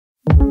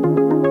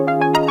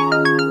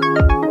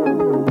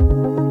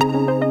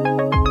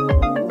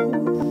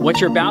what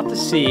you're about to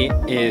see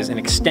is an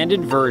extended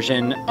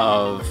version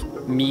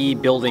of me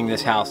building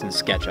this house in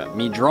SketchUp,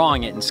 me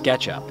drawing it in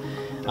SketchUp.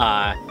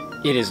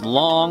 It is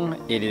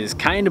long, it is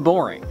kind of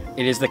boring.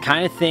 It is the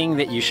kind of thing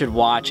that you should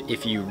watch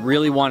if you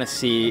really want to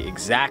see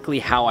exactly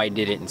how I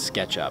did it in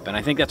SketchUp. And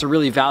I think that's a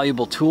really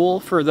valuable tool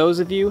for those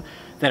of you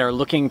that are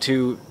looking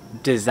to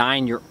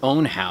design your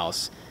own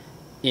house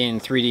in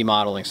 3D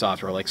modeling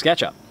software like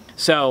SketchUp.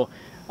 So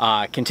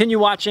continue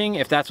watching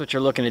if that's what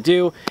you're looking to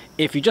do.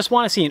 If you just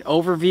want to see an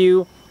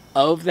overview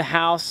of the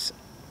house,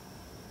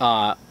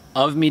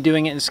 of me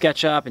doing it in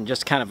SketchUp and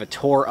just kind of a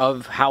tour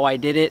of how I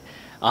did it,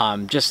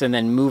 and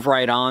then move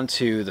right on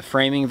to the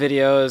framing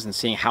videos and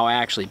seeing how I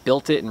actually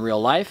built it in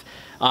real life,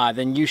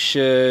 then you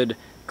should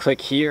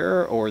click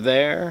here or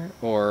there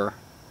or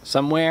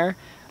somewhere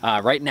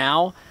right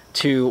now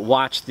to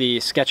watch the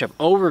SketchUp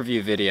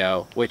overview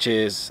video, which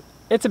is,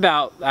 it's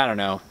about, I don't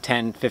know,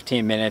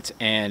 10-15 minutes,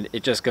 and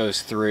it just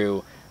goes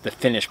through the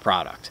finished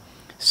product.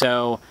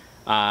 So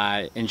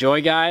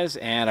enjoy, guys,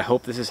 and I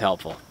hope this is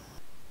helpful.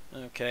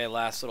 Okay,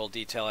 last little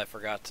detail I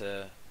forgot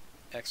to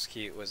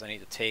execute was I need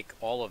to take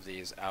all of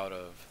these out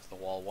of the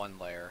wall 1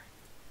 layer.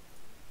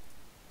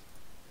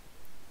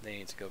 They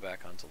need to go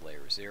back onto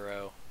layer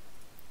 0,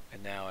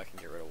 and now I can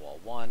get rid of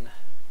wall 1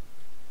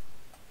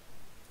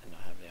 and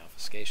not have any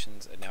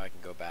obfuscations, and now I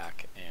can go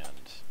back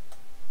and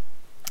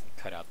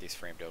cut out these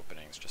framed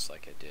openings just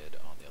like I did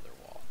on the other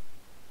wall.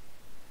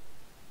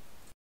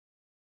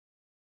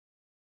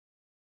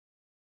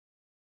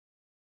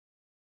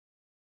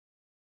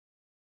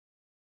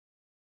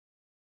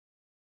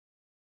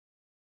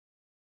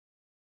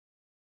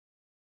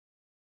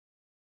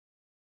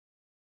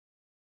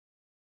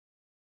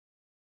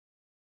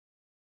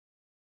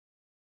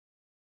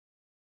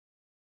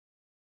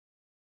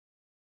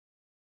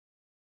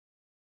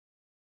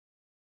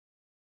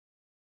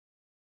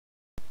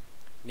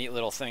 Neat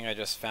little thing I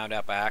just found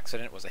out by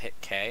accident was I hit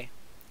K,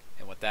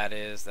 and what that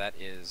is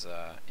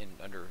in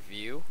under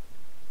View,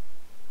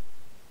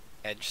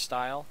 Edge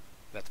Style,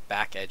 that's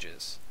back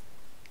edges,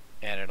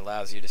 and it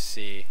allows you to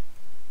see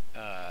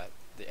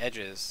the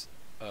edges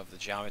of the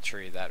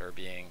geometry that are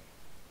being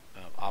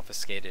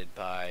obfuscated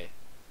by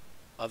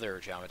other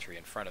geometry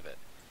in front of it.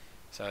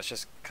 So it's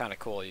just kind of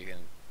cool. You can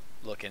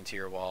look into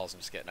your walls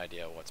and just get an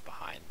idea of what's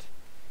behind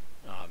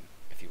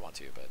if you want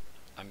to, but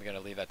I'm going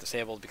to leave that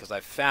disabled because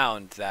I've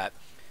found that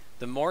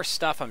the more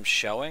stuff I'm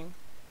showing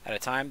at a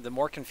time, the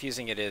more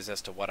confusing it is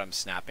as to what I'm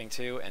snapping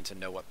to and to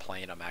know what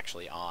plane I'm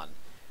actually on,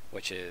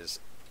 which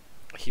is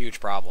a huge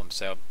problem.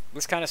 So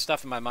this kind of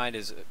stuff in my mind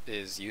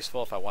is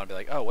useful if I want to be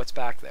like, oh, what's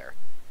back there?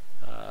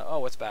 Oh,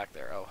 what's back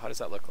there? Oh, how does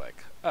that look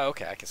like? Oh,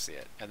 okay, I can see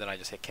it. And then I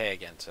just hit K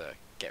again to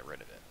get rid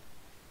of it.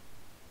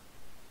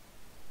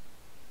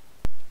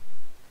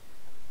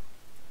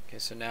 Okay,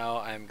 so now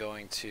I'm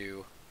going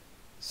to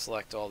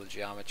select all the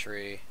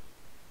geometry,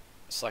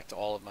 select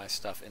all of my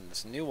stuff in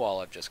this new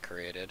wall I've just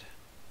created.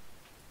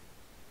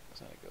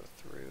 So I go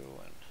through,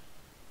 and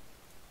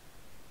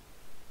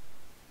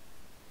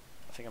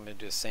I think I'm going to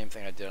do the same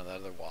thing I did on the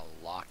other wall,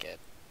 lock it.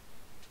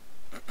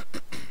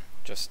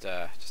 just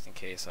in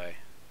case I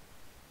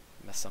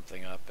mess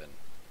something up and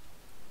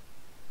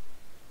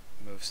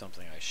move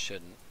something I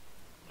shouldn't.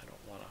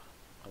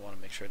 I want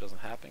to make sure it doesn't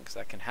happen, because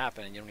that can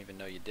happen and you don't even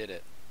know you did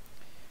it.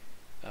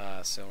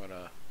 So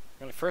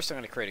first I'm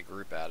going to create a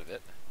group out of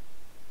it,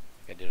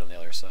 like I did on the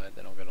other side.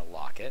 Then I'm going to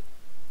lock it.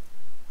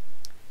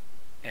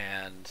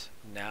 And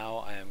now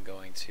I am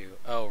going to,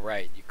 oh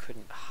right, you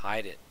couldn't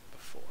hide it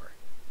before.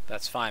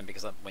 That's fine,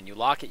 because when you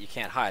lock it you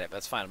can't hide it.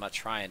 That's fine, I'm not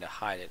trying to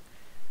hide it.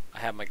 I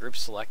have my group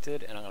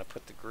selected, and I'm going to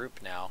put the group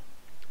now.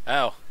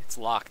 Oh, it's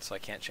locked, so I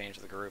can't change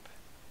the group.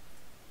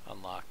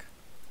 Unlock.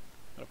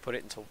 I'm going to put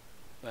it into,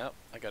 well,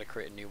 I got to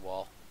create a new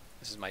wall.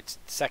 This is my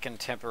second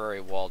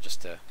temporary wall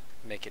just to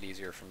make it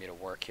easier for me to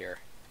work here.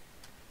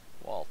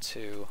 Wall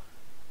 2.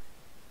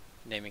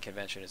 Naming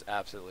convention is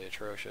absolutely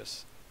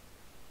atrocious.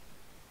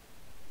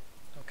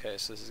 Okay,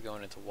 so this is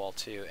going into wall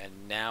 2,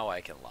 and now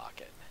I can lock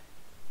it.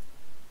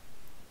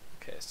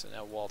 Okay, so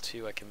now wall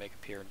 2 I can make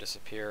appear and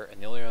disappear,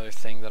 and the only other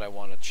thing that I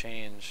want to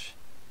change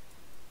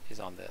is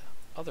on the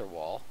other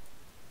wall.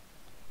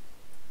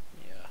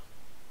 Yeah.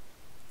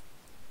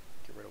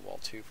 Get rid of wall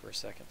 2 for a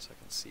second so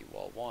I can see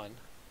wall 1.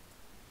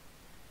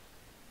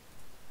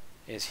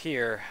 Is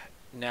here,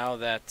 now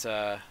that,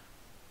 oh,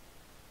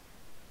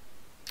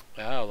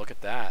 look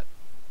at that.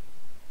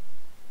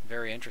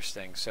 Very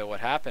interesting. So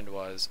what happened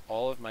was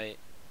all of my,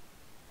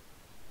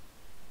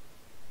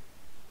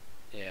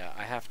 yeah,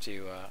 I have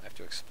to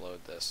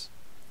explode this.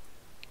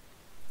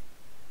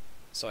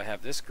 So I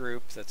have this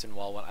group that's in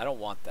wall 1. I don't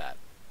want that.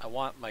 I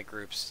want my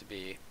groups to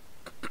be,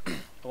 I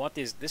want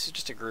these, this is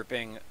just a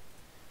grouping.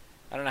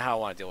 I don't know how I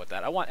want to deal with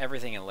that. I want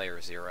everything in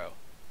layer 0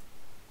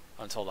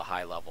 until the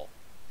high level.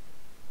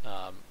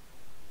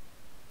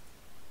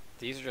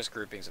 These are just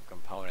groupings of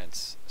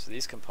components, so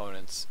these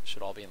components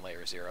should all be in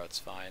layer 0, it's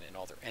fine, and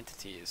all their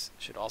entities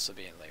should also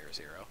be in layer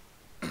 0,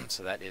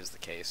 so that is the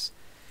case.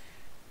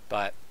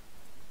 But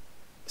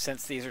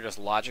since these are just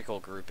logical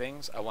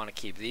groupings, I want to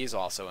keep these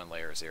also in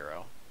layer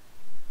 0,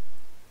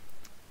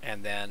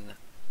 And then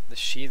the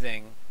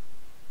sheathing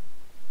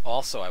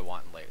also I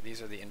want in layer.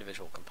 These are the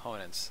individual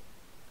components.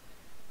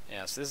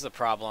 Yeah, so this is a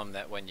problem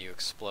that when you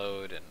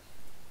explode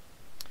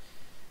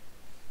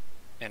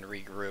and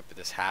regroup,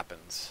 this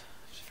happens.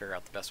 Just figure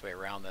out the best way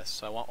around this.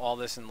 So I want all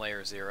this in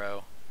layer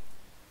 0.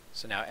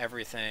 So now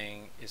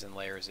everything is in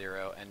layer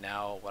 0, and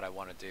now what I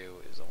want to do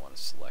is I want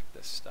to select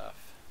this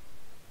stuff.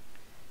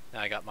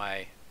 Now I got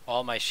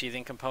all my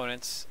sheathing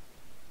components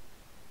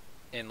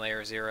in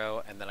layer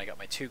 0, and then I got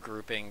my 2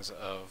 groupings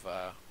of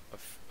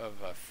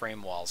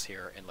frame walls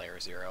here in layer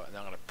 0, and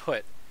then I'm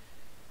going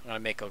to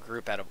make a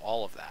group out of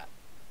all of that.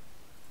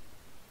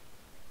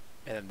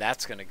 And then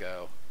that's going to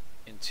go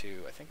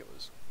into, I think it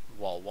was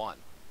wall 1.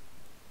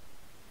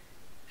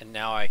 And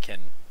now I can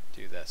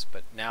do this.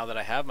 But now that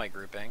I have my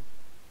grouping,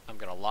 I'm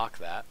going to lock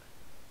that.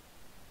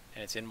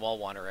 And it's in wall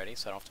 1 already,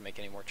 so I don't have to make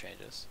any more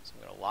changes. So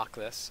I'm going to lock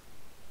this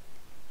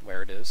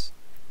where it is.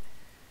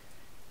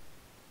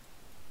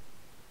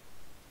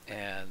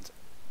 And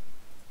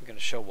I'm going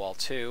to show wall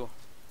 2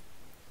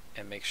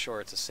 and make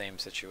sure it's the same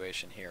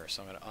situation here.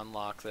 So I'm going to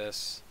unlock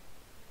this.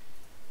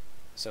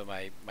 So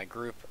my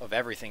group of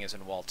everything is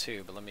in wall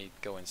 2, but let me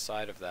go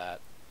inside of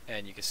that,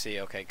 and you can see,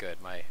 okay, good.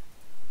 My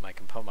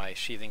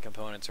sheathing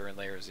components are in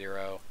layer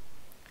 0,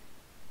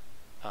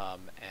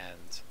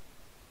 and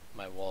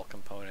my wall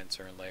components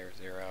are in layer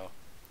 0.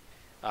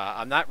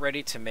 I'm not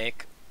ready to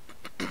make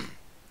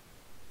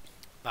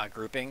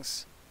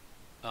groupings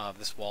of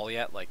this wall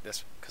yet, like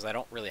this, because I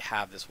don't really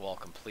have this wall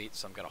complete,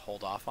 so I'm going to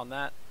hold off on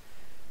that.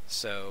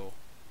 So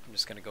I'm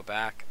just going to go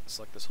back,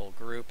 select this whole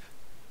group.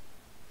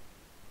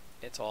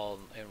 It's all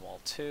in wall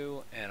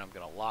 2, and I'm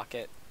going to lock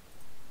it,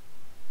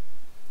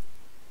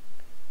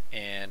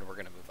 and we're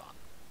going to move on.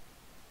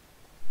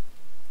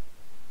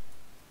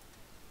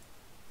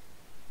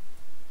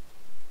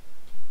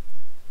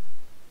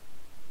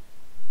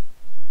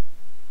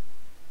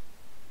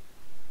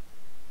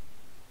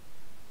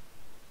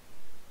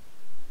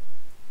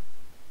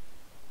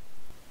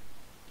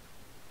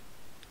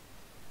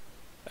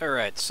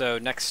 Alright, so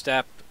next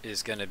step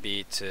is going to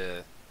be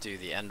to do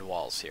the end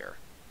walls here.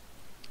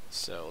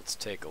 So let's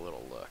take a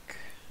little look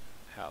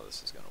how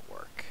this is going to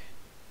work.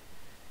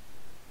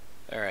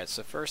 Alright,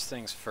 so first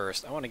things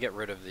first, I want to get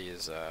rid of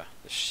these the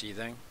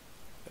sheathing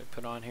that I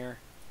put on here.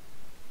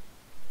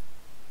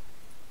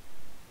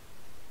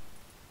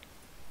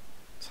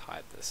 Let's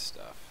hide this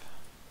stuff.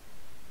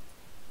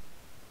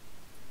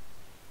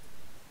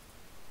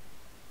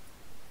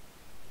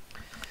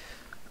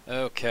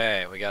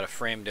 Okay, we got a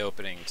framed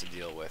opening to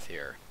deal with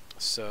here.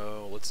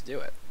 So let's do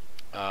it.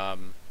 Got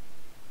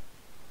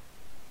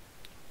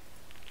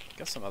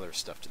some other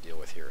stuff to deal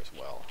with here as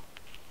well.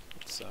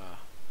 Let's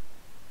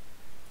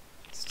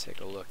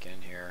take a look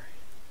in here.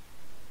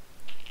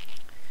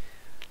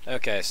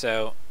 Okay,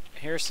 so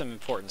here's some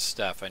important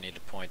stuff I need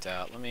to point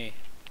out. Let me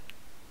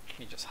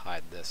just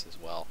hide this as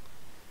well.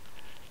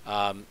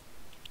 I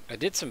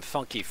did some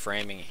funky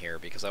framing here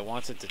because I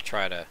wanted to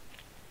try to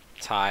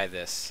tie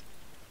this,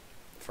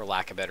 for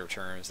lack of better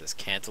terms, this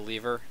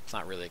cantilever. It's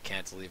not really a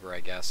cantilever, I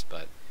guess,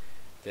 but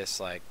this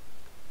like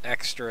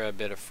extra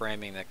bit of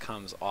framing that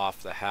comes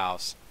off the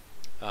house.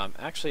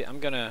 Actually, I'm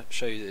going to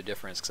show you the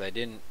difference because I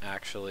didn't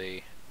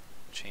actually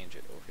change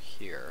it over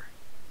here.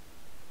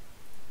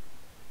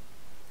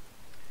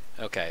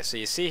 Okay, so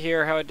you see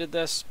here how I did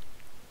this?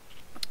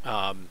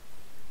 I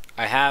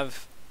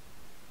have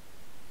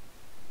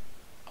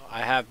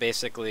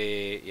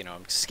basically, you know,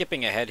 I'm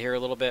skipping ahead here a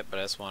little bit, but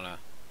I just want to,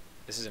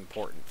 this is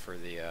important for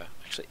the,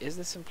 actually, is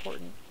this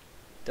important?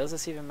 Does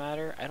this even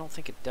matter? I don't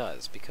think it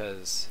does,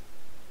 because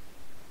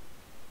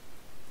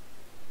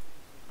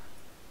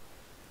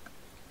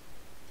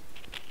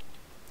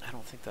I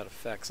don't think that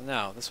affects,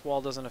 no, this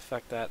wall doesn't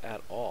affect that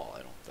at all, I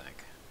don't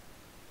think.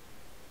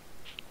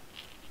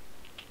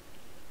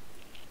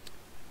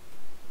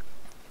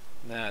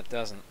 No, it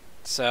doesn't.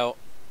 So,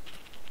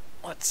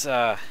 let's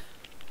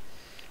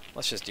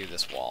just do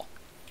this wall.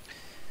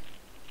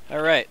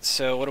 Alright,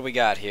 so what do we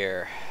got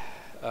here?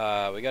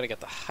 We got to get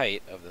the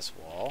height of this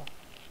wall.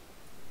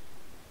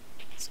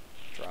 Let's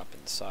drop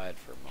inside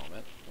for a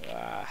moment.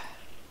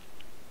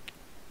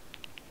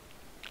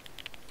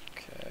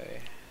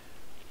 Okay.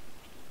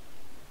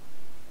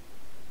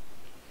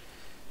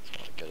 Just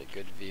want to get a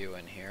good view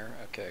in here.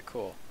 Okay,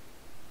 cool.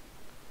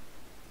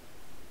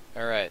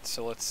 Alright,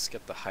 so let's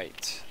get the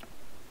height.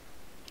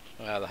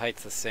 The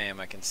height's the same,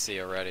 I can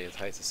see already. The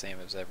height's the same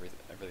as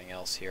everything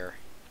else here.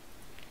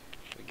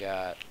 We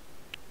got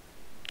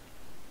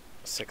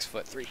 6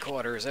 foot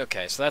 3/4.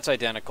 Okay, so that's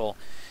identical.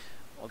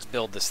 Let's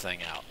build this thing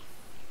out.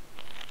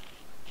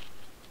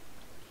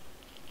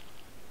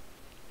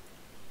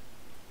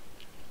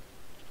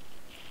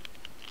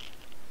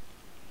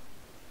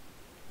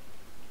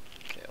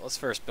 Okay, let's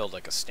first build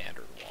like a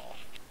standard wall.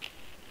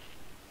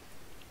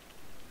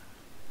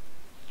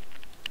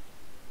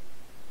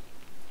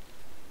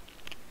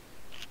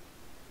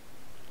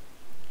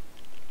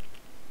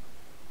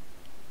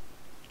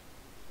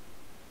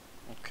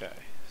 Okay,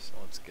 so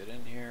let's get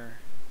in here.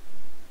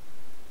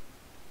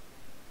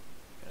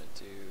 I'm gonna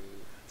do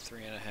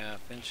 3.5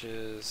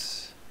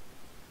 inches.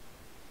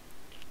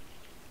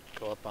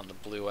 Go up on the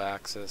blue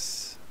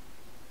axis.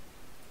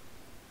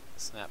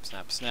 Snap,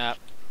 snap, snap.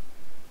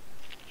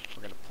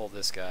 We're going to pull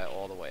this guy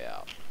all the way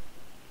out.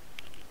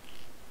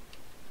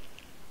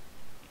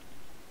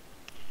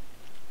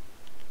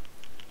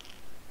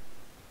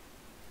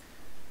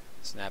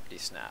 Snappity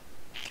snap.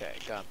 Okay,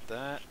 got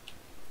that.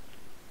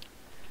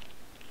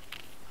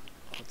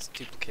 Let's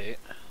duplicate.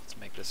 Let's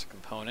make this a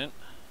component.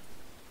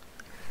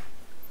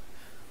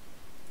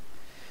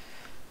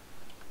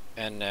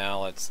 And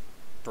now let's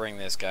bring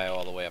this guy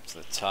all the way up to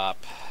the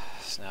top.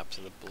 Snap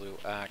to the blue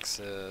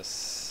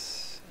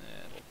axis.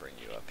 And we'll bring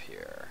you up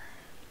here.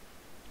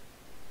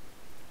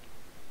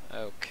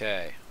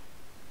 Okay.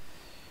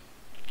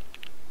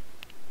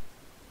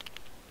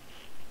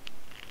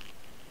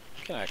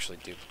 We can actually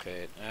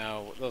duplicate.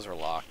 Now, those are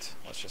locked.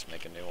 Let's just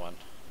make a new one.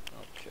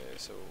 Okay,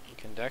 so we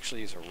can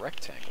actually use a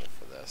rectangle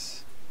for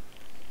this.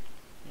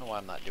 I don't know why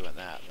I'm not doing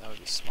that. That would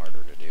be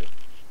smarter to do.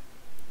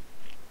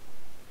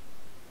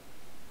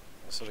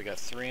 So we got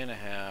 3.5,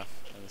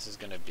 and this is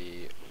going to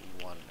be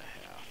 1.5.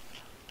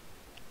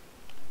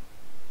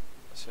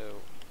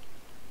 So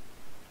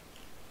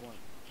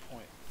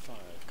 1.5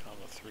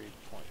 comma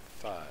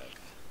 3.5.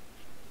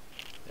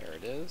 There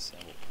it is,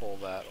 and we'll pull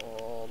that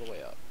all the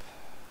way up.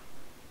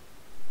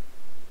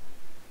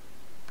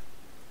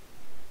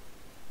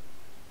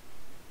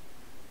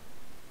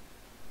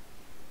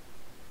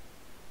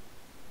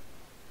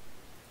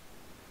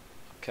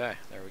 Okay,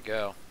 there we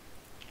go.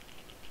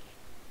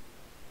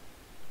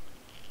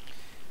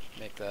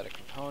 Make that a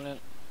component.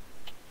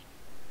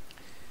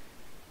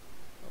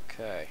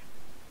 Okay.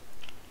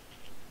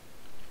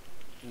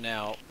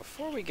 Now,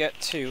 before we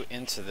get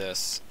into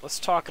this, let's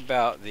talk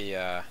about the,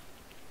 let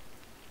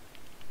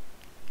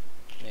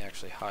me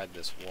actually hide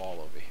this wall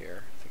over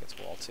here. I think it's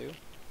wall 2.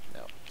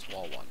 No, it's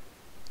wall 1.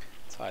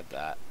 Let's hide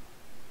that.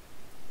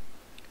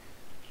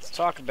 Let's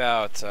talk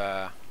about,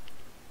 I'm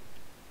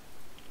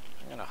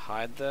going to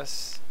hide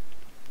this,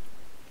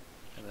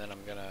 and then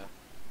I'm going to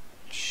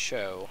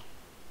show.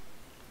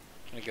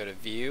 I'm going to go to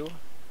View,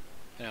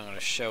 and I'm going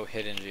to show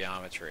Hidden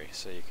Geometry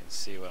so you can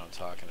see what I'm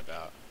talking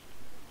about.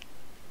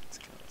 It's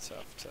kind of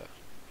tough to...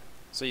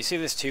 So you see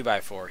this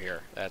 2x4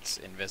 here, that's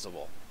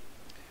invisible.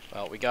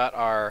 Well, we got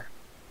our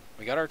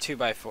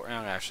 2x4,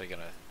 I'm actually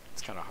going to,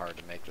 it's kind of hard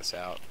to make this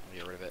out, I'll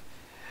get rid of it.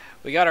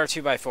 We got our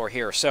 2x4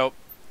 here, so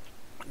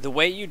the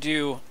way you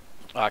do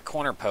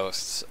corner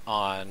posts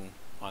on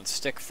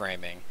stick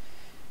framing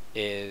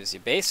is you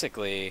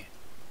basically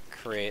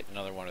create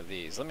another one of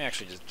these. Let me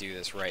actually just do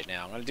this right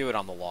now. I'm going to do it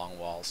on the long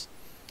walls.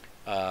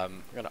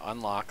 I'm going to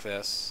unlock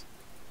this.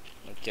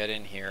 I'm going to get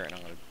in here and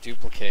I'm going to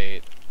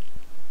duplicate.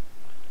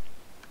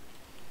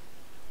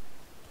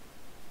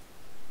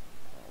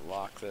 I'll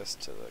lock this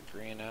to the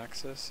green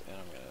axis and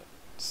I'm going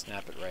to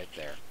snap it right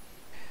there.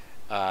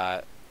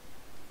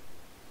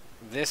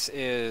 This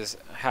is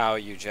how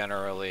you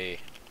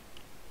generally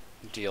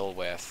deal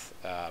with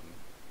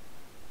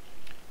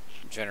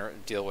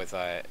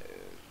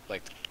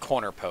like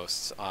corner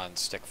posts on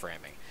stick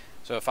framing.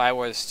 So if I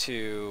was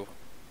to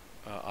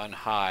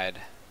unhide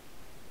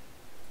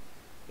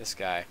this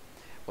guy,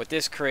 what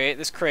this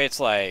creates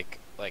like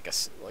a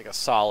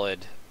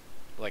solid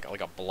like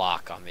a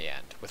block on the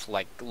end with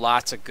like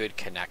lots of good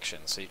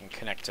connections. So you can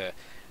connect to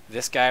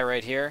this guy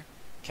right here,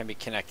 can be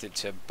connected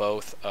to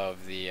both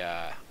of the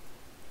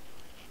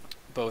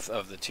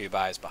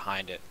 2x4s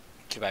behind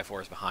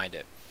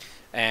it.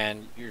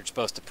 And you're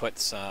supposed to put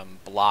some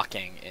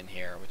blocking in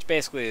here, which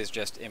basically is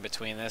just in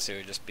between this. It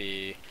would just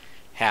be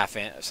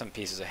some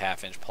pieces of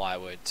 1/2-inch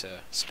plywood to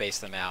space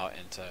them out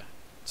and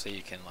so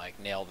you can like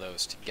nail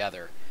those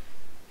together,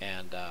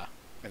 and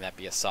that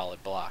be a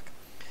solid block.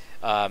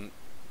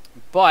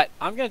 But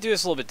I'm going to do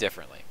this a little bit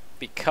differently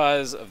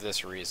because of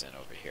this reason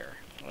over here.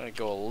 I'm going to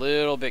go a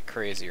little bit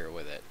crazier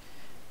with it.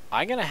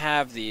 I'm going to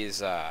have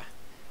these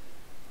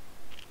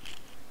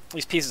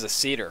pieces of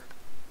cedar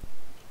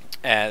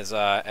as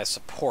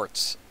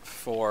supports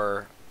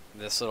for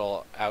this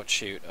little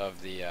outshoot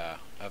of the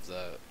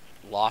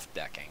loft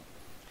decking,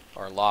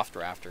 or loft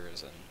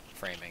rafters and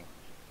framing,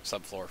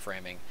 subfloor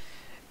framing.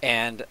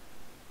 And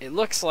it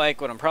looks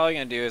like what I'm probably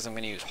going to do is I'm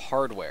going to use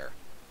hardware,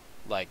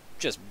 like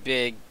just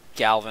big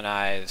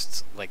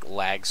galvanized like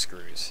lag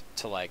screws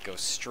to like go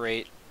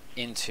straight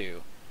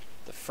into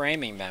the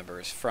framing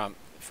members from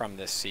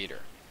this cedar.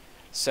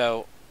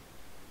 So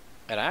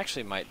it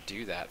actually might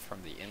do that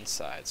from the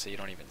inside, so you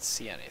don't even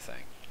see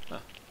anything. Huh.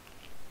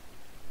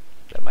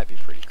 That might be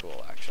pretty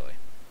cool, actually.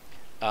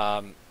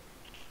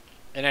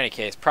 In any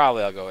case,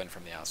 probably I'll go in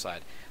from the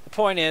outside. The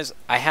point is,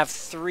 I have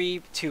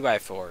 3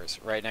 2x4s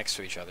right next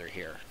to each other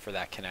here for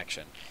that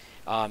connection.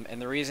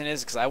 And the reason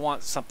is because I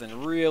want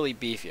something really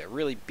beefy, a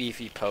really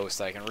beefy post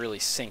that I can really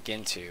sink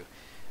into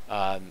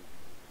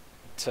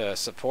to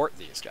support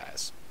these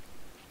guys.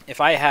 If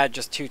I had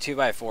just 2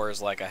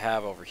 2x4s like I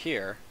have over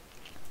here,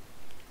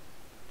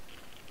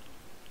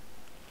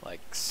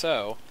 like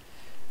so,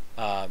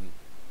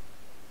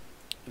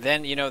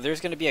 then, you know, there's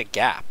going to be a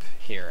gap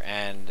here,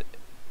 and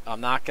it's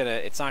not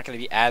gonna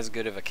be as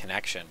good of a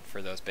connection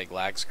for those big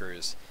lag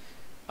screws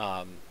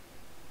as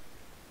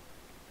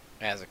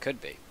it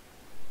could be.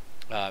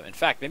 In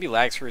fact, maybe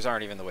lag screws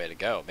aren't even the way to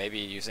go. Maybe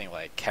using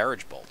like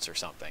carriage bolts or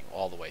something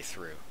all the way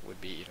through would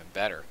be even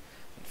better.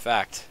 In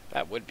fact,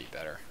 that would be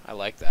better. I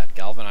like that.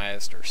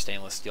 Galvanized or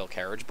stainless steel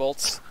carriage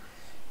bolts.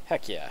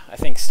 Heck yeah. I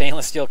think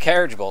stainless steel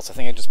carriage bolts, I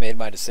think I just made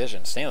my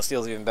decision. Stainless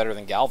steel is even better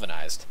than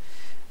galvanized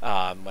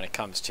when it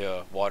comes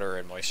to water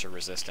and moisture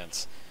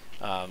resistance.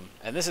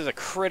 And this is a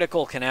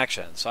critical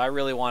connection, so I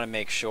really want to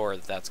make sure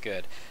that that's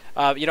good.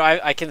 You know,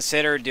 I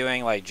consider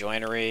doing like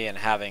joinery and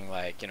having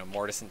like, you know,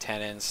 mortise and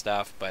tenon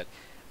stuff, but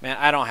man,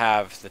 I don't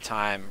have the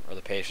time or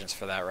the patience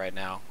for that right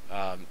now.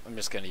 I'm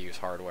just going to use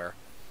hardware.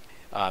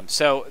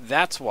 So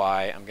that's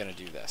why I'm going to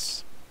do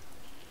this.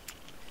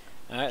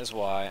 That is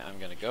why I'm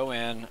going to go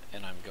in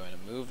and I'm going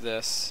to move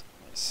this,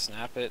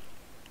 snap it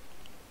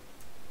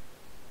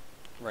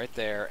right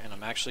there, and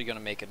I'm actually going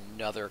to make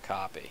another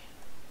copy.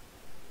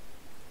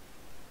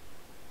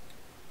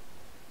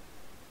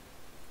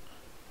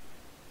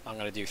 I'm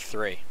going to do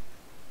 3,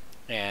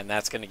 and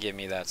that's going to give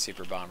me that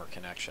Super Bomber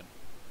connection.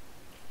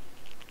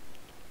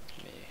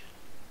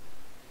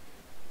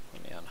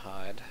 Let me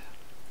unhide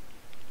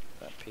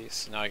that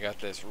piece. Now I got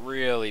this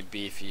really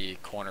beefy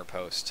corner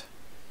post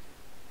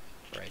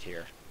right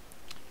here.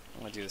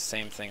 I'm going to do the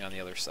same thing on the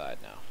other side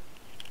now.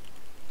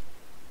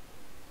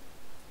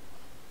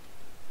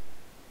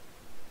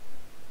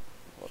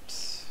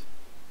 Whoops.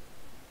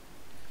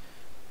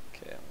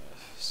 Okay, I'm going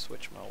to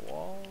switch my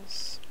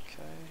walls.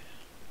 Okay.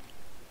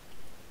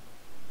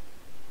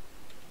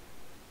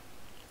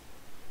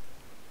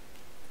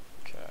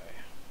 Okay.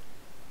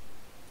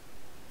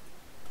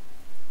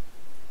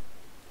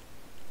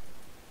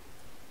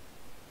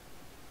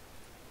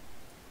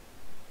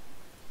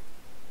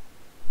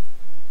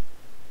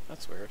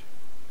 That's weird.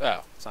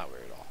 Oh, it's not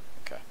weird at all.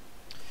 Okay.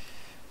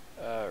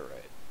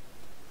 Alright.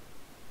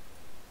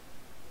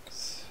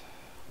 Let's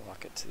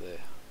lock it to the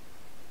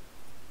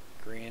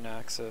green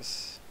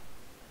axis.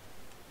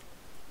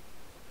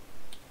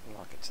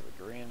 Lock it to the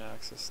green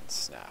axis and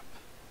snap.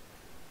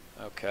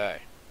 Okay.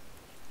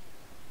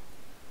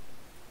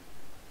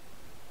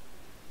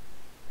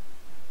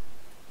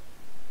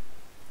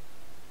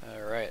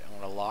 Alright, I'm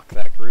going to lock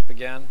that group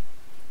again.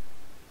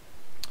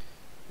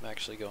 I'm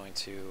actually going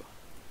to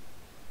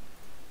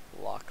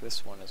lock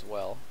this one as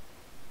well,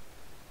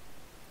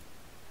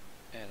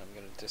 and I'm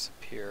going to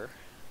disappear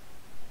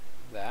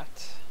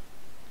that.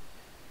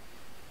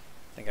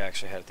 I think I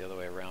actually had it the other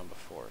way around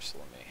before, so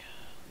let me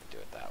do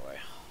it that way.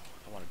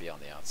 I want to be on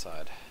the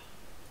outside.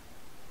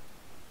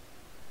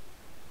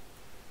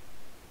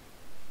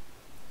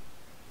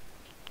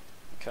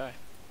 Okay.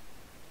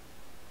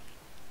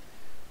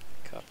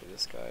 Copy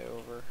this guy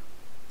over,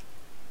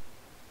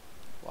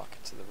 lock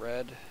it to the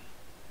red,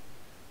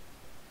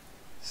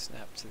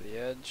 snap to the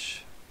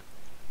edge.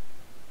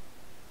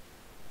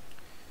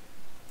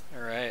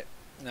 Alright,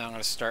 now I'm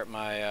going to start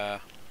my,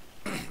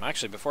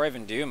 actually before I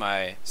even do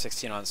my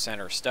 16 on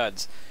center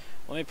studs,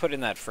 let me put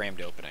in that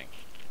framed opening.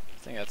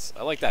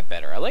 I like that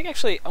better. I'm going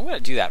to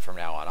do that from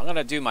now on. I'm going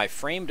to do my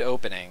framed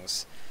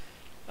openings,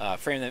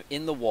 frame them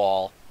in the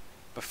wall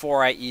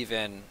before I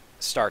even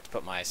start to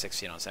put my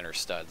 16 on center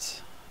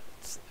studs.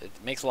 It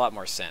makes a lot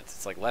more sense.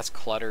 It's like less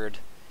cluttered,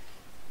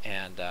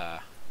 and I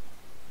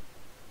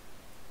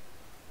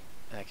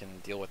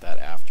can deal with that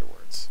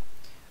afterwards.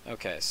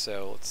 Okay,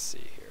 so let's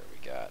see here. We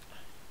got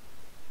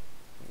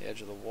from the edge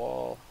of the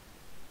wall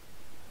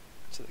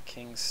to the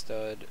king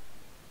stud,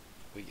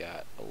 we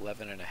got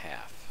 11.5.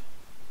 Let's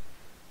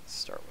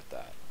start with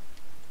that.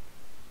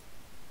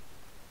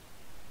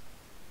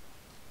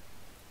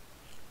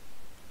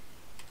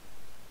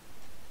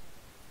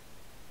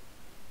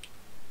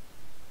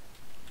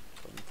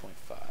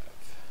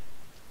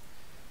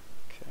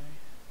 Okay,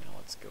 now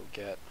let's go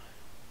get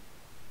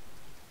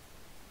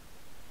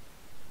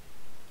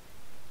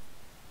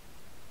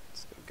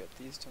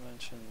these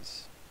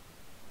dimensions.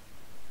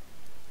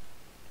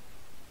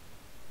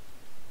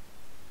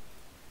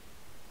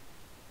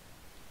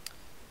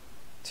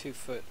 Two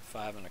foot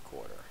 5 1/4.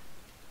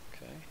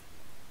 Okay.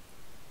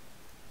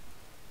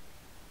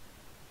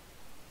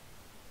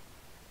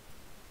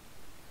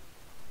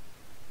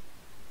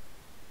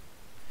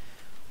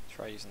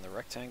 Try using the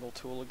rectangle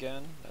tool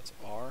again. That's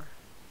R.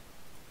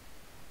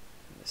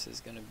 And this is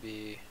going to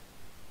be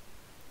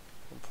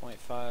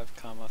 1.5,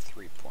 comma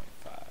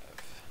 3.5.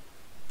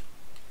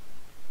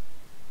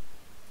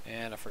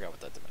 And I forgot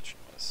what that dimension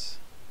was.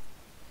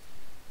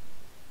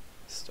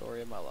 Story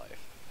of my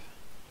life.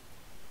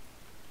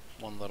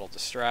 One little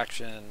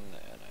distraction,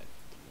 and I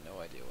have no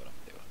idea what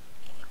I'm doing.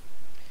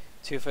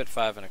 2 foot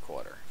 5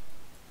 1/4.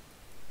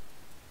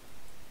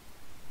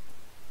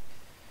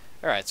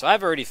 Alright, so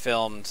I've already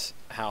filmed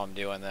how I'm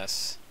doing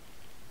this.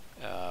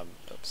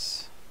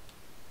 Oops.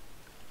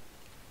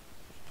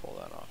 Pull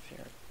that off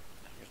here.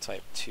 I'm going to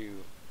type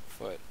 2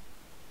 foot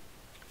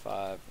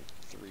 5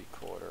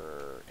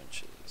 3/4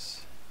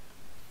 inches.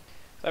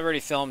 So I've already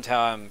filmed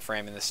how I'm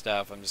framing this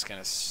stuff. I'm just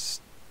going to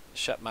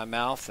shut my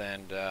mouth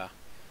and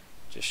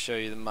just show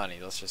you the money.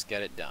 Let's just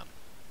get it done.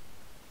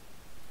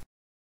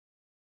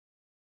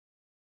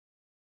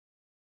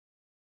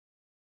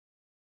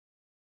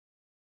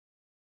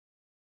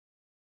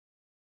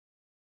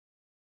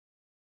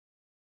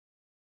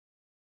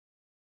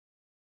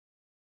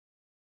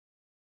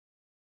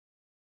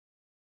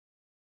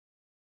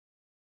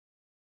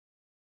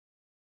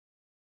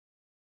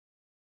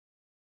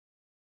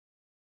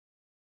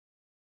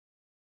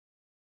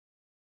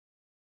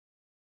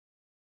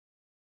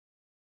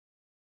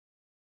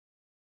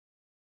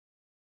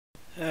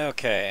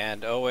 Okay,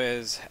 and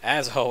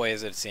as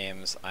always it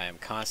seems, I am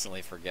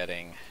constantly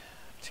forgetting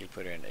to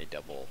put in a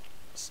double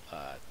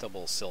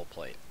sill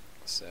plate.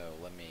 So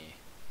let me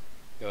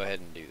go ahead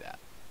and do that.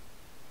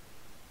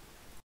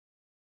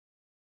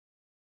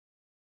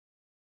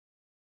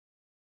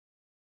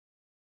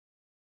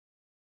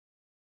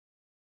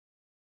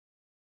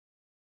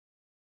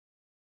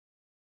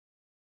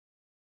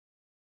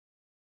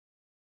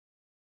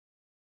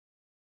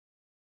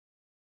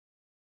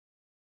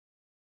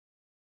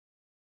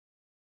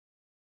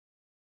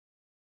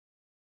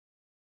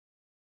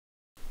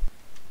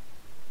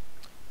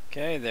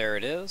 Okay, there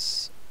it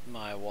is.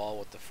 My wall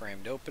with the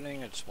framed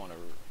opening. I just want to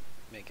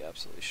make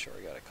absolutely sure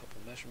I got a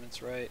couple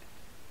measurements right.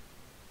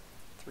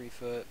 3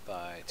 foot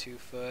by 2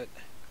 foot.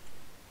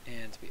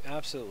 And to be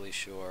absolutely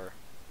sure,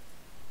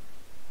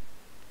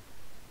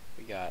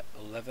 we got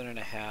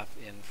 11.5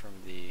 in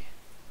from the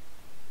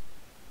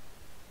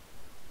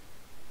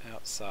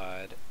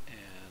outside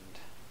and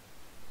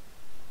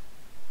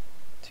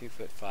 2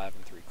 foot 5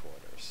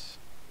 3/4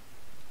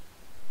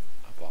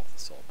 up off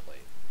the sole plate.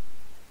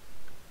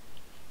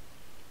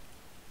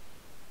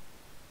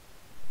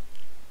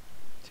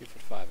 2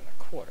 foot 5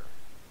 1/4.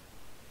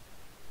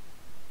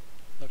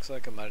 Looks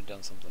like I might have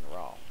done something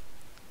wrong.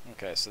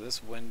 Okay, so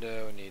this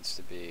window needs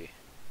to be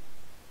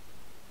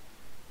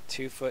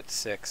 2 foot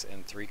 6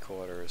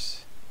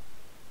 3/4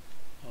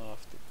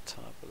 off the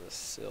top of the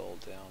sill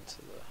down to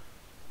the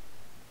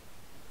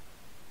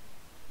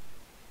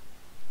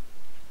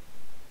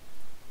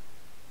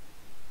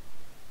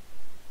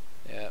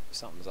Yep,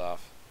 something's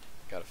off.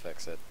 Gotta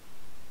fix it.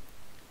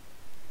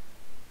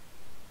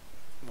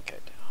 Okay,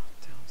 down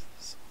to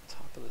the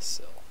top of the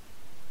sill.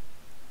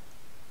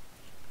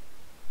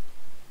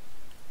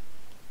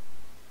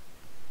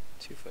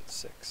 Two foot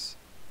 6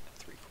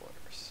 3/4.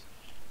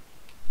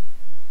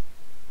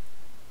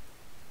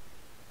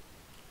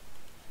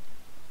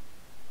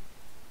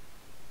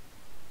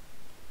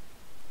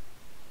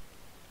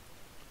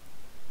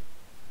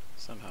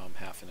 Somehow I'm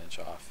half an inch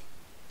off,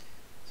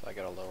 so I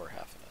gotta lower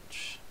half an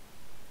inch.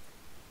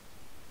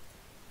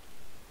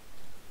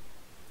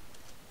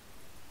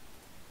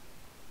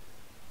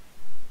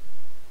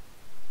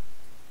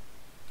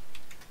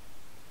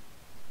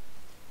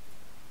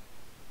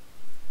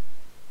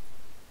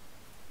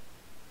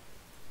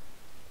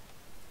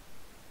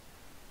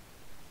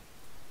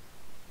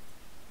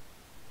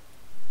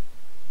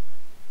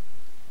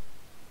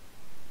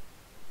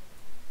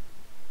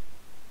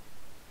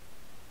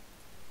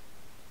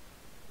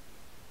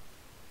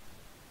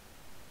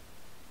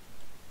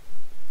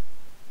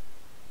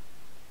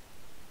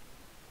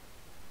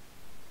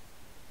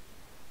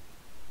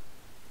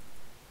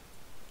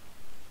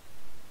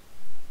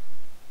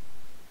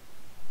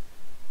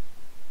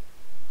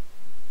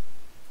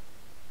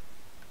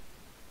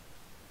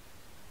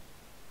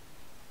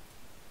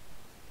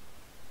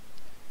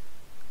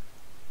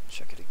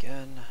 Check it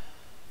again.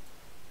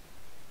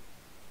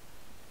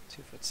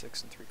 2 foot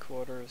 6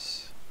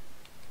 3/4.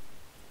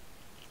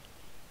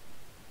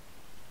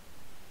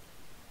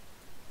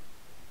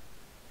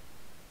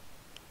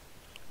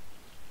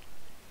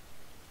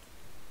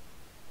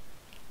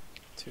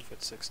 Two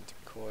foot 6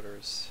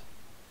 3/4,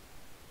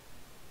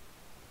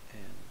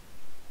 and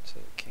to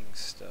the king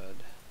stud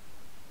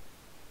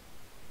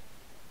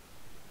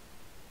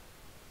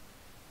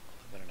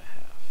 11.5.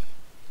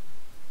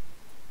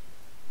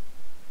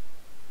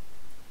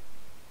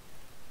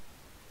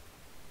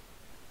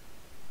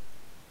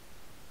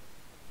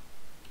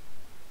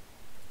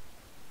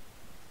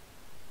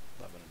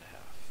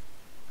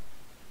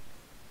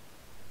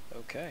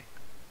 Okay,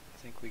 I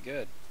think we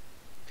good.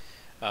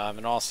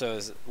 And also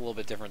is a little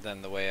bit different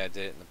than the way I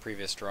did it in the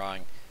previous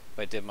drawing,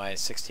 but I did my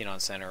 16 on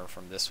center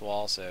from this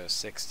wall, so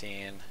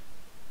 16,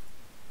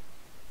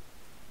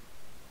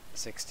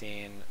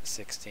 16,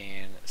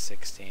 16,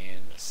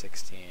 16,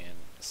 16,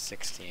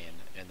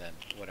 16, and then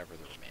whatever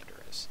the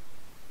remainder is.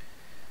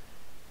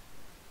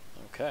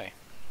 Okay,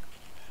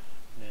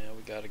 now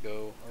we got to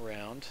go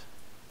around.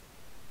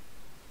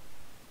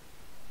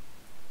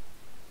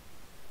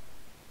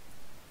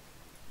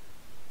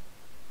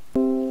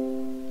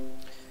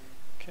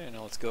 Okay,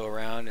 now let's go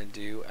around and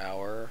do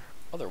our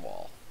other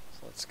wall.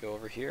 So let's go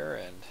over here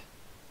and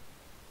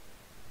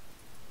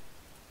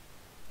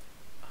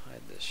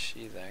hide this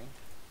sheathing.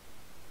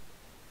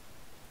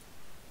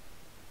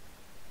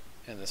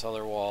 And this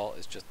other wall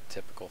is just a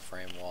typical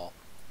frame wall.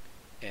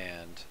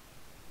 And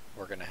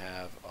we're going to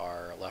have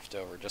our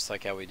leftover, just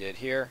like how we did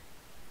here,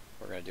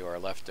 we're going to do our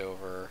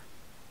leftover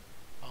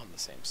on the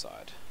same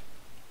side.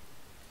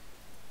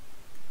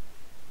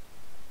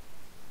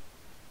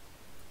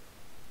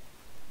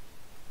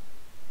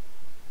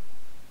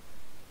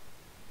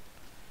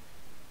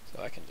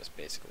 can just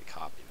basically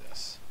copy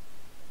this.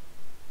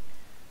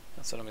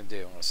 That's what I'm going to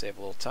do. I'm going to save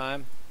a little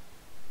time.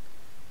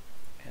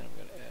 And I'm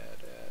going to add.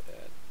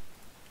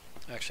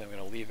 Actually, I'm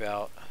going to leave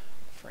out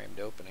framed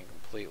opening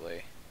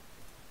completely.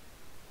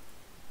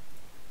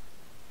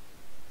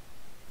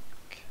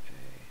 Okay.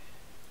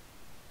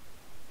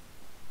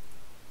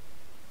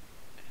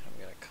 And I'm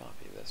going to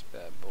copy this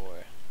bad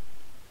boy.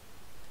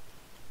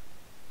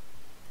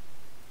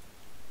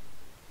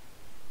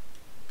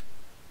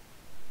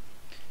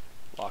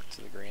 Lock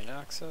to the green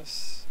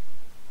axis.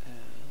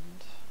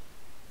 And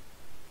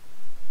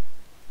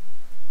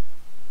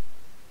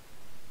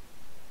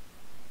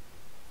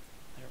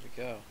there we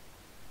go.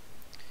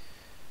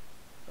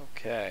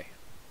 Okay,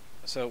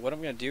 so what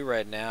I'm going to do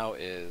right now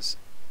is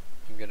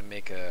I'm going to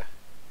make a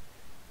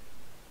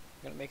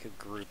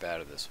group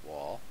out of this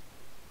wall.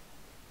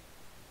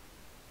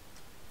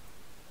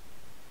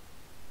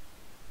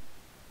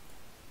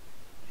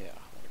 Yeah,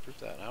 I want to group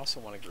that, and I also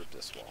want to group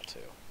this wall too.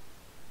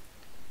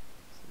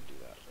 So let me do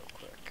that real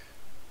quick.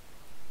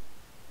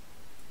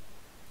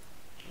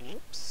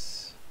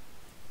 Whoops.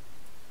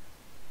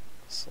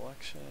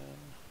 Selection.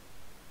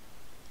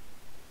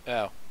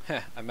 Oh,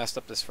 I messed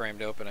up this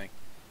framed opening.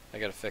 I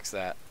gotta fix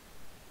that.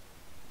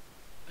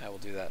 I will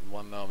do that in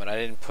one moment. I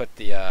didn't put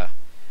the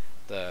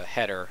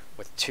header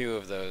with 2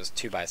 of those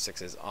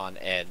 2x6s on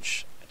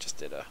edge. I just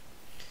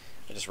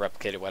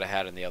replicated what I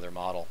had in the other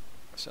model.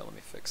 So let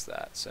me fix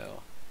that.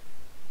 So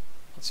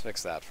let's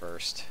fix that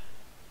first.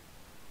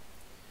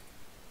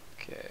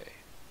 Okay.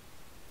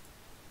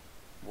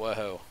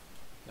 Whoa,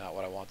 not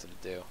what I wanted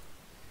to do.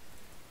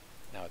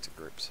 Now it's a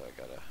group, so I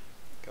gotta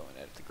go and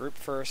edit the group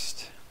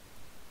first.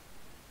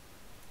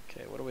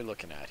 Okay, what are we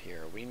looking at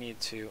here? We need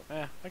to,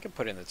 I can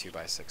put in the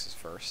 2x6s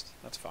first.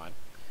 That's fine.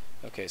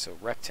 Okay, so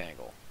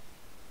rectangle.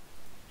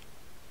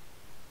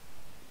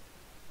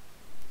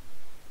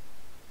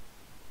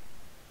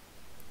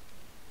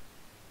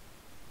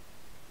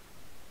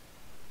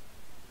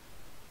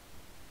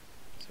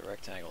 So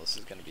rectangle, this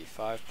is going to be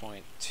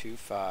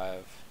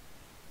 5.25,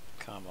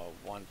 comma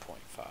 1.5.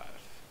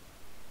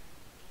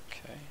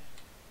 Okay,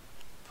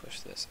 push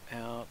this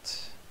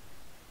out.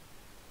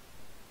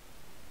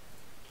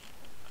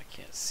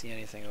 Can't see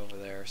anything over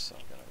there, so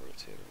I'm going to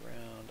rotate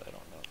around. I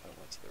don't know if I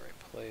went to the right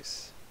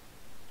place.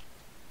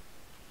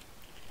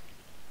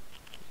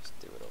 Just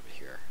do it over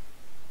here.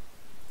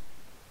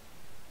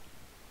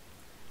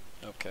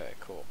 Okay,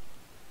 cool.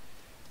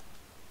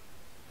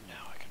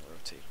 Now I can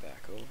rotate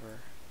back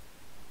over.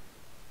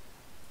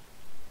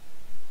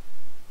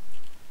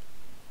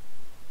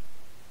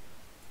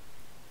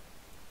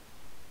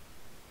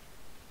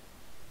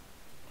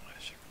 I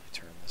should really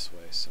turn this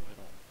way so I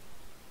don't,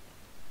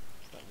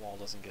 that wall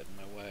doesn't get in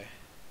my way.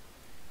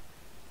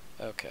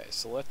 Okay,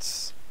 so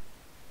let's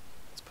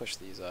push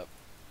these up.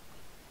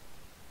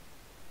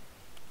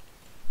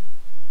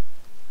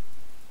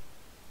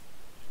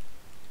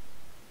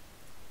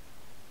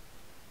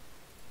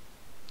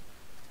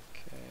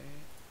 Okay,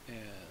 and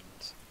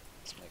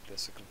let's make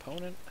this a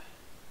component.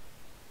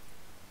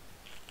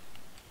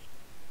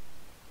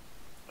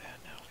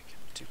 And now we can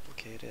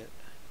duplicate it.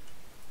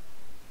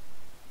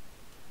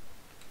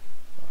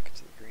 Lock it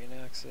to the green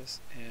axis,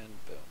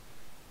 and boom.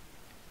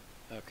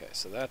 Okay,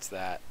 so that's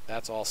that.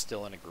 That's all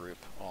still in a group,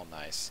 all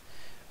nice.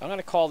 I'm going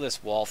to call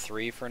this wall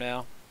 3 for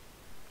now.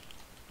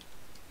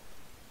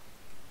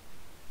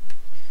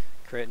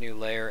 Create a new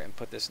layer and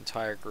put this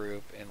entire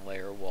group in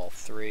layer wall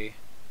 3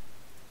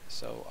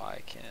 so I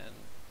can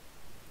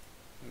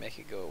make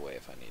it go away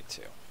if I need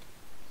to.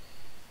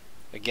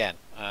 Again,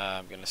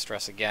 I'm going to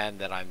stress again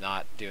that I'm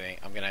not doing,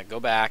 I'm going to go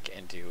back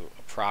and do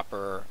a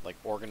proper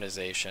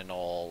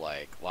organizational,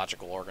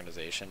 logical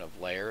organization of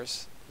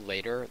layers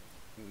later.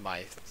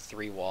 My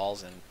 3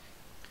 walls, and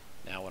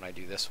now when I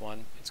do this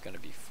one, it's going to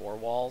be 4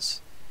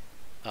 walls.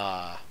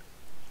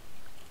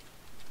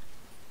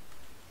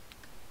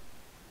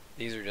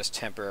 These are just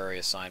temporary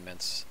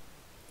assignments.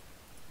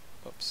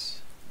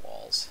 Oops,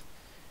 walls.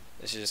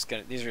 This is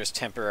just these are just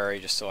temporary,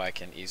 just so I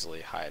can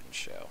easily hide and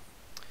show.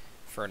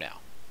 For now.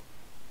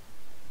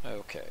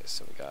 Okay,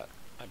 so we got,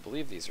 I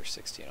believe these are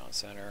 16 on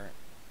center.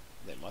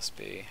 They must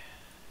be.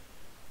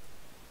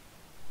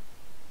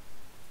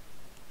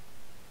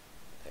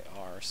 They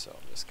are, so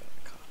I'm just going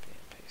to copy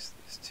and paste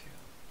these two.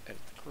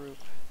 Edit the group.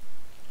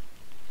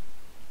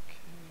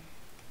 Okay.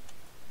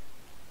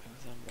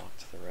 Move them, lock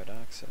to the red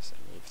axis, and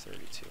move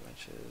 32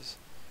 inches.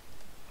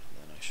 And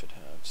then I should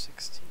have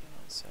 16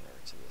 on center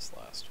to this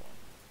last one.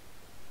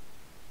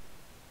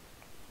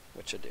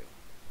 Which I do.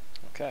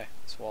 Okay,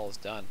 this wall is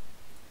done.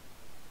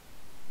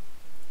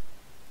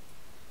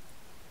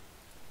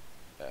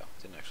 Oh,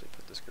 didn't actually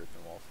put this group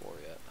in wall 4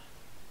 yet.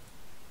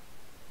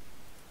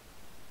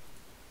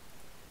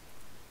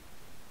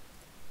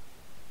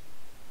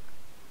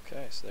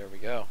 Okay, so there we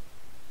go.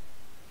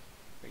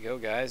 There we go,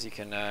 guys. You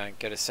can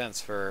get a sense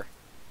for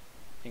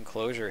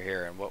enclosure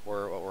here and what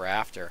we're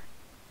after.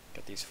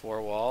 Got these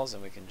 4 walls,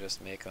 and we can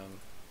just make them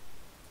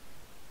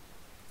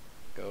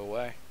go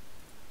away.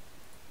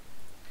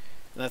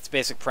 And that's the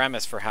basic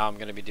premise for how I'm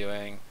going to be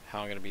doing, how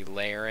I'm going to be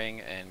layering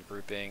and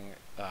grouping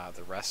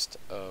the rest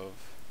of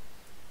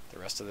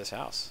this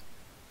house.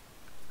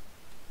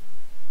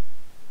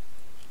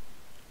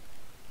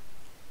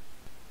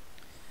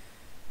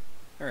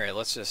 All right,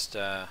 let's just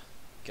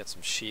get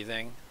some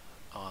sheathing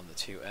on the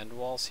two end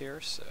walls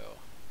here. So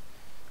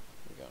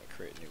we're going to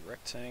create a new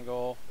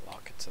rectangle,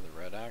 lock it to the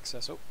red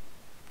axis. Oh,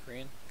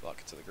 green.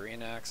 Lock it to the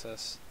green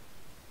axis,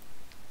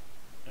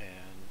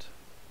 and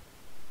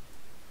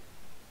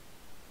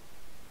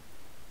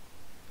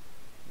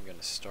I'm going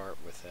to start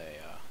with a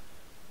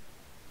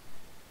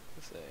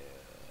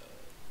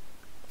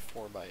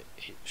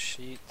 4x8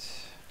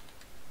 sheet.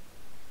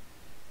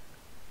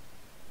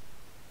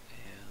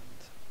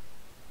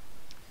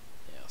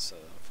 So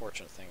the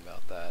unfortunate thing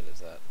about that is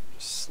that I'm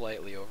just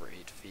slightly over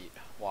 8 feet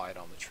wide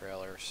on the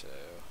trailer, so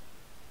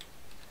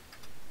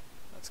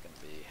that's going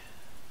to be,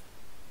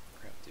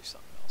 we're going to have to do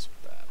something else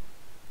with that.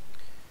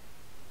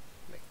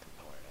 Make a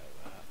component out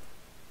of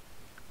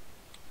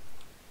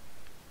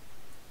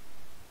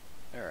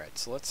that. Alright,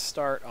 so let's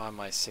start on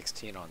my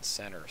 16 on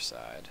center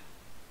side.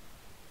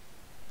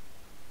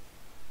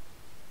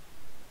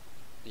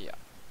 Yeah.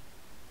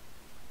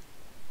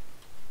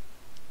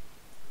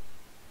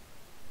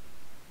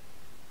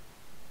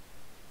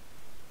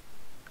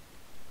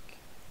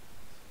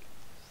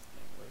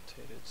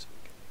 So we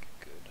can make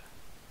a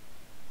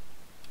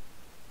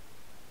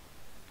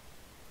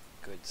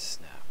good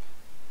snap.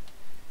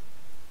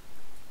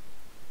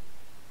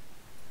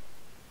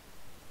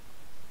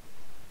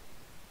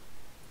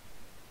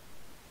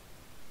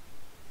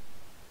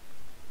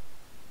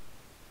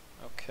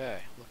 Okay,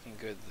 looking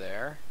good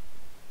there.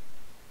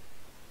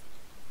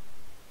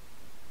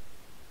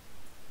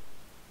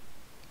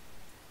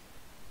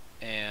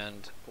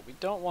 And what we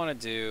don't want to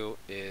do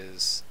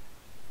is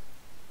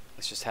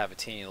let's just have a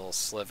teeny little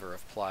sliver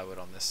of plywood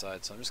on this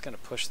side. So I'm just going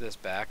to push this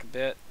back a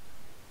bit.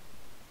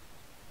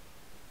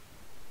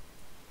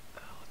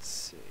 Let's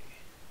see.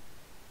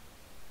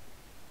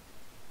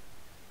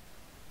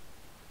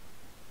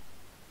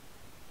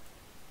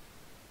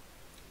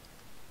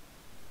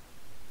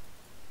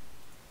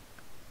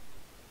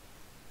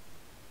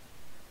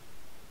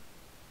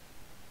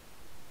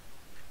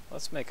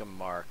 Let's make a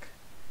mark.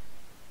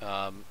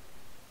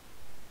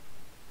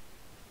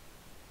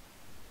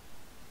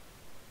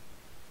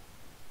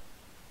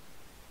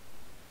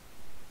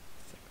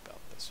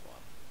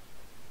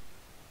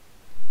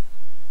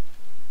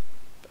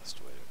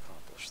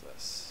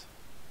 This.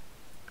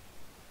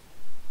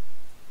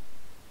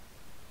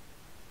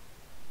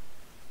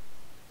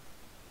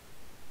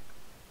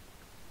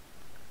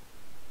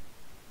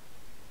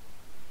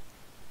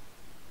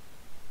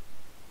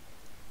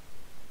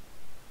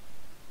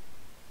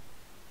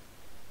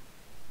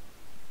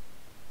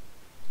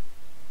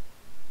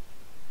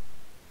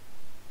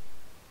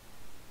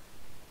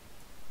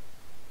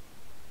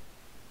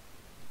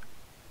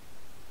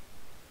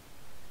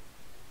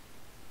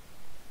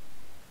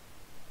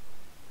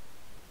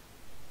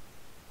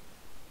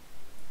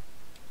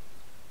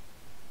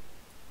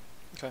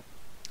 Okay,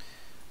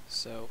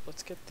 so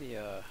let's get the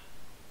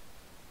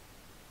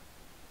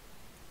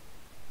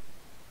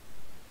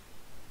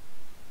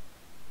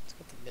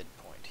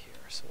midpoint here.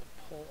 So we'll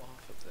pull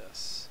off of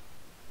this.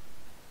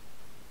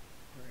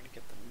 We're going to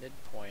get the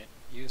midpoint.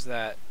 Use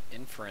that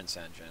inference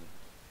engine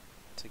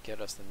to get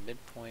us the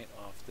midpoint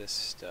off this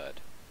stud.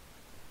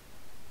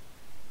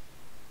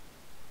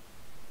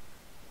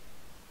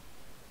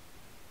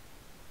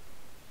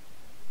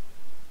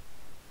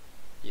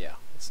 Yeah,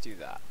 let's do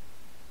that.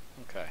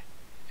 Okay.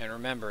 And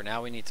remember,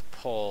 now we need to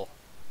pull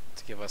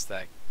to give us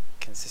that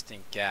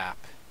consistent gap.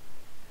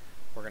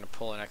 We're going to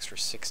pull an extra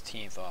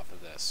 16th off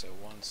of this. So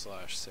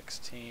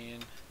 1/16.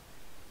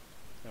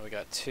 Now we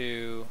got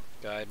 2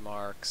 guide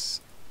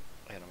marks,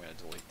 and I'm going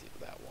to delete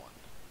that one.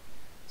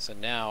 So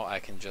now I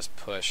can just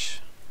push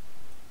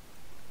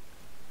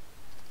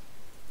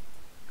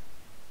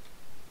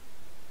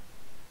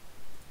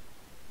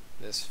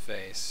this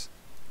face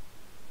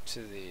to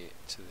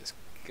this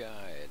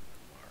guide.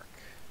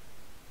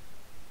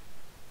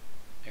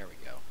 There we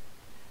go.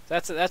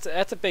 That's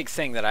a big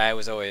thing that I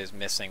was always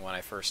missing when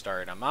I first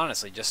started. I'm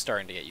honestly just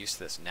starting to get used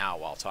to this now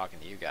while talking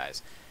to you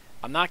guys.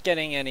 I'm not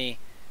getting any.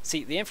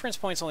 See, the inference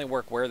points only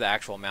work where the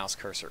actual mouse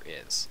cursor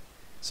is.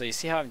 So you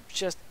see how I'm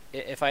just,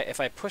 if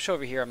I push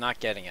over here, I'm not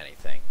getting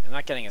anything. I'm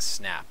not getting a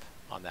snap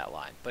on that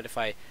line. But if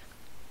I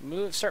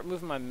start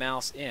moving my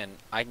mouse in,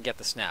 I can get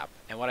the snap.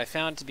 And what I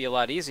found to be a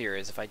lot easier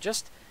is if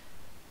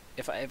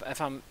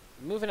I'm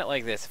moving it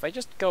like this, if I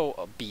just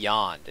go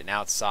beyond and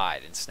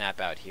outside and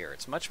snap out here,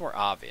 it's much more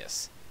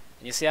obvious.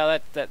 And you see how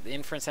that the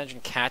inference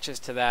engine catches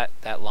to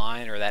that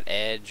line or that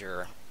edge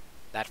or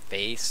that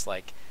face?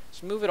 Like,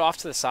 just move it off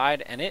to the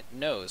side and it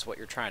knows what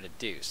you're trying to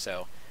do.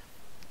 So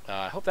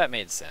I hope that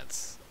made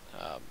sense.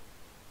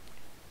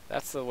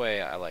 That's the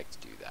way I like to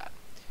do that.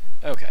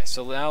 Okay,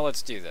 so now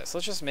let's do this.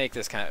 Let's just make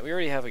this we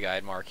already have a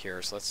guide mark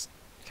here, so let's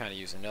kind of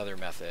use another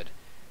method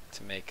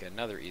to make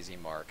another easy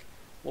mark.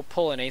 We'll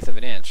pull 1/8 of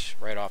an inch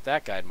right off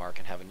that guide mark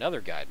and have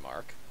another guide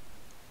mark.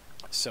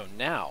 So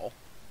now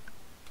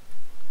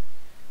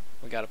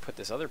we got to put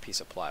this other piece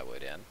of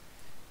plywood in.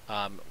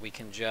 We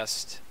can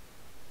just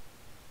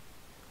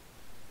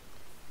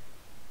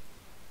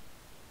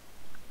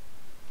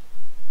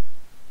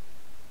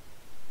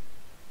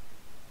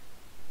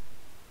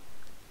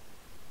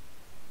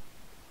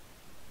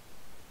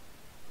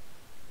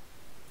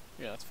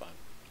yeah, that's fine.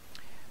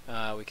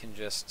 We can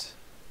just,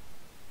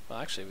 well,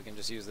 actually, we can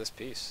just use this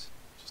piece.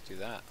 Just do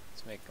that.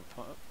 Let's make a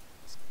component.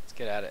 Let's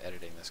get out of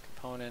editing this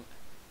component.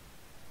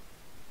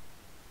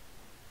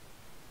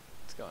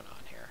 What's going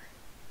on here?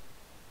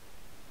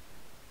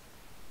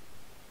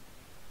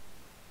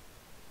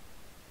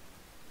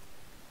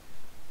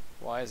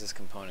 Why is this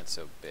component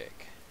so big?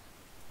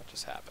 What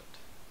just happened?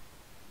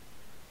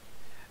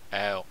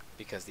 Oh,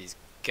 because these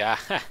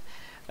guides.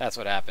 That's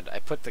what happened. I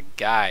put the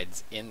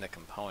guides in the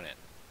component.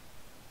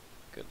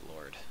 Good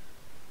lord.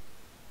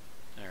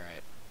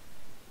 Alright.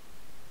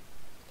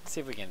 Let's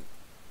see if we can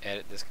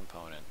edit this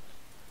component.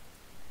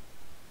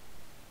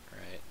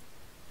 Right.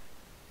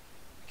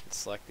 We can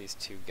select these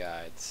two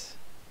guides.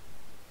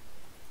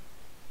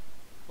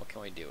 What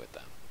can we do with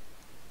them?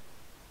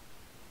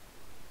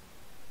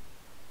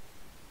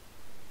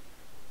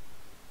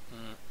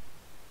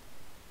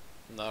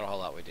 Not a whole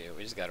lot we do.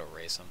 We just got to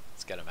erase them.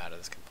 Let's get them out of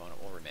this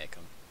component. We'll remake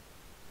them.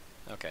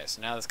 Okay,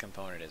 so now this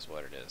component is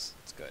what it is.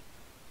 It's good.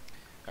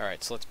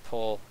 Alright, so let's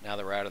pull, now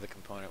that we're out of the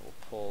component, we'll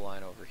pull a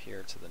line over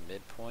here to the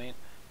midpoint.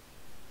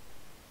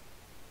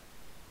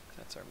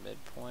 That's our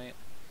midpoint.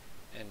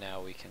 And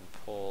now we can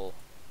pull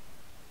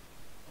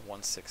a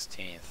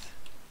 1/16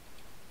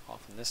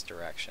 off in this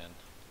direction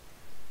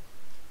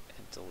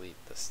and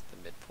delete this, the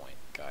midpoint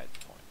guideline.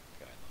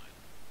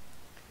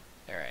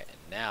 Alright,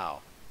 and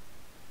now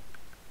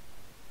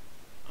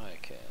I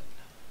can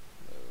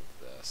move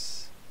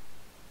this,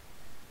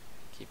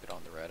 keep it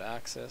on the red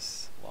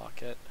axis,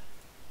 lock it.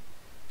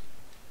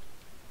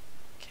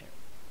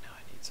 Now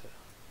I need to,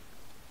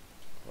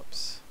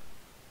 whoops.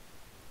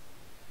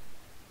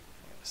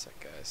 Hang on a sec,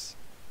 guys.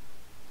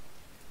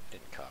 I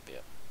didn't copy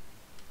it.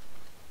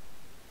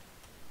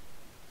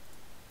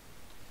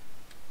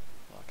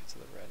 Lock it to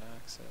the red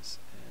axis,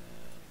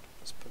 and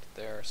let's put it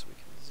there so we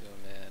can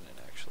zoom in and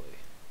actually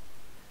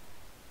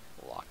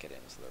lock it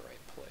into the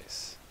right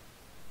place.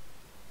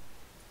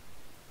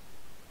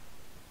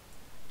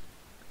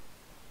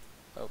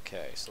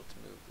 Okay, so let's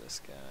move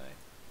this guy,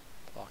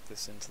 lock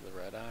this into the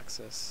red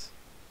axis,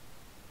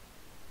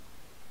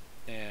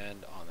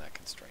 and on that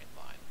constraint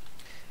line.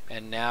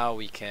 And now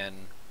we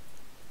can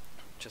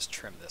just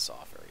trim this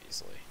off very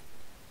easily.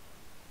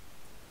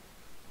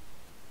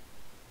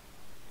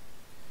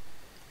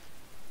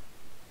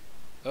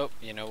 Oh,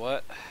 you know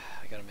what?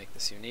 I gotta make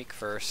this unique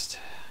first.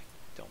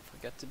 Don't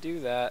forget to do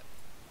that.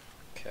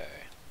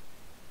 Okay.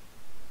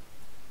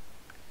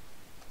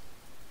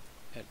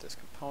 Edit this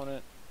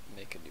component.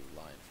 Make a new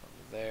line from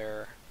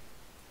there.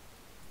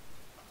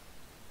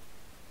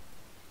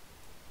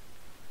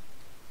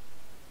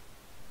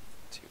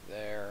 To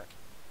there.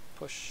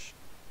 Push.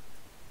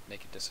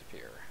 Make it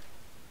disappear.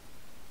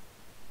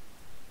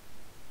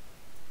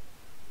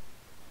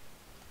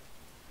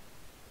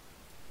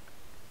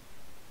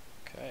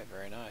 Okay,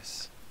 very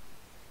nice.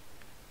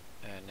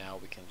 And now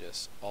we can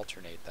just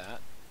alternate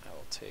that. I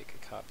will take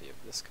a copy of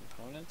this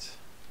component.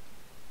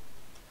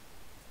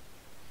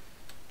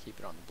 Keep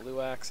it on the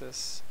blue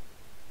axis.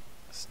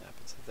 Snap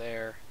it to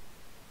there,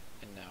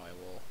 and now I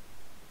will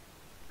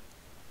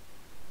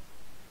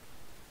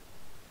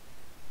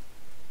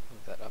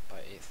move that up by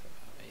an eighth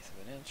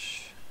of an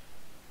inch.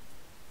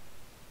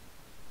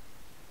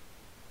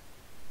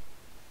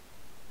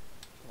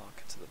 Lock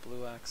it to the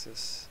blue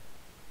axis.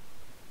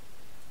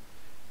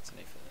 It's an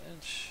eighth of an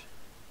inch,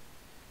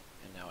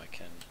 and now I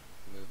can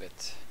move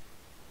it.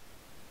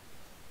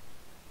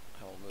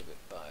 I will move it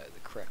by the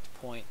correct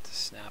point to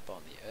snap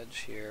on the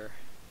edge here.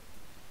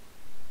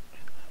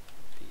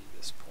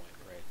 This point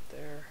right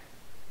there,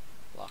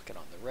 lock it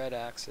on the red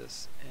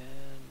axis,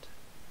 and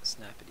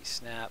snappity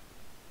snap,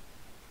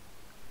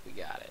 we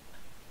got it.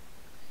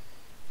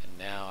 And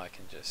now I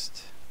can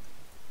just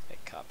make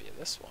a copy of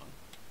this one,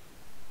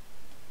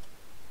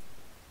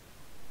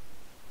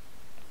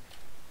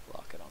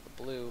 lock it on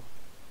the blue,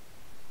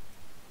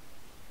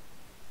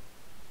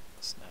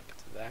 snap it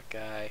to that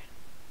guy,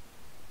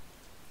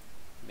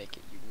 make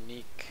it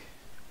unique.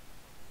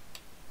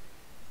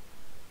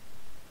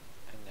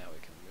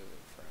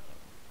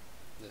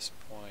 This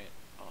point,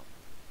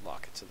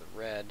 lock it to the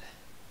red.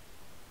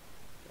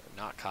 We're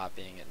not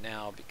copying it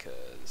now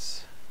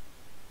because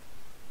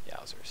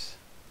yowzers.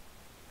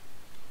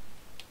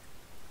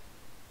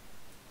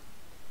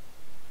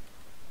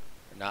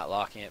 We're not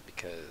locking it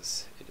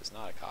because it is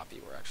not a copy.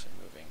 We're actually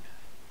moving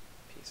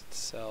the piece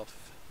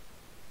itself.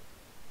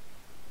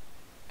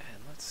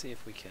 And let's see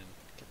if we can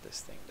get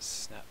this thing to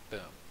snap.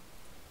 Boom.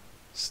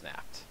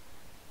 Snapped.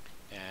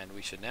 And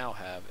we should now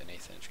have an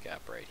 1/8 inch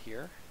gap right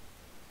here.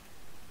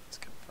 Let's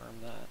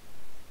confirm that.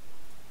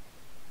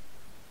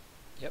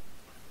 Yep,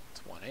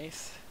 it's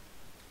 1/8.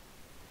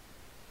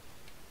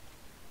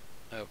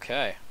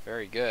 Okay,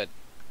 very good.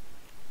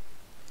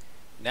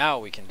 Now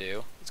we can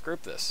do, let's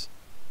group this.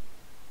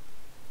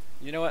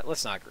 You know what?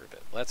 Let's not group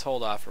it. Let's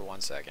hold off for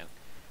 1 second.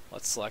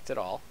 Let's select it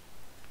all,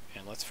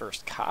 and let's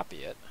first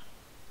copy it.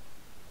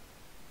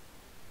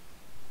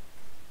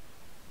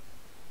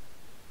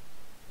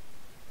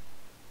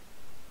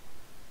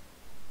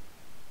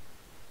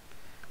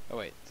 Oh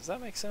wait, does that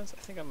make sense?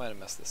 I think I might have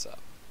messed this up.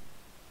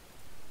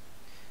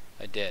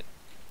 I did.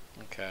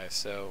 Okay,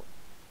 so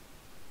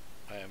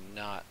I am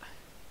not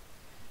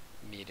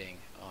meeting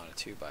on a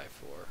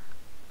 2x4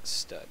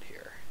 stud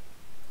here.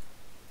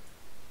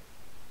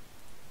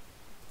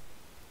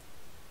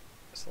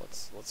 So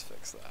let's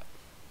fix that.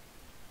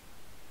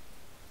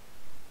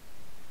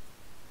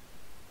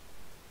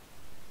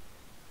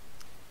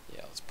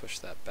 Yeah, let's push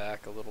that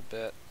back a little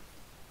bit.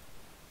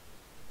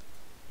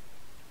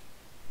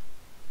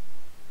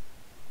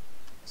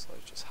 So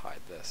let's just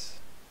hide this.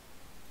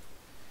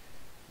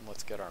 And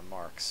let's get our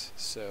marks.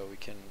 So we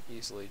can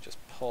easily just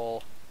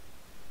pull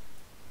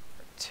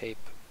our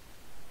tape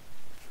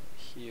from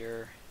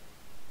here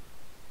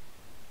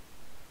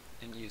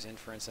and use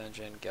inference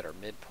engine, get our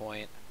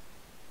midpoint,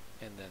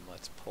 and then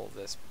let's pull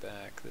this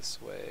back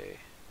this way.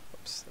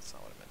 Oops, that's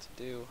not what I meant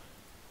to do.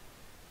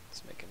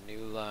 Let's make a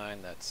new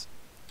line that's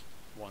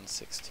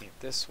 1/16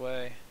 this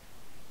way.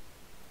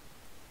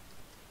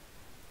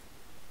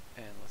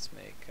 And let's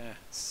make,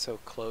 it's so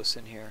close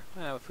in here.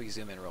 Well, if we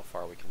zoom in real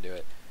far, we can do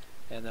it.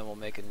 And then we'll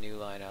make a new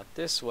line out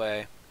this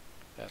way.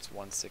 That's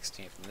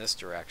 1/16 in this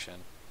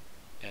direction.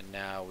 And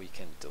now we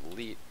can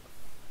delete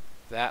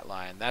that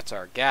line. That's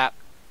our gap.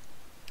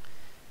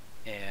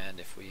 And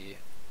if we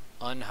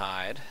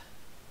unhide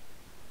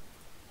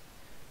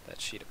that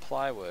sheet of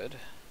plywood,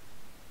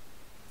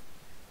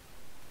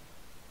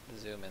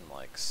 zoom in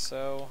like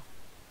so,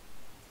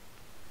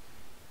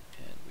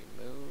 and we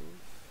move.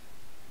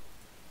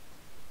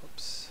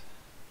 Oops,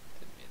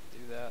 didn't mean to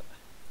do that.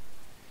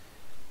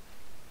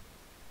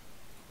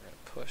 We're going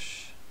to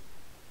push.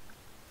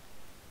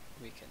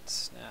 We can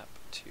snap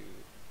to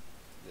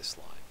this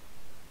line.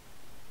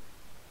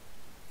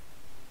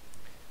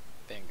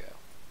 Bingo.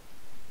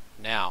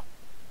 Now,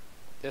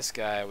 this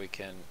guy we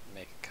can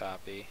make a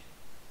copy.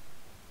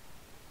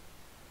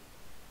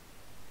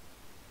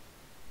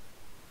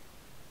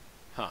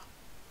 Huh.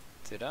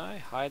 Did I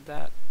hide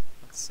that?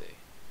 Let's see.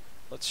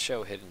 Let's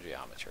show hidden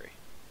geometry.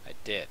 I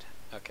did.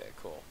 Okay,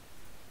 cool.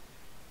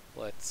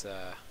 Let's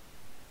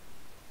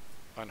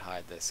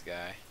unhide this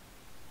guy.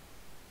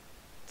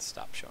 Let's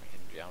stop showing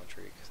hidden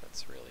geometry because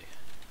that's really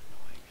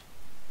annoying.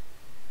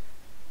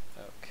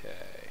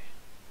 Okay.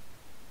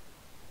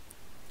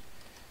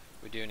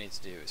 What we do need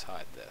to do is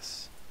hide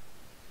this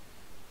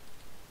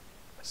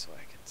so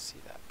I can see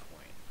that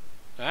point.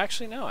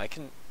 Actually, no, I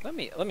can. Let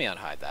me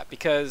unhide that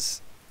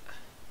because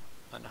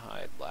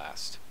unhide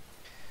last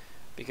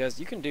because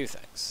you can do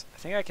things. I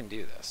think I can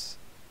do this.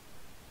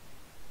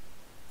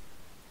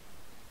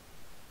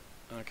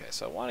 Okay,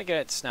 so I want to get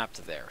it snapped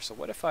to there. So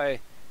what if I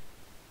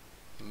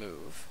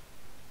move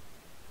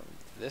from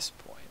this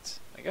point?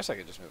 I guess I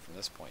could just move from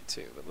this point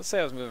too. But let's say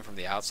I was moving from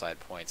the outside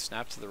point,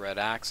 snap to the red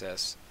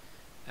axis,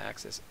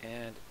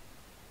 and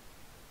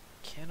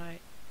can I?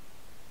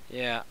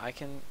 Yeah, I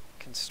can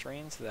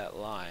constrain to that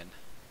line.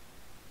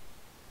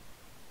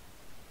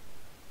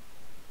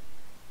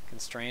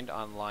 Constrained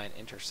on line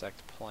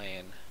intersect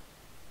plane.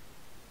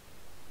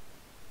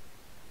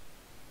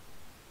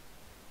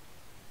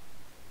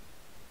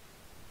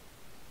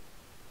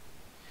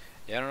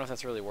 Yeah, I don't know if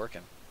that's really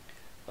working.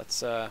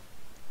 Let's try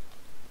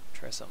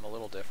something a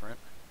little different.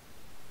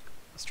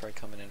 Let's try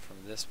coming in from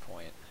this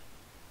point.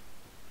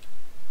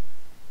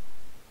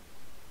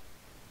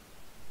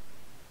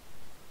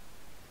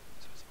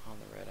 So it's on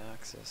the red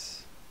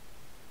axis.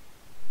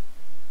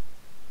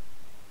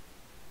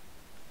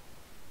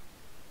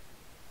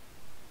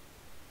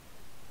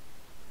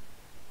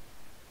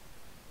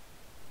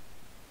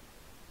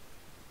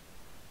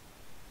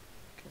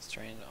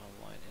 Constrained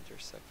on line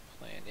intersect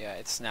plane. Yeah,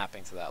 it's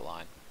snapping to that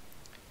line.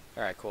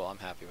 Alright, cool. I'm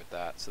happy with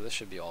that. So this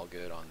should be all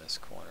good on this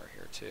corner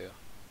here too.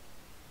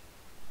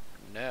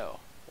 No.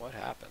 What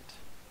happened?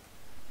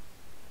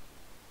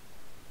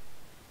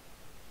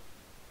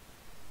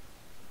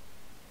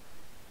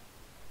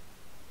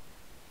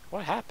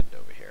 What happened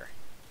over here?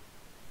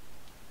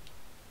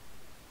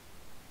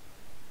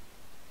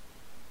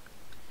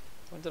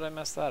 When did I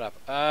mess that up?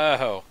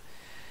 Oh.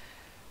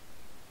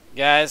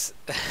 Guys,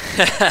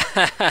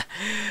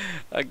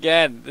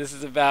 again, this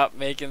is about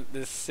making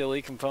this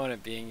silly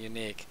component being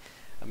unique.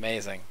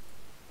 Amazing.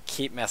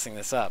 Keep messing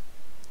this up.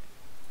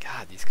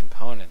 God, these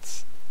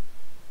components.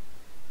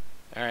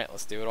 Alright,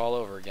 let's do it all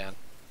over again.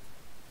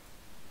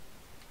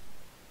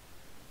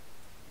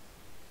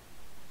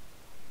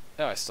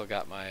 Oh, I still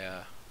got my,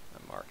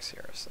 my marks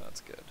here, so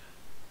that's good.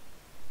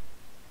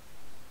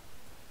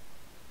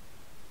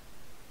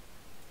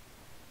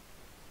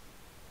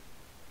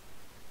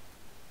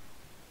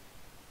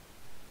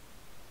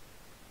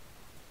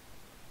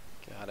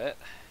 Got it.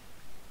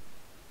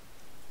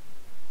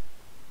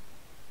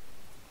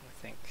 I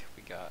think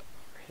we got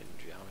our hidden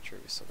geometry.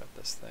 We still got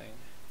this thing.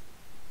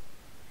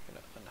 I'm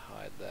going to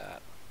unhide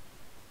that.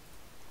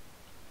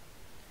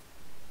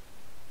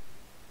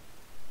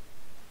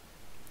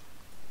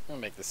 I'm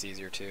gonna make this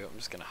easier too. I'm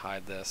just gonna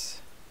hide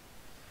this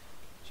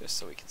just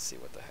so we can see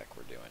what the heck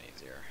we're doing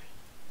easier.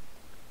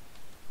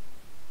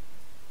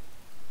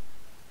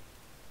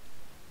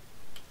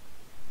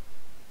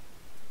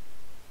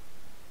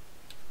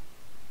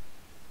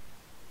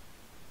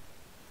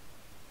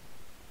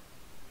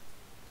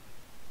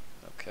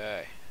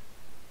 Okay.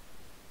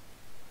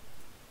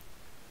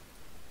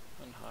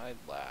 Unhide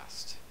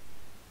last.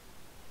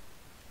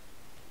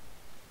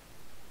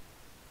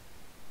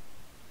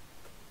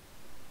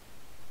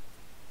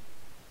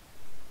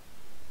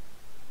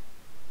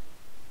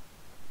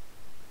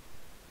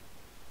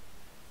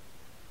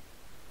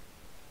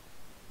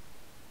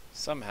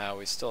 Somehow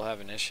we still have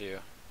an issue.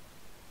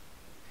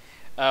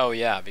 Oh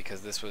yeah,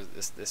 because this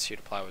sheet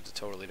of plywood's a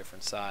totally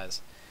different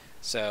size.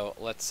 So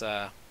let's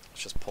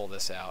just pull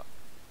this out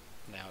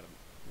now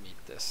to meet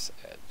this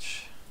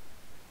edge.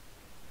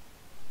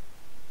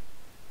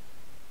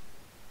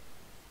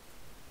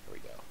 Here we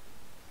go.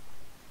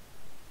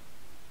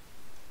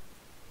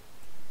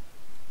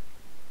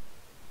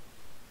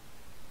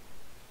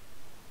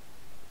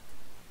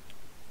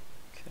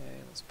 Okay,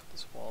 let's put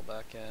this wall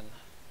back in.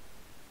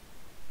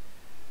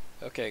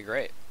 Okay,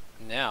 great.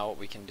 Now what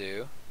we can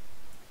do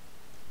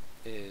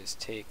is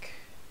take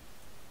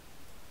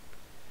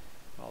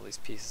all these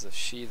pieces of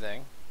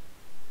sheathing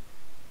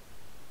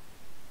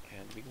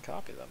and we can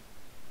copy them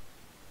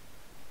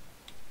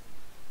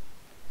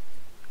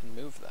and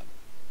move them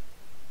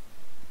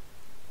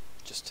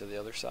just to the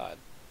other side.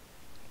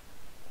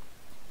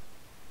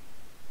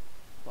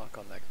 Lock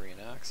on that green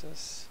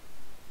axis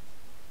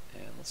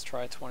and let's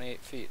try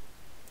 28 feet.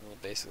 It'll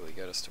basically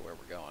get us to where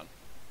we're going.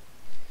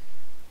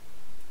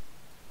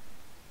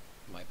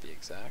 Might be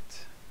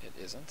exact. It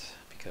isn't,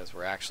 because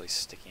we're actually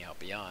sticking out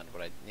beyond.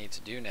 What I need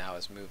to do now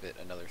is move it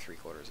another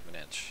 3/4 of an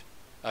inch.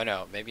 Oh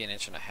no, maybe 1.5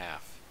 inches.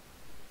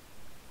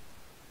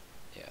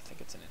 Yeah, I think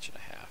it's 1.5 inches.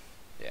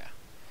 Yeah,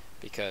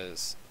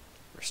 because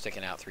we're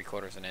sticking out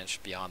 3/4 of an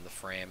inch beyond the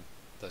frame,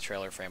 the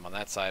trailer frame on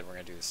that side. We're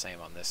going to do the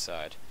same on this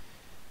side.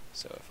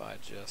 So if I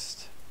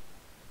just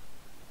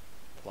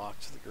lock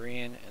to the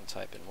green and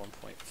type in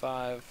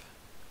 1.5,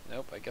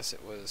 nope, I guess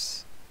it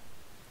was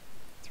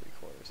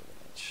 3/4 of an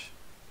inch.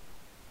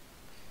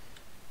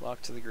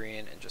 Lock to the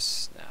green and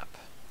just snap.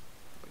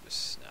 We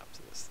just snap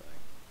to this thing.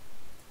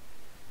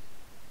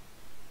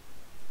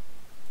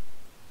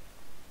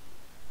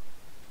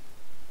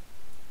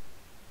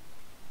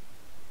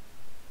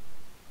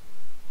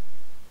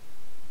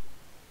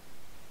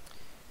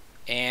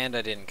 And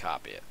I didn't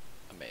copy it.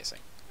 Amazing.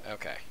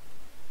 Okay.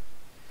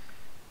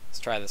 Let's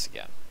try this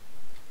again.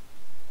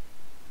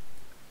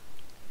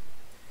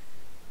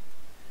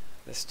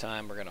 This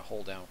time we're going to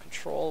hold down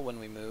Control when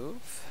we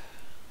move.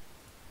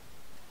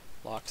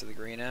 Lock to the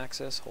green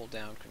axis, hold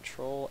down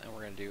Control, and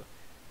we're going to do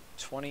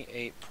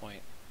 28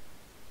 point,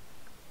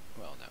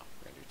 well no,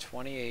 we're going to do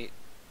 28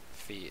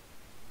 feet,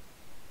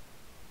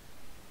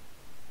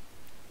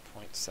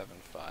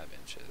 0.75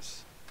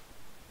 inches.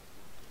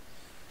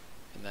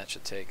 And that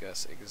should take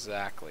us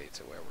exactly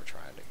to where we're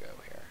trying to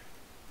go here.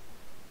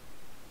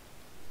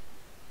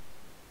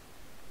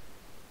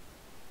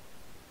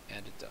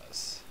 And it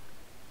does.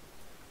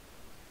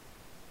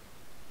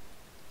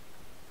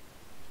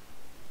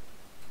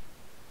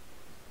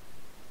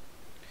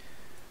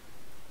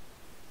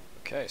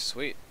 Okay,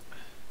 sweet.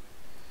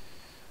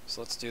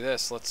 So let's do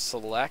this. Let's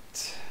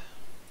select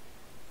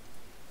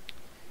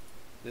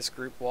this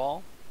group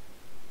wall,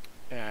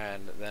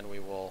 and then we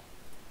will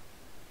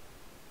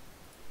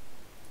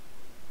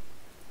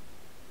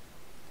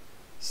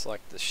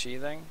select the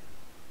sheathing,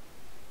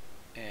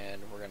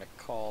 and we're going to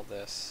call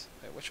this,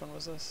 wait, which one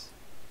was this?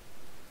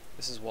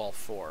 This is wall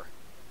 4.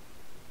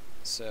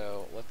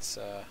 So let's,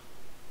 this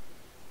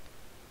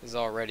is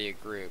already a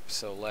group,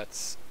 so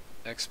let's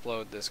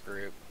explode this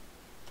group.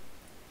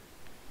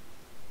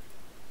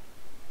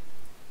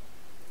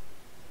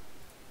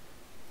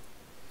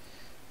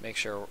 Make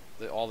sure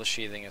that all the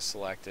sheathing is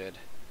selected.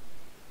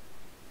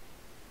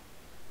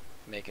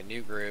 Make a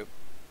new group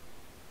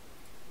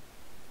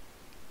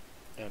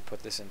and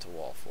put this into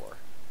wall 4.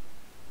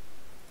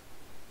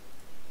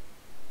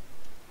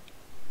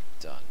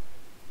 Done.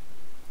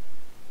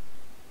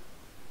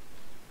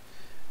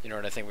 You know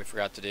what I think we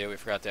forgot to do? We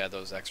forgot to add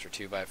those extra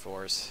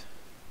 2x4s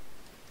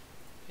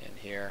in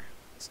here.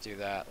 Let's do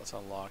that. Let's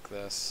unlock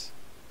this.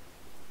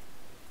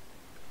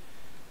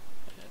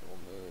 And we'll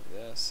move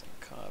this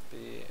and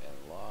copy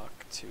and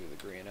lock to the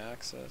green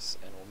axis,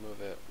 and we'll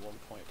move it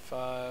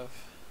 1.5.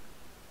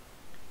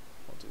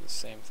 We'll do the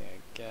same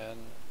thing again.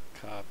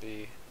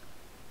 Copy,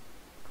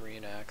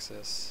 green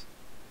axis,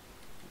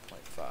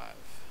 1.5.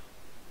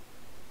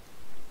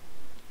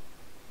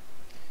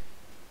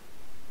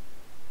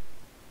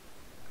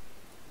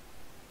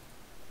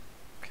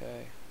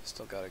 Okay,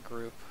 still got a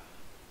group.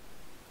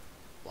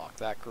 Lock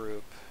that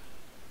group.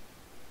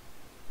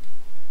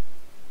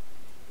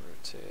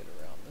 Rotate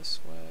around this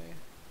way.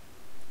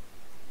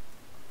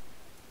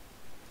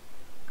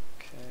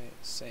 Okay,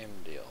 same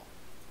deal.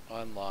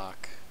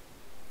 Unlock.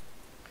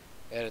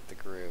 Edit the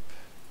group.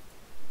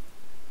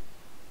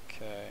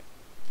 Okay,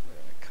 we're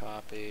going to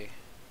copy,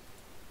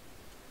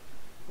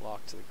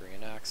 lock to the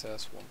green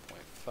axis,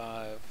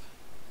 1.5,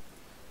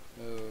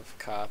 move,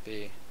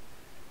 copy,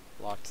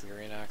 lock to the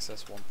green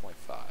axis, 1.5.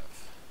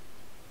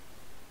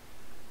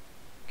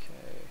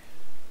 Okay.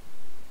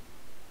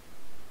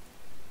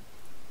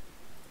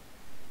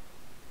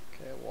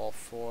 Okay, wall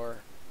 4.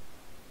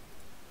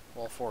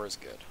 Wall 4 is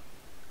good.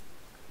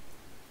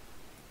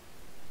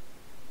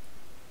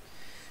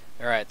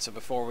 Alright, so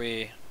before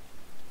we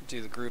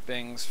do the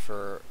groupings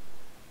for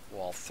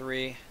wall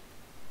 3,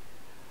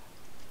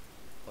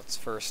 let's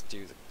first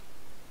do the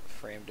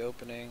framed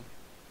opening.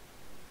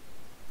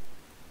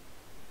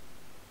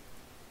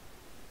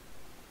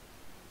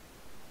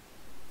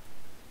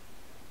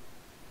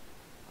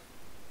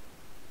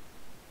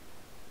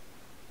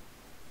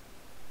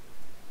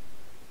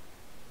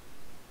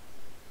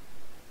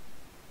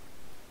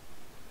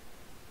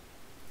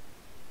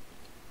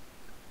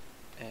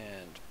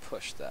 And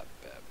push that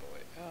bad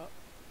boy out.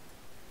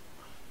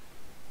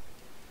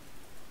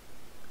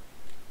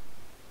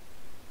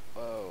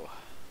 Whoa.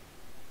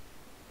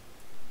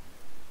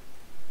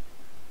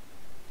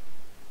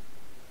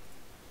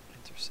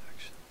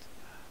 Intersection to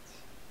that.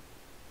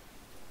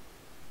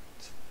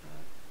 To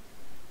that.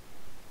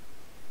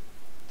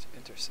 To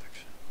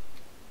intersection.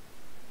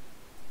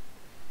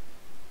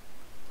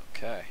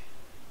 Okay.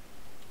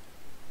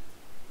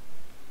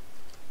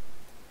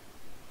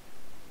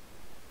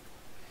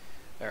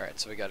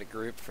 Alright, so we got a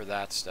group for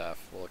that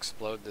stuff. We'll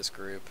explode this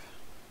group.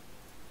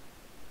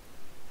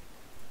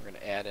 We're going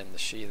to add in the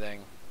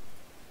sheathing.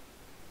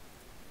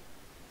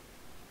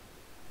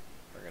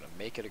 We're going to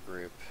make it a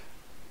group.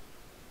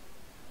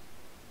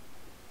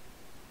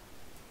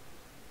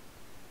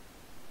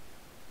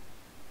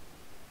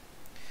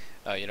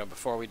 Oh, you know,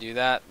 before we do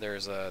that,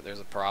 there's a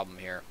problem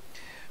here.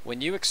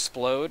 When you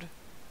explode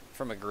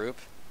from a group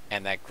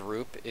and that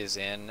group is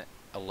in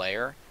a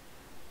layer,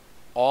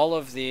 all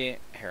of the,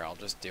 here, I'll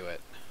just do it.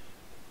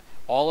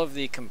 All of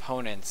the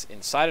components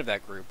inside of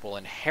that group will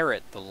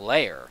inherit the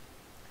layer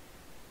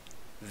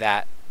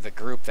that the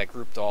group that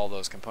grouped all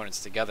those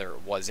components together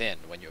was in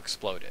when you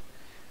exploded.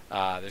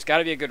 There's got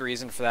to be a good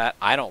reason for that.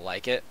 I don't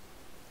like it.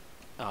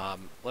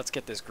 Let's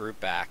get this group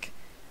back.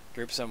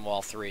 Group's in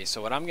wall 3.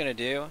 So what I'm going to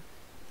do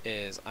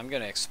is I'm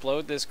going to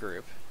explode this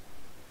group.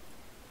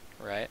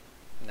 Right?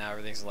 Now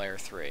everything's in layer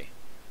 3.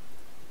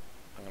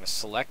 I'm going to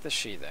select the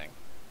sheathing.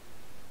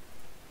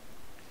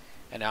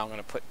 And now I'm going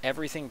to put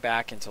everything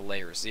back into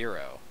layer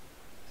 0.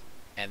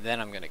 And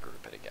then I'm going to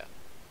group it again.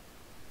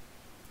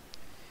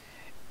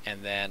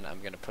 And then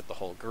I'm going to put the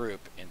whole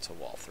group into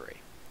wall 3.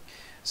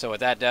 So what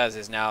that does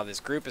is now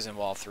this group is in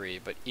wall 3,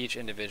 but each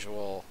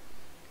individual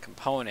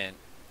component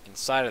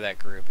inside of that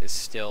group is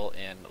still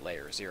in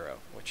layer 0,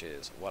 which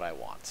is what I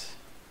want.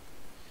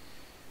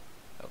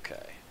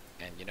 Okay,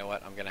 and you know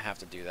what? I'm going to have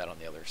to do that on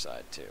the other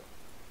side too.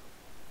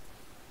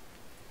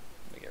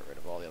 Let me get rid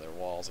of all the other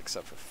walls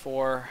except for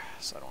 4,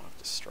 so I don't have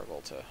to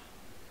struggle to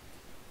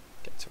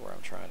get to where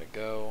I'm trying to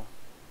go.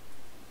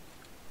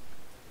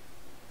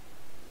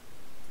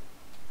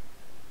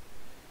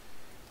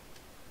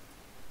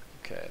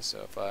 Okay,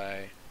 so if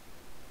I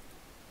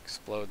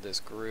explode this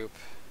group,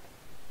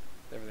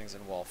 everything's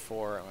in wall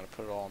 4, I'm going to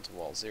put it all into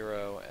wall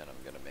 0, and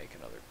I'm going to make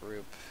another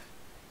group,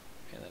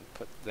 and then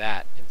put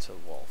that into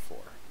wall 4.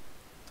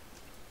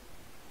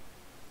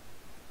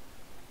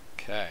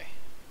 Okay.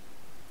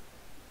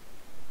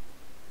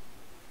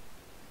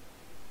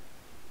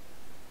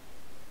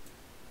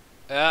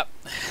 Yep.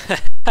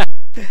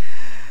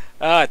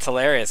 Oh, it's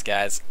hilarious,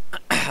 guys.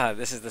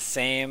 This is the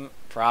same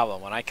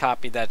problem. When I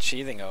copied that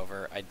sheathing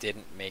over, I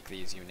didn't make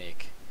these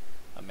unique.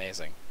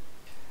 Amazing.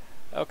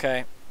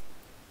 Okay.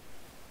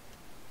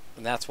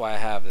 And that's why I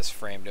have this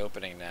framed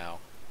opening now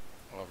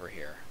over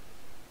here.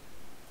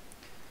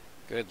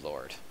 Good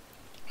lord.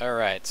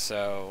 Alright,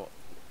 so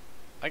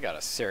I got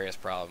a serious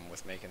problem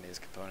with making these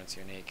components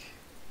unique.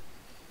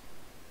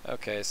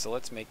 Okay, so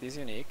let's make these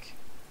unique.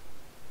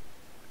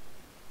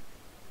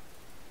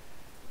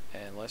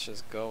 And let's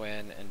just go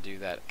in and do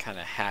that kind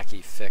of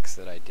hacky fix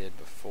that I did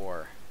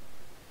before.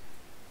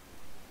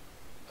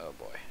 Oh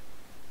boy.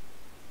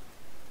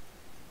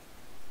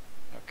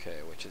 Okay,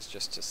 which is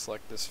just to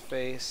select this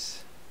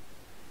face.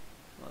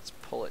 Let's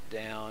pull it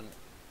down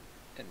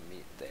and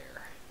meet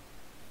there.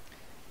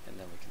 And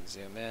then we can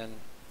zoom in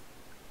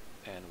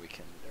and we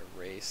can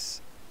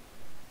erase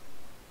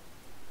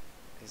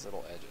these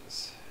little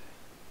edges.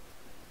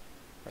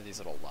 Or these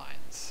little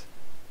lines.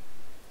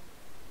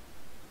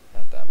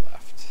 Not that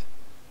left.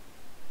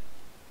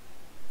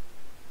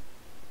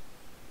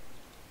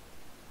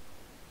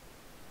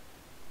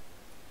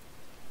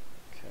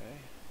 Okay.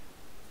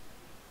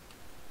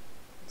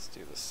 Let's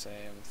do the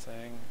same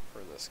thing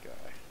for this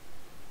guy.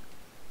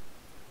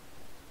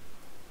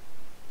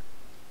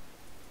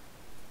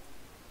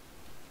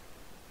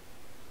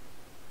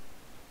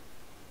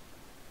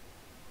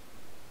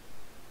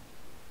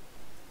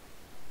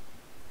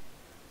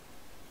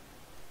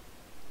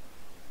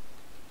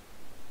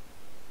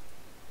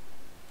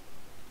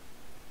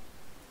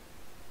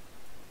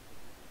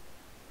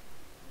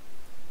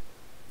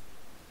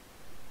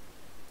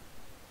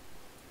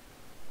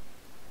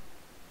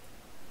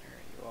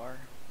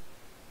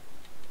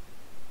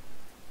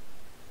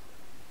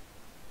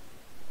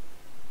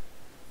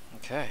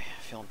 Okay,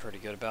 feeling pretty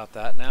good about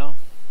that now.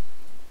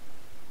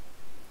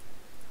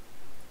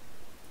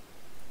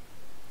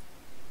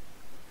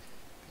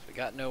 Because we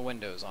got no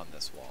windows on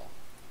this wall.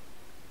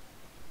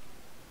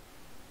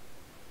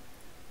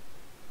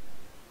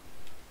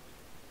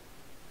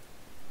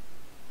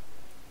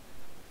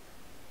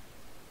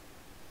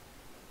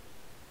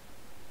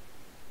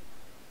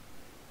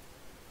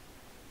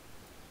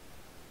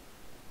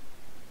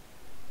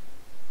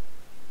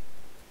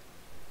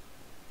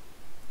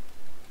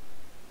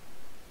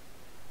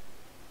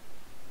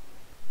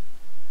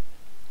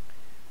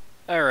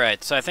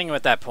 Alright, so I think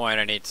at that point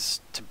I need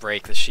to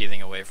break the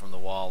sheathing away from the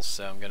walls,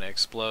 so I'm going to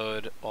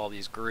explode all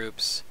these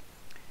groups,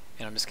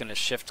 and I'm just going to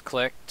shift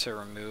click to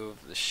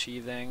remove the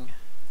sheathing.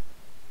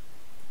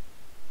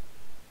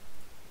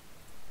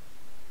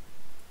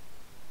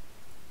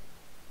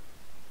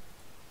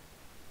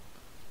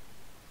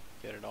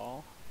 Get it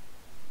all?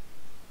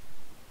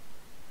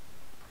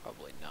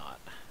 Probably not.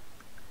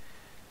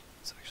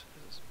 Let's actually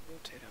just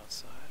rotate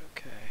outside,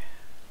 okay.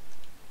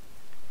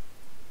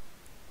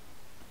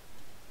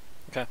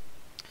 Okay,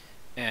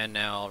 and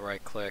now I'll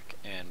right click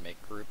and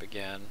make group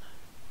again.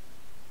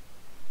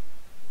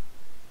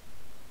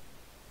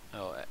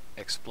 Oh,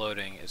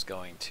 exploding is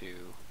going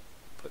to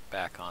put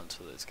back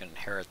onto, it's going to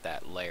inherit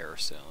that layer,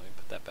 so let me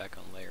put that back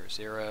on layer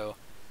 0,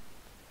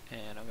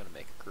 and I'm going to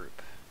make a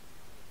group.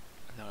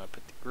 And then I'm going to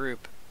put the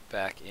group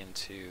back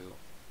into,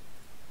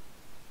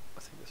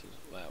 I think this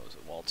was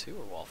it wall 2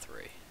 or wall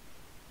 3?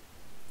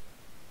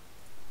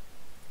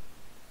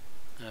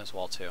 No, it's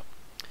wall 2.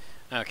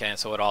 Okay, and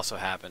so what also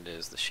happened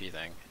is the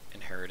sheathing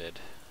inherited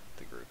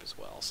the group as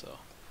well, so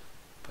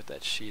put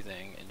that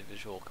sheathing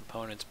individual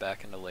components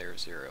back into layer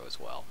 0 as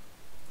well.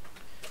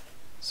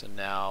 So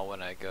now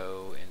when I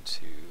go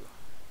into,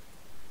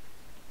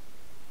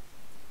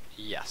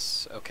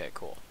 yes, okay,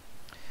 cool.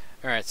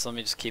 Alright, so let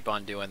me just keep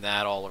on doing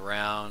that all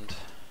around.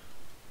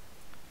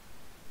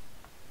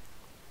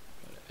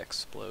 I'm going to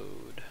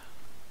explode,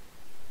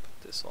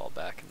 put this all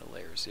back into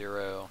layer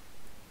 0.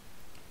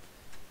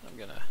 I'm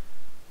going to,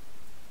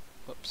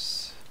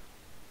 whoops,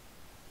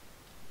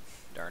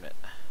 darn it.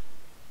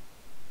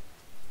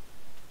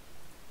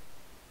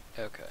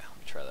 Okay, let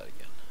me try that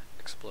again.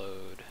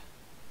 Explode,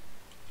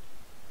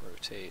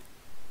 rotate,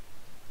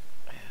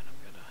 and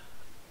I'm going to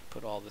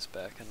put all this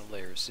back into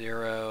layer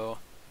 0,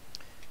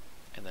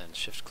 and then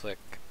shift click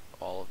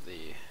all of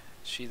the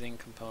sheathing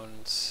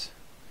components,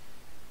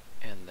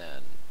 and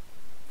then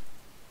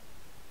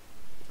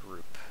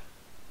group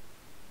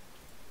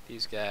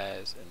these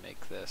guys and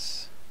make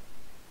this,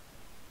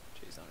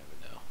 geez, I don't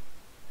even know,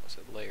 was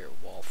it layer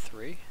wall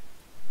 3?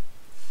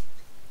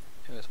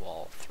 It was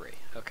wall 3,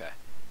 okay.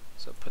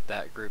 So put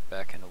that group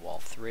back into wall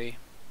 3.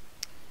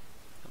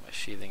 And my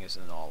sheathing is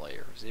in all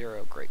layer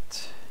 0,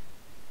 great.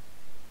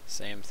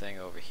 Same thing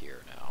over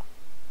here now.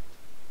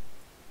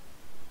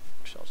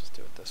 Actually, I'll just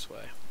do it this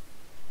way.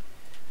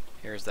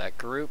 Here's that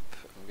group.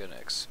 I'm going to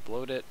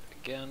explode it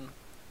again.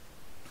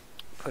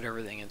 Put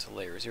everything into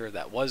layer 0.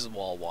 That was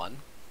wall 1.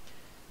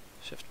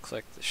 Shift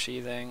click the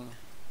sheathing.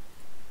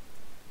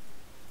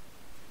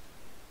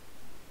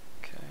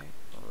 Okay,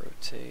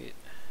 rotate.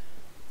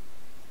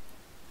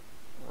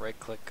 Right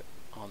click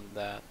on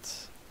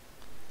that,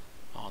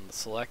 on the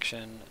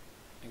selection.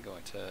 I'm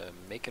going to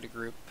make it a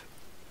group.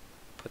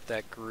 Put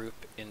that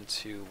group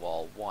into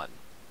wall 1.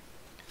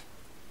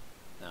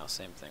 Now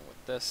same thing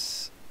with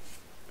this.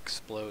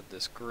 Explode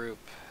this group.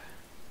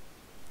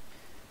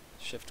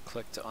 Shift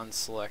click to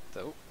unselect.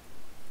 Oh,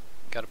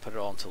 got to put it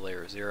all into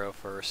layer 0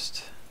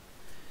 first.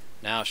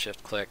 Now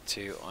shift click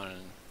to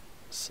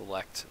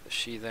unselect the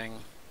sheathing.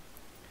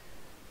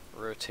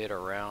 Rotate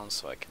around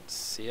so I can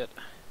see it.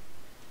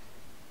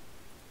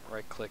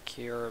 Right click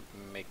here,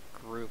 make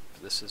group.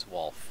 This is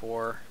wall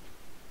 4.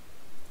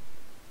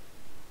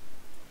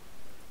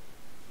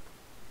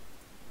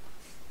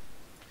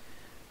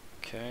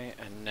 Okay,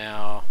 and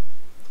now,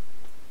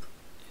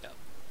 yeah,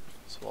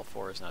 so wall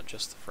 4 is not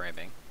just the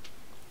framing.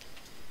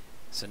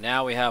 So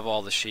now we have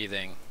all the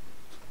sheathing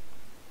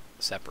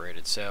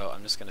separated. So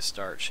I'm just going to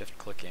start shift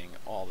clicking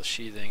all the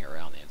sheathing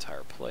around the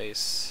entire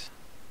place.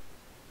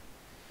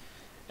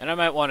 And I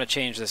might want to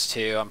change this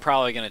too. I'm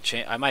probably going to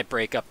change, I might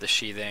break up the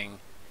sheathing,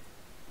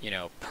 you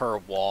know, per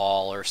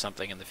wall or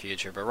something in the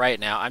future. But right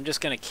now, I'm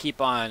just going to keep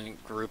on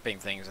grouping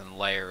things in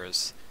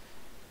layers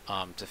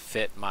to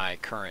fit my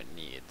current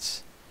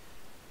needs.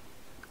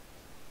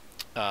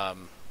 Okay, let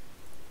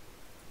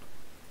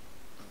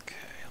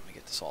me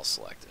get this all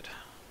selected.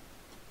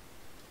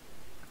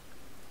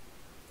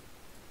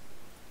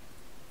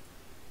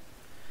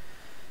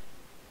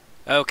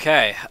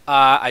 Okay,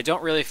 I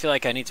don't really feel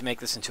like I need to make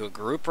this into a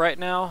group right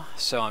now,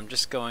 so I'm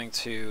just going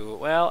to,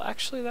 well,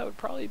 actually that would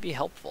probably be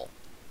helpful.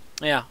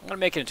 Yeah, I'm going to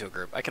make it into a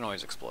group. I can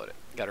always explode it.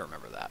 Got to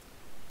remember that.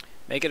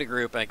 Make it a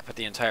group, and I can put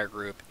the entire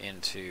group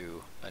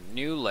into a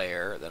new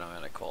layer that I'm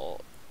going to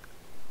call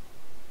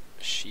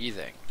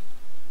sheathing.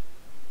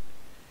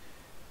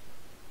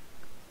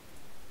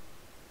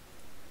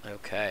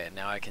 Okay, and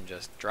now I can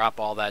just drop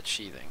all that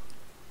sheathing.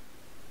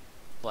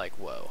 Like,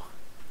 whoa.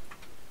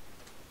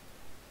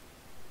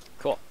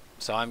 Cool.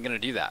 So I'm going to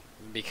do that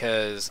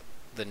because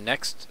the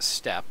next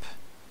step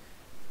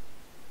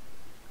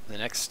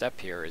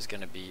here is going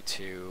to be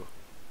to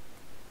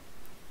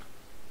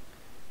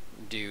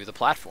do the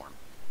platform.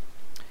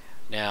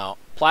 Now,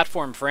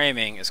 platform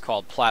framing is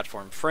called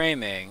platform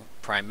framing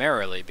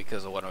primarily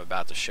because of what I'm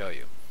about to show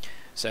you.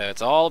 So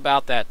it's all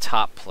about that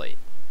top plate.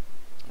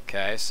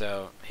 Okay,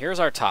 so here's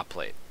our top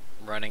plate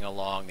running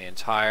along the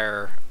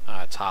entire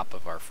top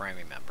of our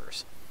framing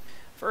members.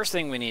 First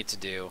thing we need to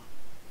do,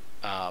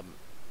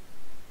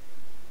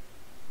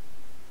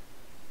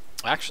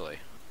 actually, I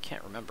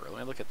can't remember. Let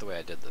me look at the way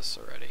I did this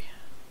already.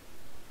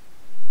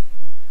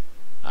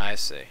 I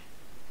see.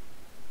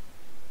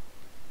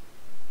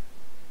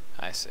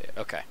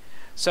 Okay.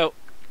 So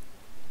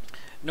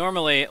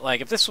normally, like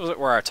if this was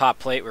were our top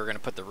plate, we were going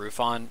to put the roof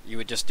on, you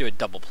would just do a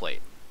double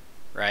plate,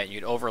 right?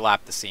 You'd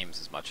overlap the seams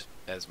as much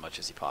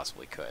as you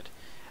possibly could.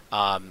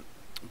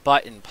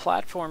 But in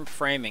platform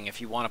framing, if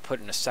you want to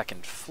put in a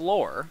second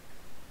floor,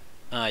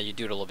 you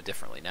do it a little bit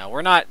differently. Now,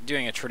 we're not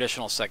doing a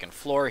traditional second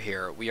floor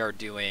here. We are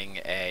doing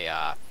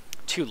a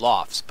 2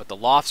 lofts, but the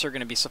lofts are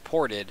going to be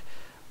supported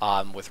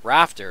with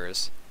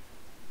rafters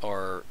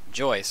or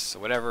joists,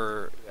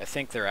 whatever. I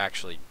think they're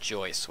actually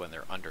joists when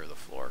they're under the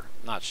floor.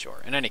 Not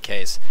sure. In any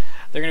case,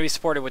 they're going to be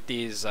supported with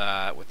these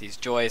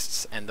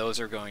joists, and those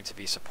are going to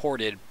be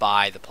supported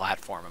by the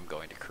platform I'm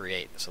going to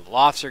create. So the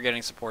lofts are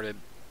getting supported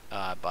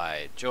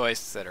by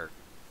joists that are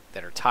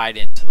tied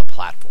into the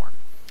platform.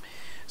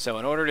 So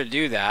in order to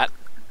do that,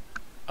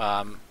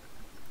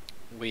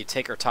 we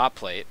take our top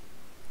plate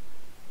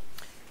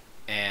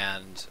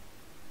and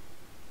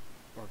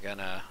we're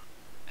gonna,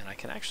 and I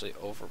can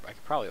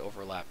probably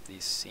overlap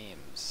these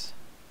seams.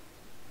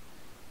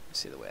 Let's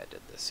see the way I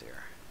did this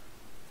here.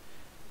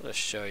 I'll just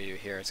show you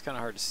here. It's kind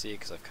of hard to see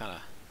because I've kind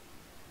of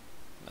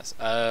messed.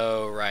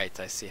 Oh, right.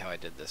 I see how I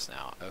did this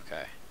now.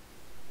 Okay.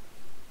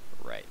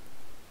 Right.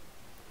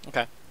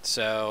 Okay.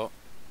 So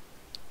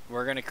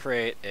we're going to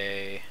create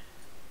a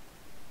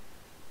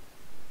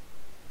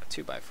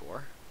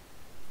 2x4.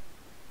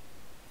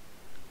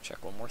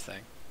 Check one more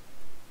thing.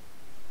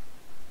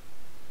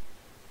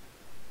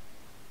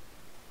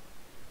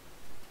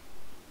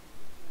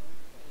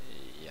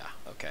 Yeah,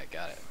 okay,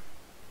 got it.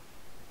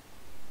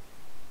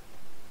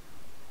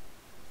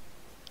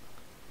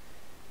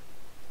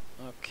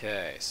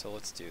 Okay, so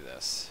let's do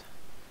this.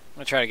 I'm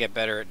going to try to get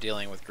better at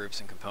dealing with groups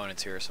and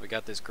components here. So we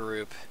got this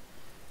group.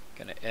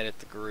 Going to edit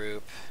the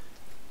group,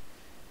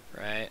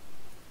 right?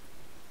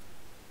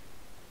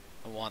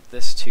 I want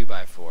this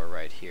 2x4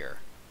 right here.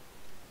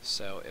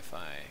 So if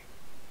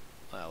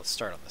well, let's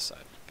start on this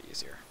side, it'll be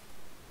easier.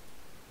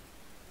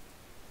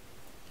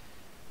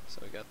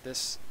 So we got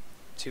this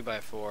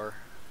 2x4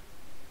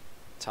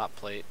 top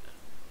plate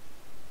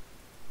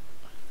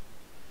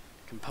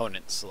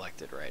component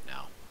selected right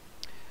now.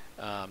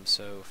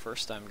 So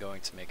first I'm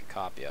going to make a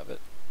copy of it.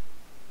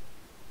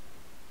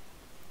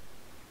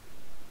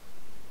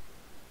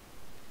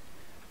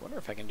 I wonder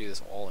if I can do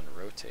this all in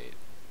rotate.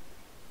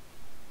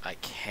 I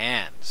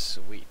can.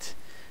 Sweet.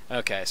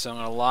 Okay, so I'm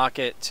going to lock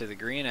it to the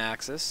green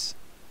axis,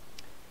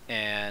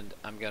 and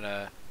I'm going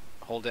to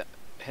hold it,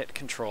 hit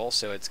Control,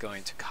 so it's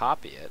going to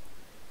copy it,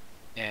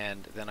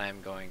 and then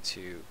I'm going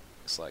to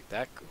select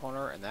that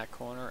corner, and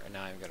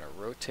now I'm going to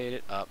rotate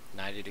it up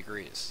 90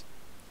 degrees.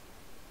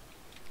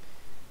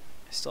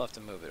 I still have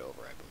to move it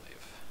over, I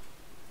believe.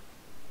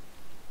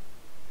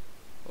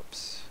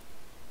 Whoops.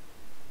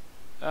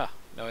 Ah,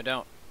 no I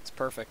don't. It's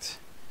perfect.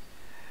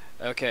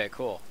 Okay,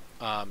 cool.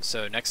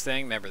 So next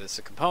thing, remember this is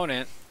a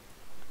component,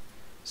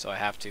 so I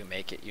have to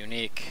make it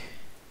unique.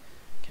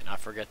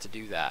 Cannot forget to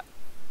do that.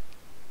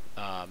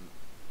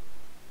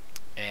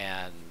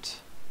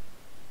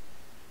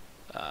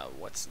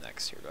 What's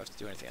next here? Do I have to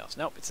do anything else?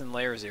 Nope, it's in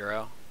layer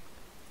 0.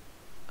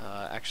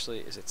 Actually,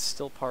 is it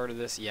still part of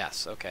this?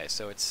 Yes, okay,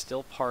 so it's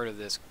still part of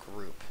this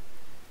group.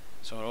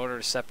 So in order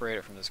to separate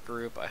it from this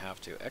group, I have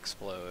to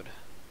explode.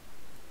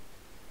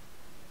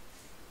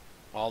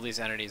 All these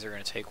entities are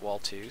going to take wall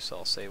 2, so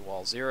I'll say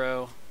wall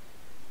 0.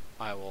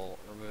 I will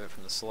remove it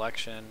from the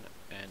selection,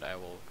 and I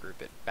will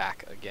group it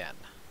back again.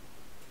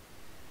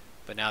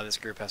 But now this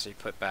group has to be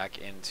put back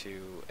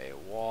into a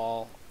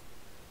wall.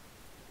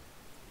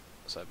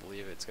 So I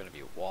believe it's going to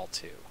be wall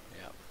 2.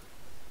 Yep.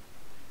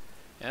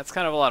 Yeah, that's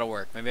kind of a lot of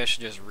work. Maybe I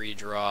should just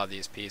redraw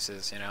these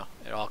pieces, you know.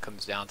 It all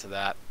comes down to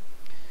that.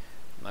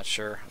 I'm not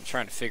sure. I'm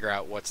trying to figure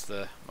out what's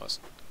the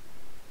most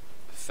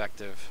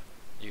effective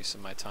use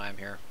of my time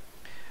here.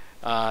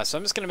 So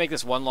I'm just going to make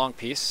this one long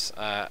piece.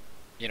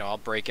 You know, I'll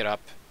break it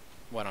up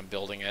when I'm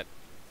building it.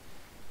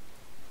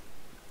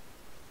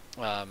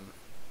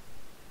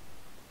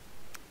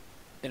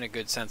 In a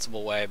good,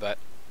 sensible way, but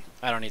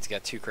I don't need to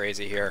get too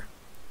crazy here.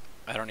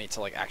 I don't need to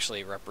like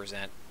actually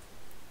represent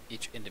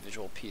each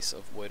individual piece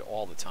of wood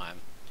all the time.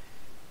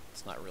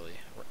 It's not really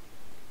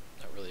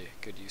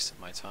a good use of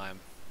my time.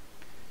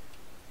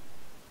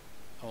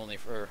 Only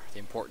for the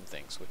important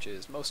things, which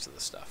is most of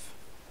the stuff.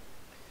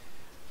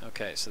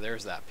 Okay, so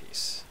there's that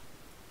piece.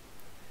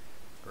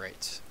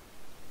 Great.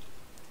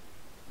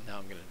 Now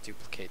I'm going to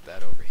duplicate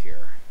that over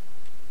here.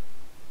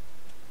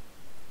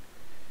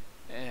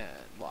 And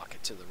lock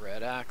it to the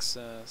red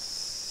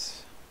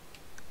axis.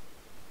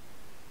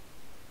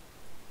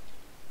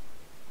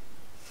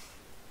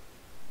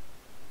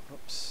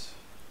 Oops.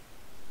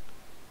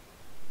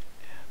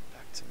 And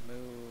back to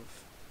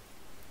move.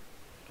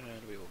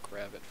 And we will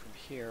grab it from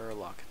here,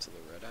 lock it to the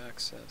red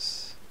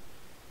axis,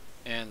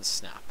 and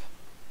snap.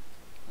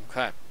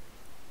 Okay.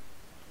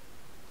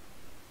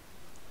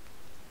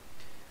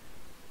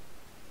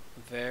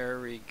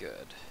 Very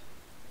good.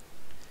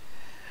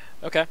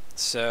 Okay,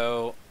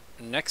 so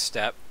next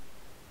step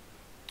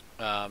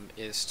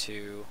is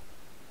to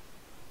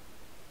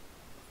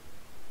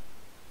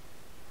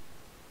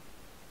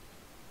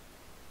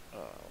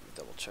let me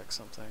double check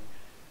something.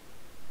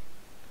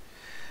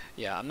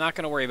 Yeah, I'm not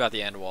going to worry about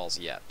the end walls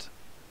yet.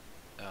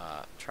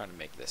 Trying to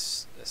make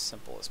this as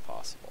simple as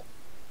possible.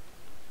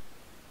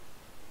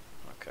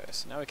 Okay,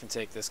 so now we can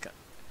take this.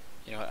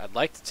 You know what? I'd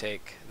like to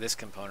take this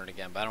component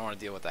again, but I don't want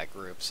to deal with that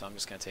group, so I'm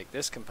just going to take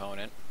this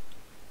component.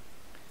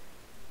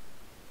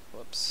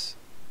 Whoops.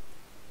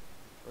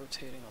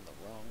 Rotating on the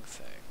wrong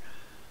thing.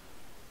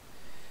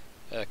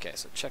 Okay,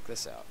 so check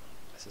this out.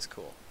 This is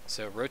cool.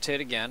 So rotate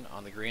again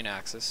on the green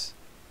axis,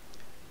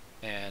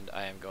 and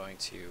I am going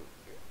to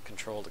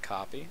control to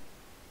copy.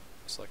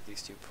 Select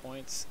these 2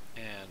 points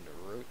and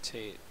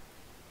rotate.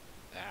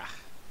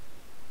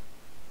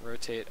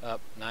 Rotate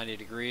up 90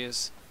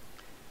 degrees,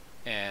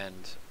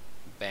 and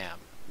bam.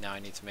 Now I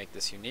need to make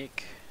this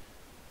unique.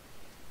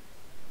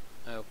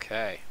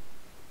 Okay.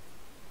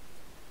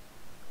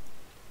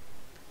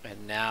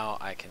 And now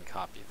I can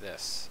copy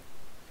this.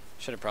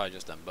 Should have probably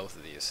just done both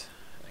of these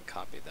and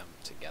copy them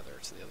together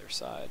to the other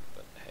side,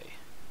 but hey,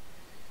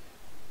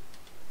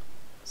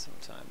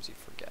 sometimes you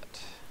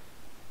forget.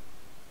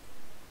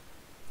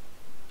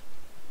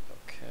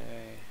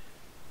 Okay.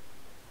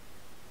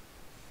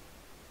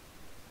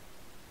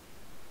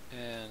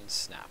 And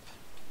snap.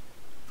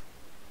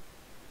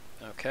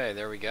 Okay,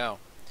 there we go.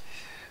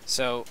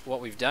 So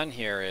what we've done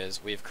here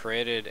is we've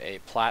created a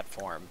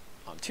platform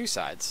on 2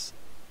 sides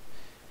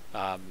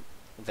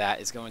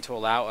that is going to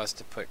allow us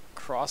to put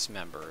cross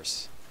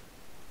members,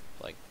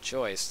 like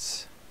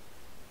joists,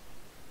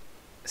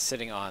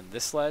 sitting on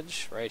this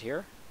ledge right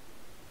here,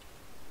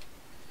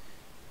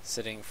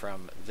 sitting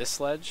from this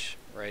ledge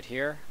right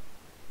here,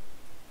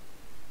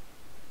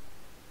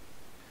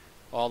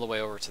 all the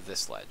way over to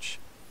this ledge.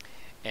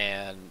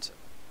 And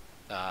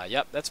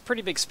yep, that's a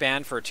pretty big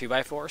span for a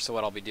 2x4, so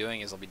what I'll be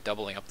doing is I'll be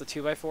doubling up the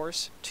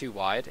 2x4s, 2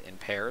 wide in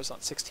pairs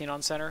on 16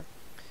 on center,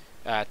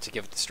 to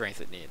give it the strength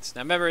it needs.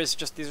 Now remember, these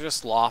are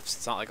just lofts,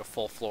 it's not like a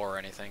full floor or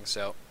anything,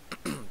 so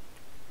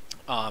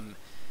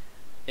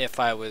if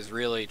I was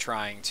really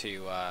trying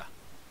to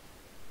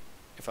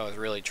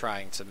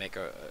make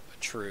a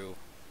true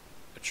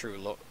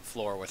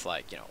floor with,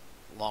 like, you know,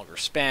 longer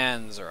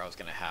spans, or I was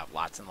going to have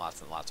lots and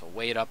lots and lots of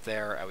weight up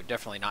there, I would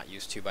definitely not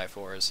use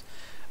 2x4s.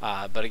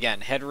 But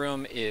again,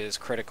 headroom is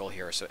critical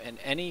here. So in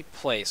any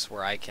place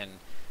where I can,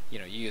 you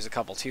know, use a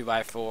couple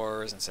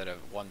 2x4s instead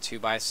of one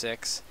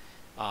 2x6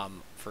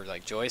 for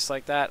like joists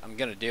like that, I'm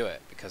going to do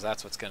it, because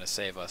that's what's going to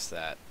save us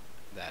that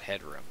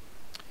headroom.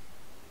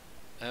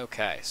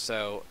 Okay,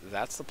 so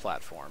that's the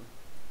platform,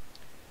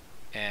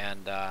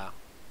 and that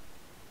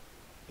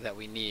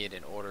we need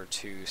in order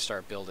to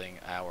start building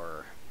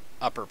our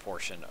upper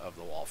portion of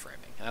the wall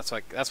framing. And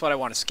that's what I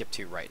want to skip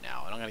to right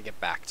now, and I'm going to get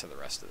back to the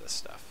rest of this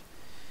stuff.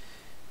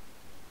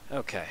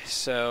 Okay,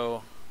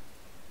 so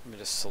let me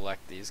just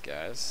select these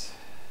guys,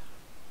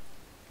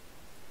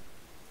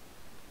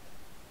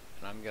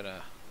 and I'm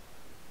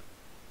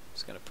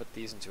just gonna put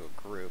these into a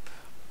group,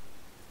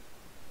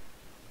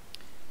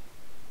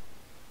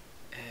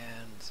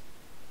 and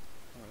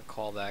I'm gonna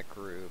call that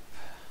group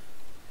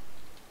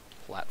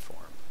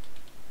platform.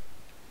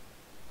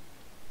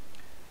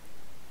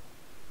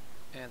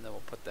 And then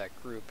we'll put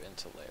that group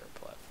into layer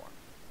platform.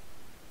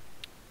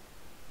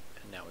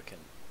 And now we can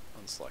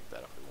unselect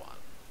that if we want.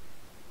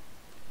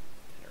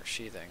 Inner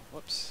sheathing.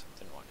 Whoops,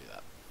 didn't want to do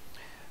that.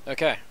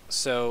 Okay,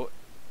 so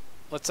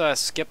let's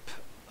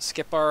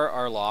skip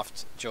our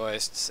loft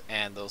joists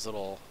and those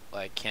little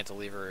like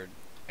cantilevered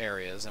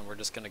areas, and we're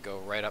just going to go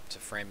right up to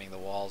framing the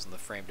walls and the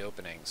framed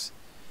openings.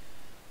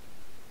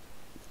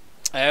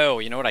 Oh,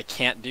 you know what? I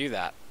can't do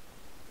that.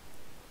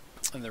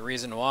 And the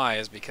reason why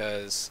is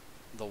because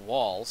the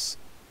walls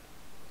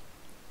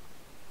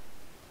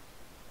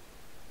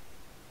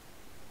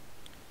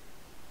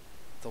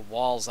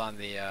on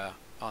the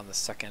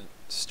second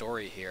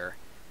story here,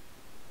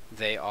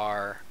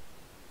 they're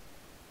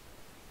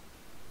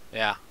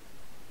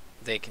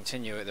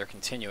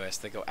continuous.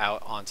 They go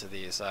out onto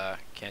these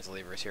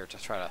cantilevers here to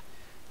try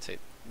to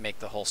make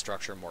the whole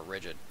structure more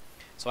rigid.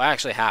 So I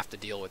actually have to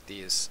deal with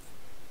these.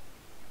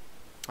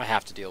 I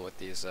have to deal with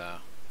these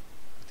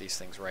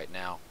things right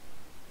now.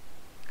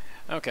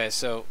 Okay,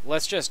 so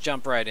let's just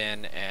jump right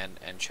in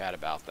and chat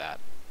about that.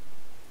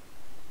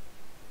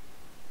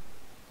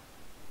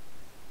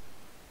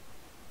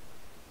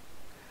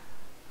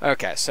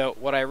 Okay, so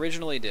what I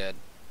originally did,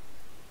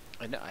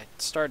 I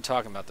started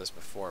talking about this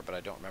before, but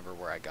I don't remember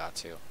where I got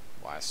to,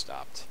 why I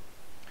stopped.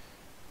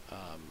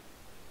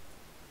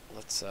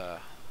 let's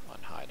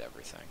unhide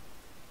everything.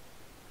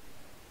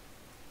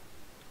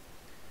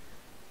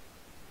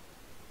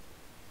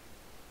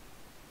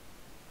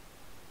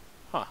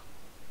 Huh.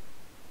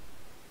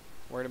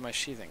 Where did my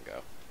sheathing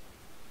go?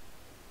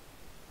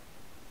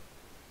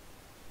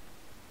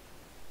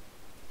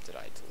 Did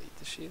I delete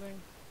the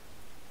sheathing?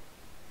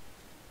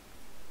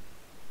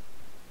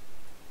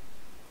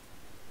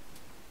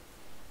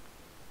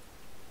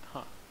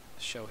 Huh.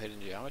 Show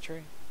hidden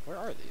geometry? Where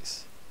are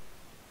these?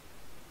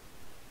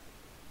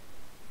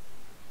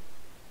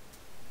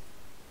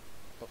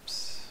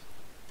 Oops.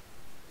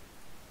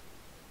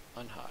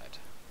 Unhide.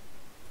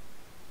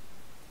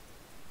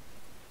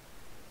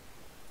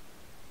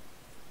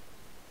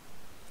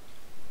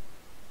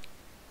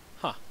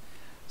 Huh.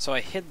 So I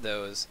hid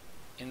those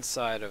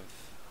inside of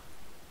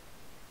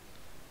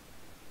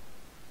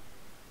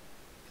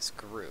this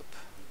group.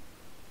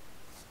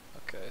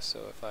 Okay,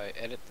 so if I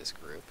edit this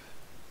group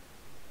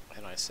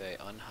and I say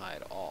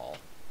unhide all,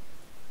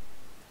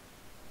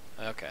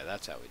 okay,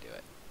 that's how we do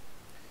it.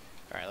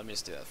 Alright, let me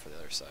just do that for the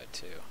other side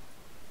too.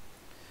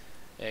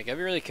 Yeah, you gotta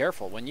be really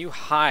careful. When you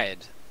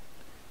hide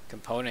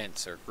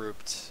components or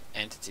grouped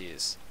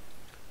entities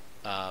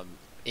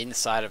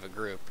inside of a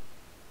group,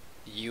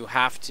 you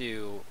have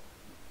to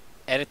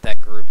edit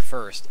that group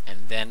first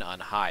and then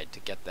unhide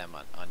to get them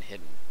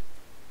unhidden.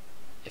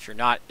 If you're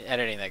not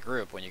editing that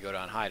group, when you go to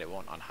unhide, it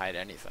won't unhide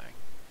anything.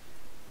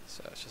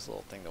 So it's just a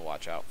little thing to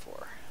watch out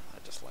for. I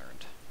just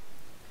learned.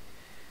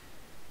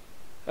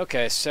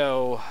 Okay,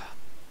 so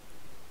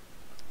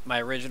my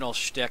original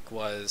shtick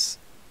was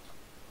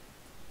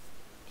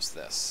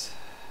this.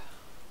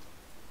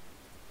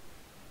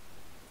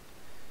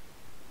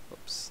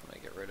 Oops, let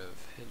me get rid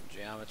of hidden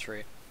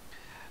geometry.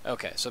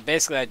 Okay, so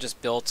basically I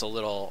just built a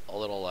little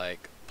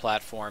like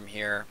platform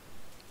here,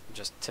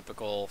 just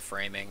typical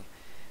framing,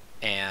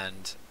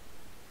 and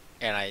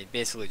I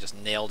basically just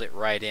nailed it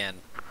right in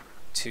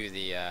to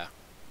the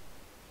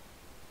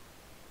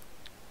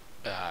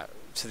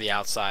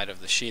outside of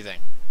the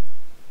sheathing,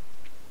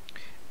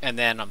 and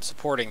then I'm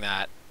supporting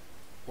that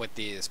with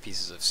these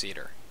pieces of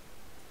cedar,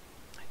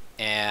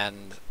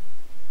 and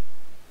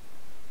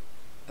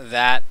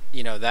that,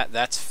 you know,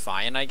 that's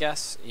fine, I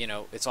guess. You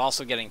know, it's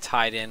also getting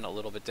tied in a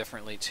little bit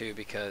differently too,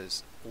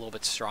 because a little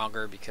bit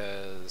stronger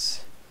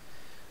because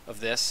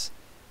of this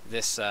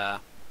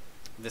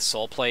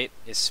sole plate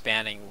is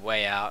spanning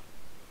way out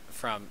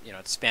from, you know,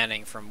 it's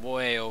spanning from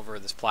way over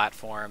this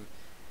platform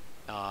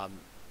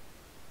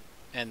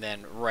and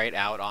then right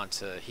out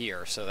onto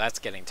here, so that's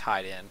getting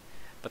tied in,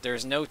 but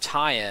there's no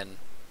tie-in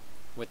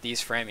with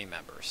these framing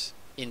members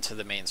into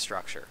the main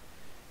structure.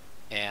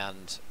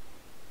 And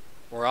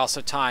we're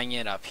also tying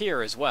in up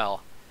here as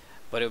well,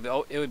 but it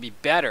would be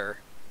better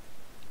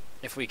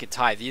if we could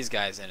tie these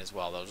guys in as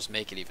well. They'll just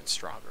make it even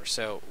stronger.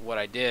 So what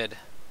I did,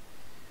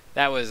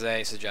 that was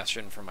a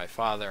suggestion from my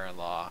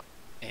father-in-law,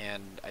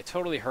 and I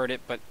totally heard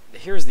it, but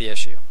here's the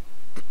issue.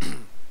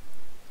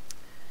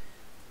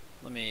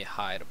 Let me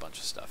hide a bunch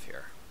of stuff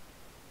here.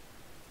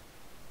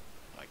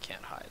 I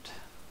can't hide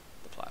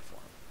the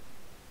platform.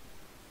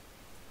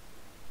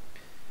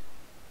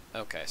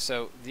 Okay,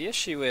 so the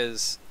issue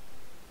is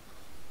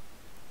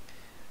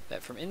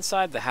that from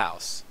inside the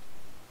house,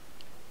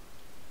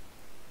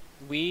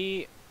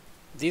 these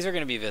are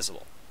going to be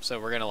visible. So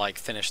we're going to like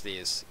finish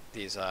these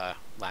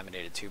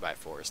laminated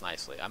 2x4s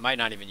nicely. I might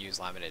not even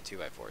use laminated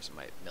 2x4s. I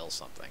might mill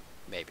something.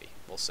 Maybe.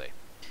 We'll see.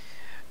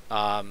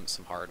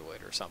 Some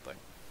hardwood or something.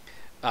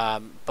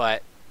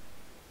 But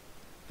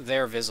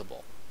they're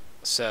visible.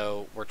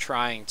 So we're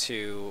trying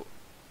to,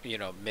 you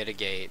know,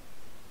 mitigate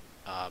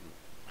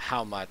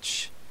how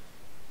much,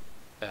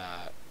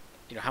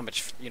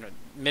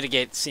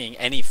 mitigate seeing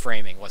any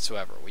framing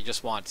whatsoever. We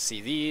just want to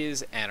see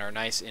these and our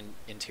nice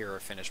interior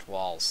finished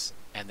walls,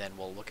 and then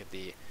we'll look at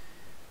the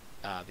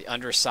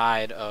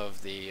underside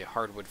of the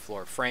hardwood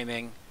floor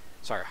framing,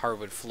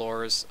 hardwood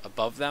floors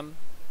above them,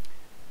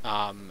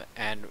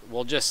 and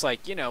we'll just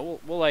like, you know,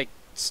 we'll like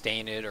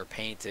stain it or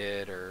paint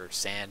it or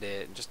sand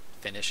it and just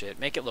finish it,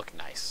 make it look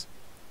nice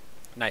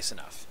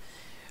enough.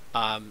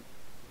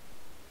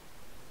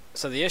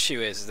 So the issue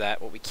is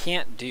that what we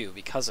can't do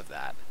because of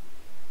that,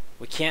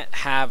 we can't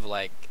have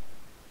like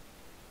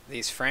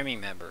these framing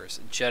members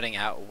jutting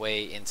out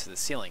way into the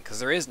ceiling, because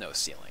there is no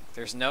ceiling.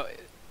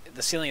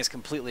 The ceiling is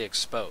completely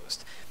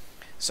exposed.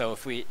 So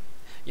if we,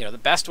 you know, the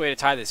best way to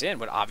tie this in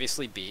would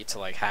obviously be to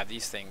like have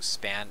these things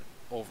span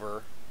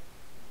over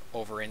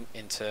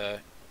into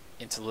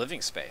the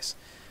living space,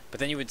 but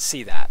then you would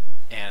see that,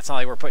 and it's not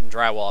like we're putting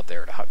drywall up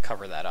there to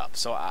cover that up.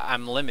 So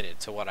I'm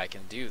limited to what I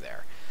can do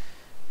there.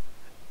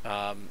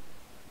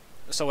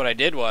 So what I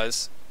did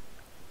was,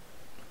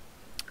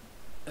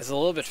 it's a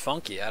little bit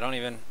funky. I don't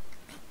even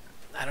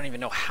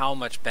know how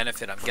much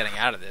benefit I'm getting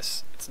out of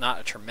this. It's not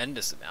a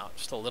tremendous amount,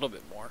 just a little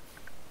bit more.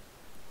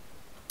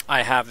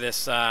 I have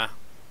this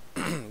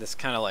this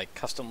kind of like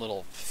custom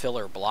little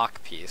filler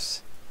block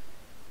piece.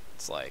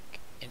 It's like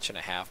 1.5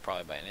 inches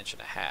probably by 1.5 inches,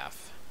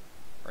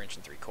 or 1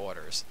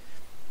 3/4.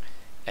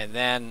 And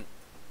then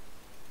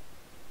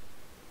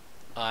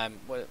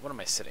what am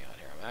I sitting on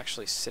here? I'm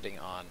actually sitting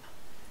on,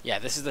 yeah,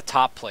 this is the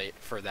top plate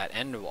for that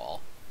end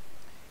wall,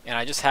 and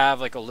I just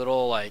have like a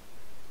little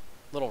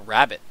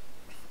rabbit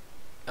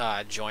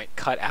joint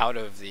cut out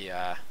of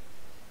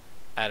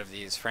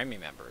these framing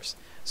members,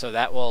 so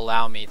that will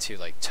allow me to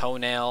like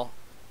toenail.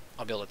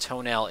 I'll be able to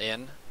toenail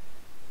in,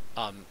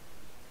 and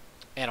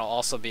I'll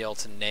also be able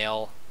to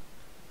nail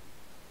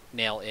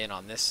in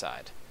on this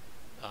side.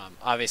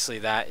 Obviously,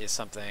 that is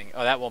something.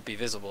 Oh, that won't be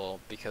visible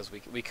because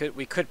we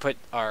could put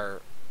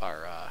our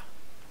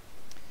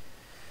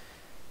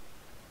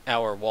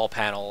wall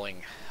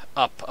paneling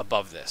up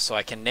above this, so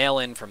I can nail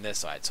in from this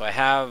side. So I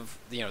have,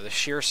 you know, the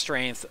sheer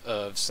strength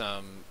of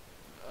some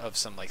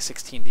like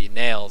 16D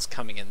nails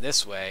coming in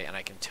this way, and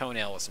I can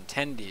toenail with some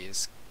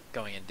 10Ds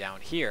going in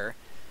down here,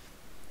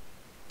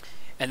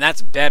 and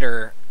that's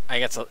better. I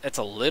guess it's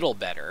a little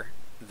better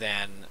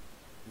than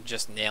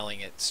just nailing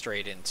it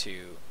straight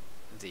into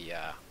the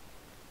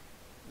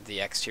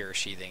exterior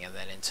sheathing and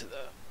then into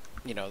the,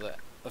 you know,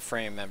 the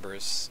frame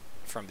members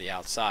from the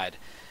outside.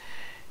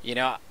 You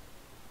know,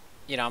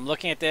 I'm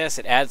looking at this.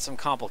 It adds some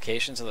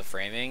complications to the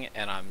framing,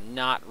 and I'm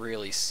not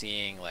really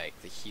seeing like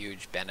the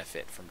huge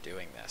benefit from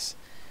doing this.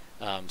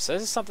 So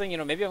this is something, you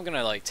know, maybe I'm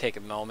gonna like take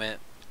a moment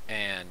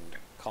and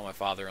call my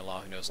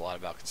father-in-law, who knows a lot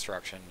about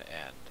construction,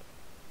 and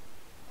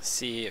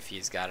see if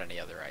he's got any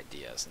other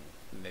ideas,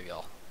 and maybe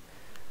I'll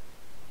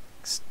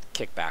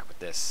kick back with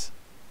this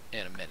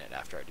in a minute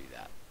after I do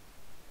that.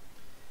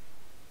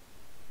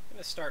 I'm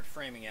going to start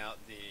framing out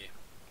the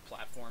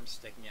platforms,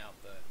 sticking out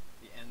the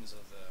ends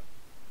of the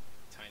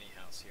tiny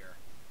house here.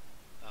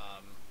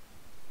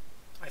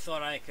 I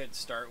thought I could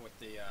start with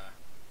the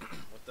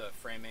with the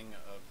framing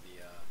of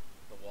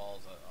the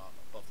walls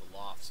above the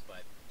lofts,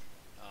 but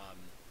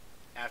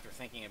after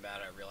thinking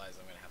about it, I realized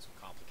I'm going to have some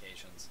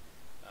complications.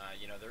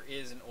 You know, there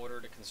is an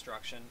order to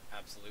construction,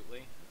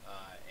 absolutely,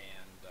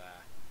 and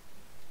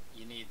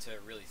you need to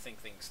really think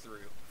things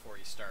through before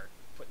you start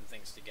putting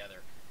things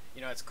together.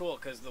 You know, it's cool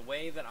because the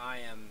way that I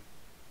am,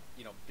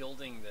 you know,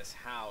 building this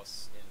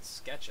house in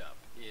SketchUp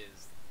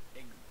is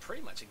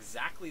pretty much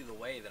exactly the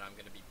way that I'm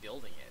going to be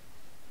building it,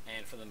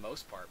 and for the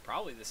most part,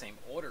 probably the same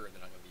order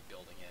that I'm going to be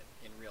building it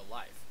in real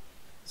life.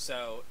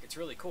 So it's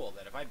really cool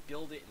that if I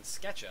build it in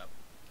SketchUp,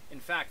 in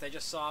fact, I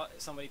just saw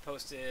somebody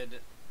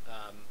posted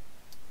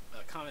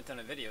a comment on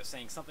a video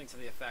saying something to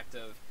the effect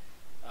of,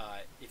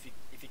 if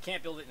you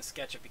can't build it in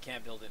SketchUp, you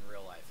can't build it in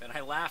real life. And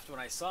I laughed when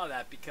I saw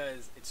that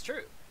because it's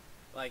true.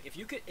 Like if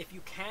you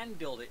can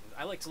build it,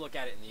 I like to look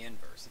at it in the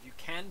inverse. If you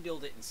can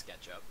build it in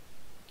SketchUp,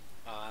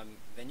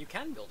 then you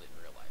can build it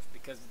in real life,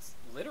 because it's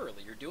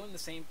literally, you're doing the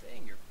same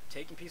thing. You're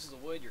taking pieces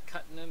of wood, you're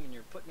cutting them, and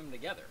you're putting them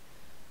together.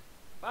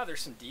 Wow,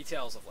 there's some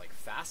details of like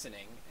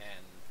fastening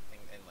and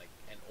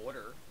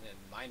order and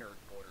minor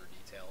order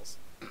details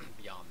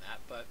beyond that,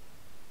 but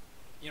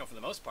you know, for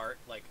the most part,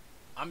 like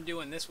I'm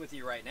doing this with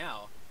you right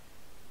now,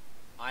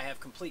 I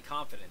have complete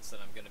confidence that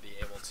I'm going to be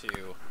able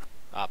to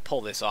pull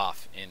this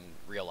off in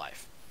real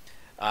life.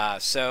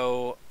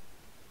 So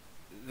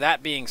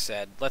that being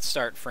said, let's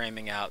start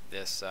framing out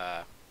this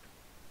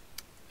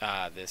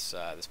this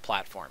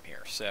platform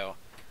here. So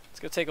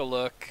let's go take a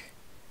look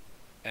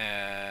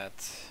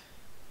at.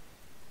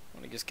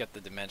 Let me just get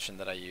the dimension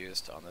that I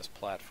used on this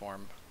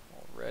platform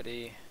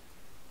already.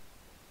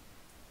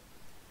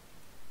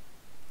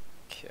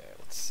 Okay,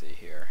 let's see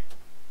here.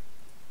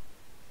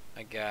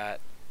 I got,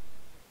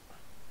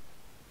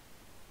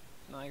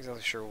 not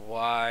exactly sure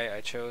why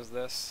I chose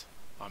this.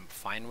 I'm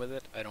fine with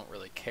it. I don't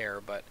really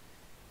care, but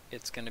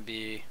it's going to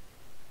be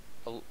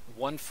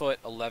 1 foot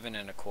 11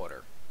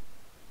 1/4.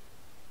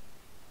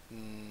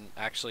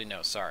 Actually,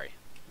 no, sorry.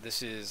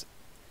 That's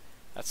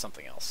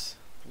something else.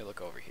 Let me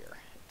look over here.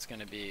 It's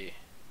going to be,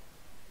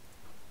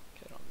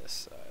 get on this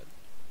side.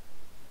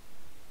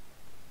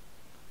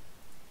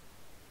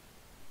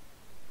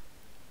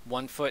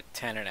 1 foot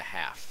 10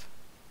 1/2.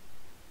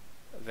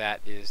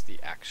 That is the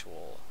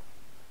actual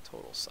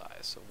total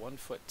size. So 1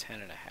 foot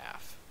 10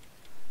 1/2.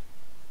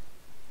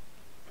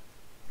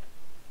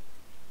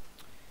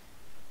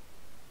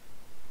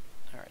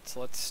 Alright, so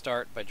let's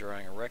start by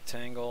drawing a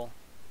rectangle.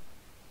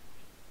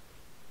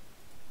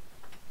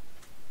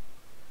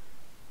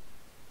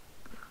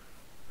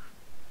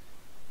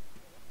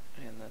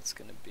 And that's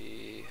going to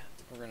be,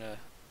 we're going to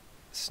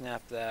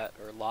snap that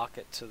or lock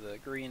it to the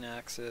green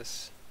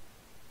axis.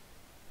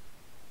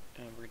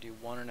 And we're going to do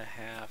 1 1/2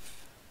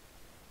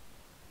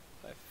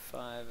 by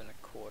 5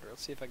 1/4.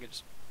 Let's see if I could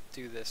just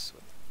do this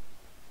with,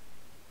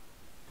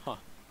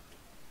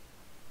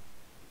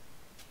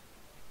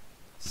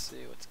 Let's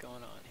see what's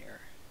going on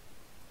here.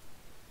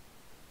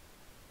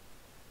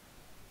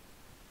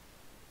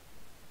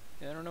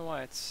 Yeah, I don't know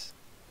why it's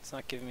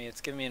not giving me,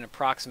 it's giving me an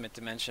approximate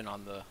dimension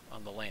on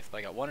the length, but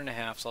I got 1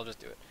 1/2, so I'll just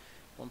do it.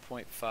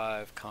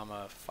 1.5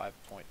 comma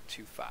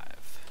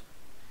 5.25.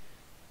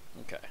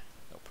 Okay,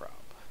 no problem.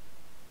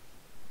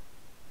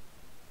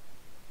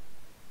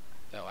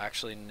 No,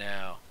 actually,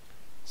 no.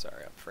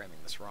 Sorry, I'm framing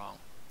this wrong.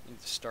 I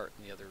need to start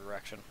in the other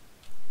direction.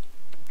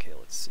 Okay,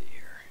 let's see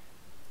here.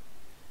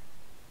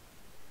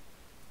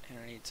 And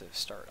I need to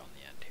start on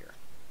the end here.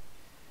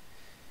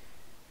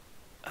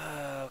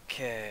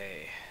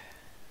 Okay.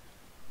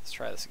 Let's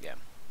try this again.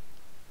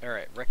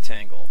 Alright,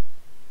 rectangle.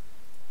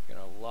 We're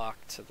going to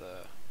lock to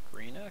the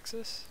green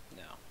axis?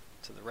 No,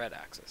 to the red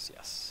axis,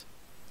 yes.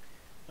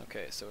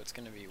 Okay, so it's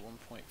going to be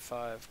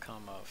 1.5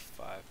 comma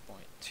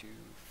 5.25.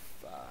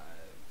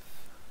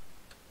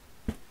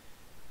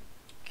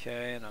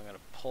 Okay, and I'm going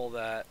to pull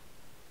that.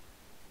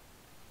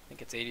 I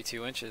think it's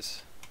 82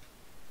 inches.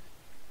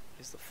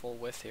 Is the full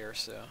width here,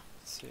 so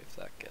let's see if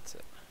that gets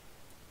it.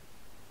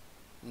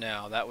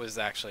 No, that was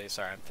actually,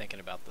 sorry, I'm thinking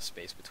about the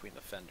space between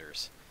the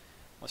fenders.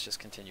 Let's just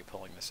continue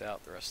pulling this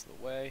out the rest of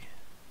the way.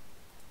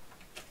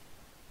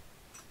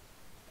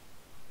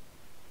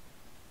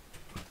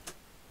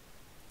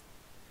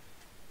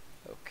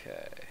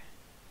 Okay.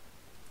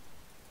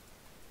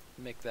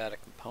 Make that a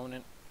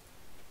component.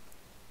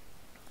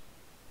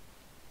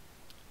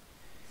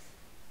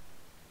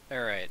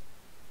 Alright.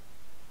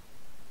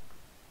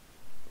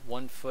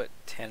 1 foot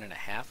 10.5,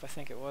 I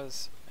think it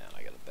was. Man,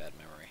 I got a bad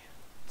memory.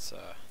 Let's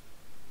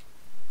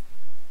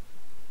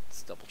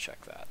double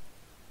check that.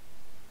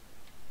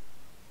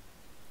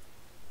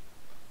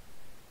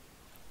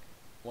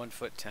 1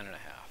 foot 10.5.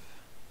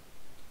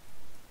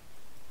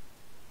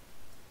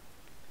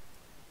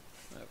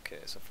 Okay,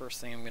 so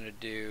first thing I'm going to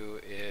do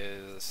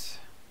is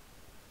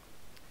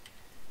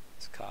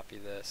let's copy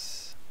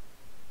this,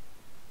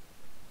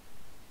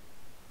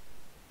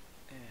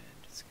 and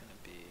it's going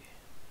to be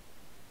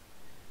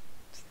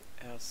to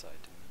the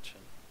outside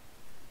dimension.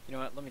 You know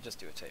what? Let me just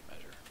do a tape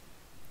measure.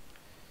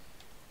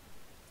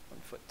 1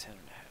 foot 10.5.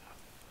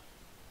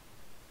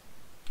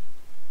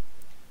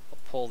 I'll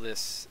pull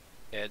this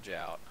edge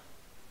out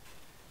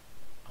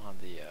on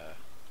the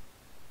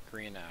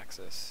green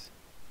axis.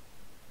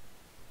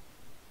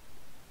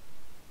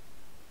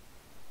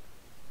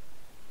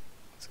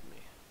 It's gonna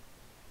be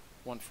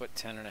 1 foot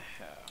 10.5.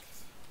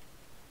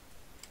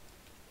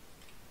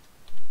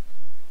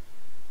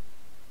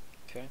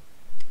 Okay,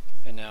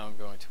 and now I'm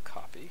going to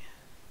copy,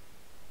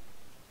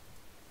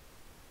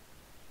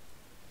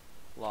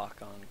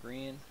 lock on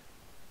green,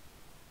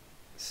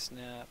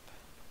 snap,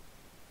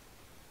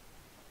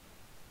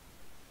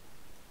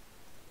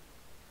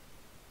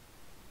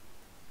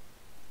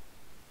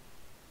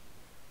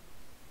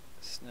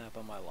 snap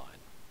on my line.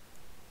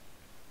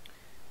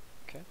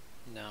 Okay,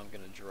 now I'm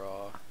going to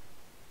draw,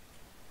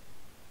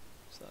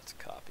 so that's a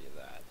copy of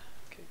that.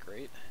 Okay,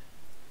 great.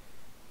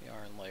 We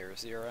are in layer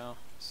 0,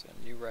 so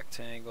new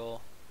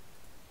rectangle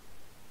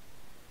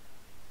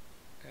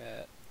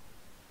at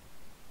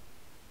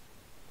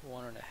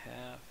 1.5.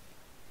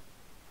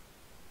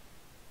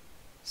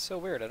 So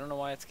weird, I don't know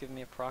why it's giving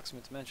me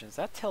approximate dimensions.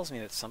 That tells me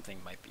that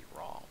something might be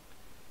wrong.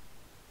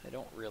 I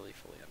don't really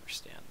fully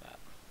understand that.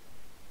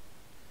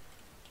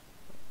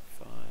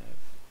 5.25.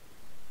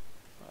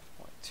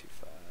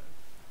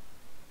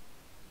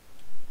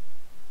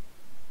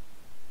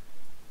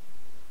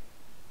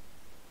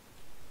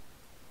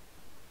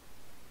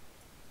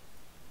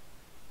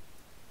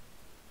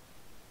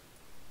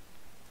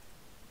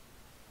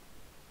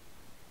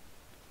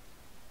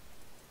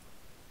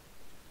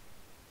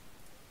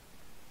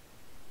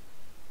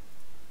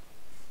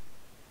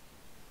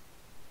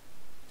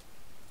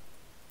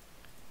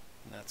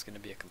 And that's going to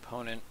be a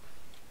component.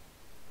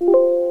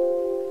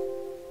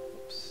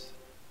 Oops.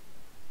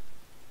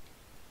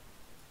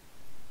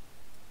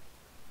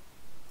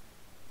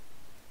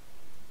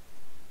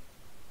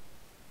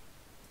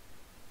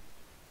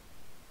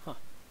 Huh.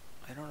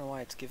 I don't know why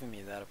it's giving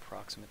me that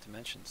approximate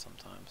dimension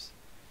sometimes.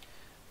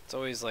 It's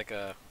always like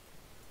a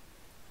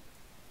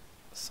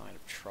sign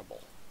of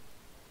trouble.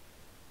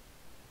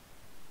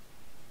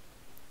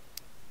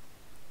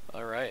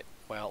 Alright,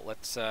 well,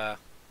 let's we're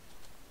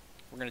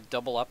going to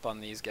double up on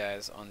these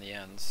guys on the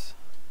ends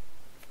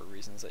for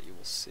reasons that you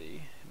will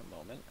see in a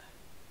moment.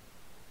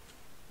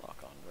 Lock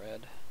on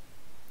red.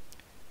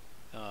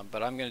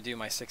 But I'm going to do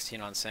my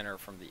 16 on center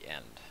from the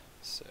end.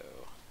 So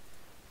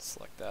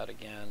select that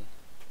again.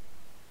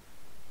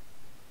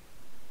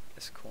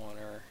 This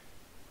corner.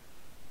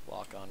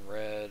 Lock on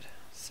red.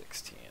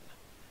 16.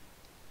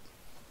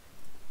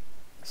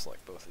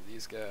 Select both of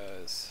these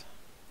guys.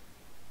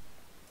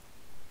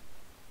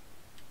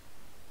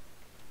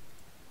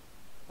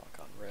 Lock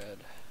on red.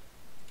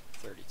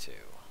 32.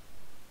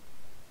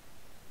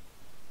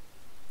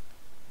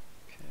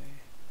 Okay,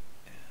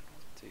 and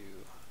we'll do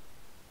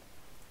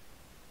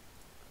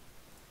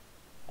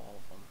all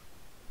of them.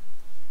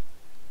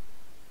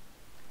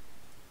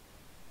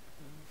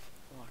 Move,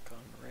 lock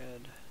on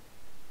red,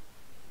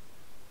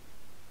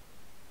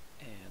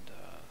 and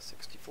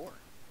 64.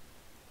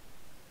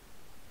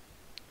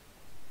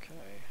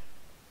 Okay.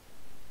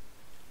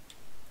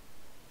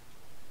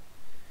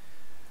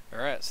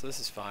 Alright, so this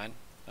is fine.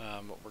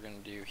 What we're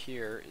going to do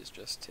here is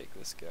just take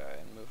this guy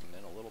and move him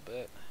in a little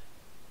bit.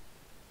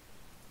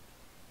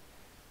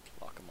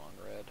 Lock him on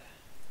red.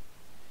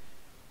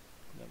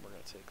 And then we're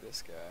going to take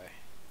this guy.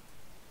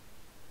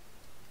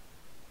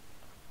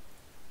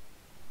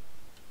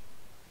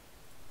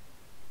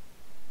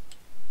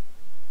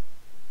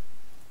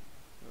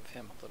 Move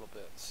him a little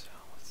bit. So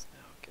let's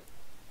now get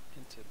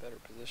into a better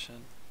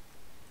position.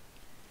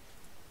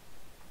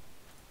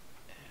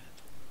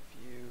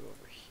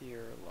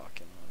 here,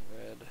 lock in on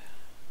red,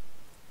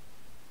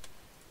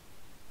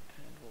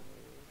 and we'll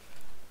move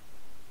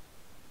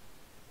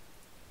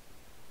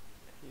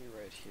you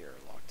right here,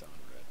 locked on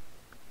red.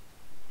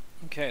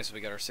 Okay, so we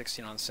got our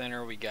 16 on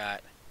center. We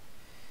got,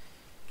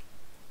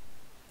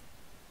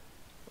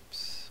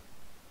 oops,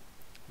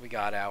 we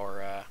got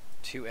our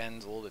two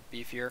ends a little bit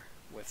beefier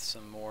with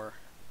some more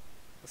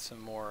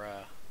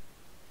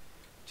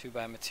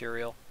 2x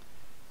material.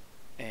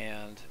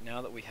 And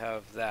now that we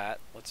have that,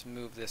 let's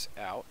move this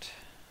out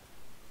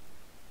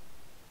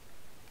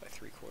by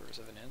 3/4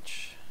 of an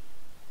inch.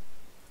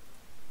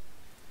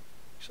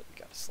 Actually, we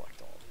got to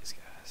select all these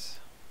guys.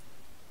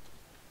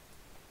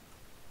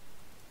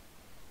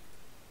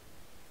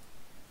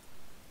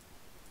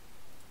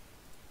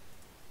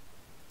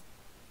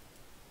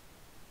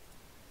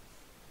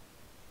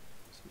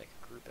 Let's make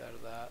a group out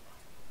of that.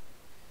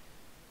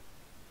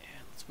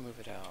 And let's move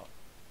it out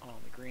on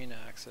the green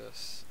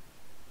axis.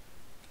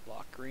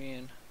 Lock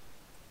green,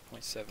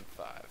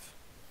 0.75.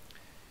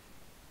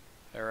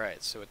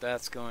 Alright, so what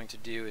that's going to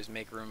do is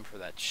make room for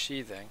that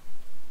sheathing.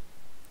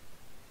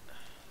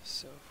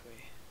 So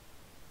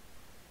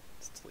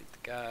let's delete the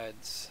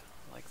guides,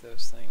 I like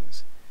those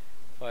things.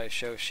 If I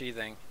show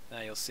sheathing,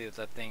 now you'll see that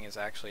that thing is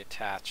actually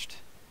attached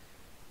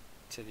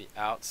to the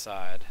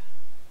outside.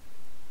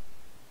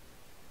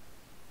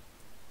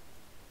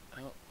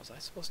 Oh, was I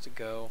supposed to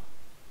go?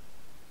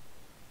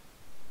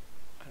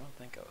 I don't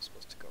think I was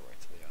supposed to go right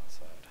to the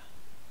outside.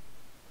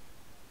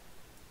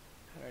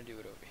 How do I do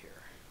it over here?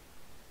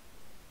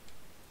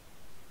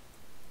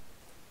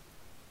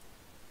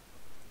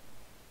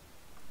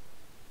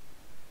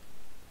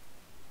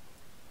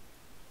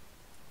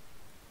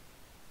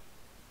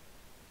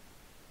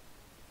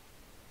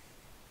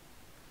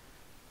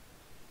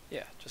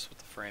 Yeah, just with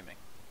the framing.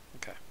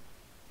 Okay.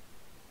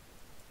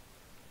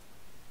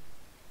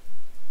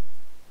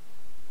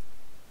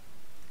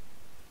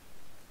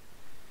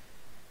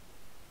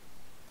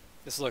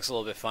 This looks a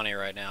little bit funny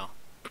right now,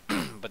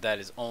 but that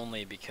is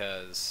only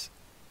because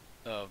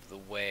of the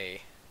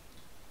way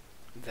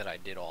that I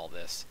did all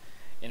this.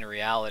 In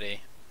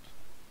reality,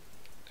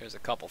 there's a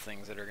couple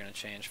things that are going to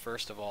change.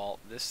 First of all,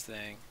 this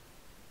thing,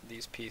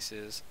 these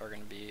pieces are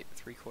going to be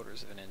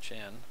 3/4 of an inch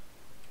in.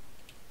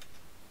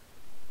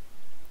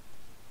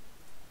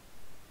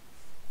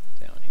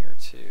 Down here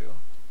too.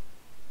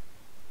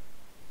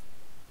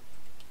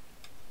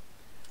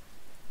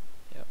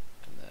 Yep,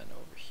 and then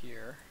over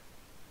here.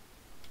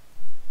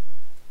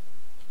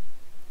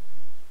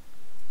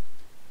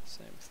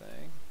 Same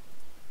thing.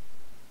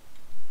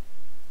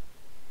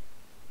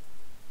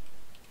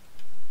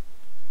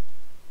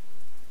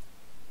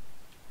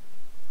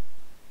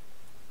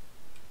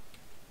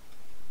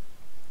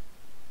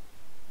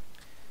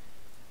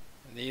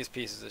 And these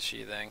pieces of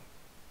sheathing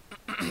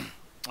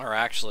are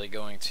actually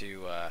going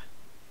to,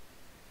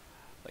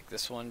 like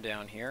this one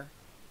down here,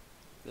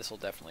 this will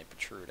definitely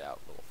protrude out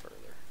a little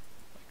further,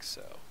 like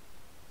so.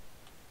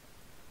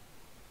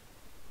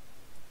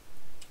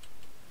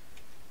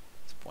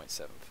 It's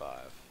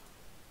 0.75.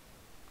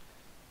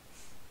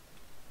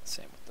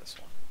 Same with this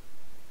one.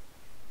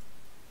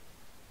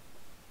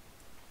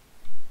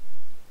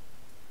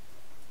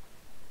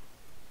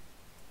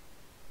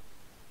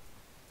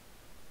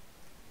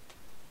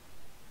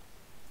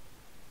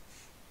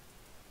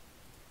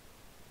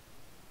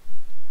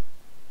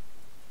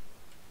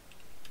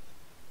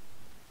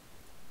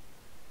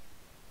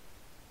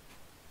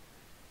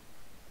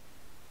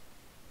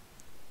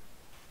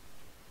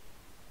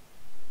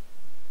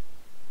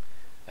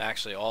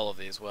 Actually, all of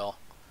these will,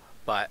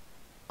 but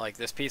like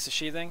this piece of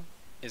sheathing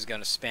is going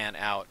to span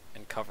out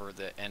and cover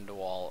the end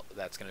wall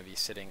that's going to be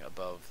sitting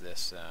above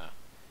this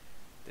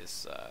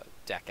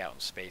deck out in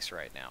space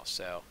right now.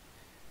 So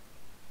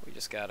we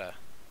just gotta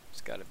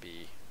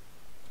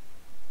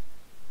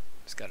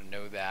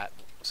know that,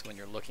 so when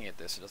you're looking at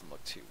this, it doesn't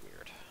look too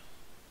weird.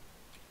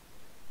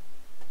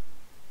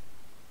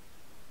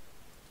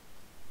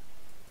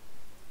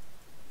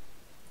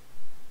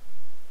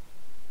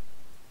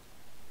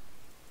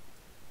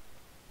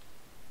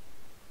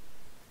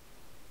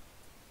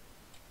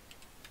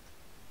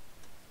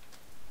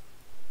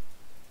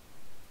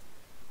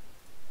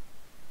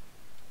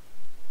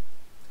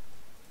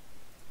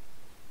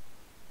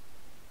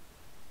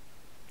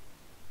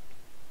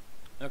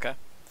 Okay,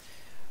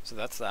 so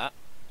that's that.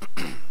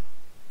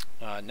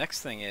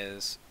 Next thing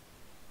is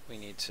we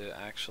need to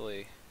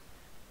actually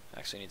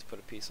need to put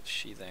a piece of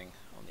sheathing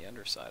on the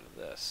underside of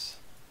this.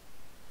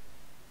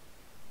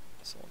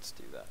 So let's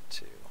do that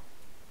too.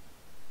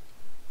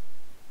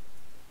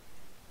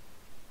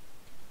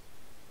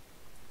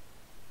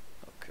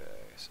 Okay,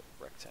 so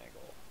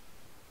rectangle.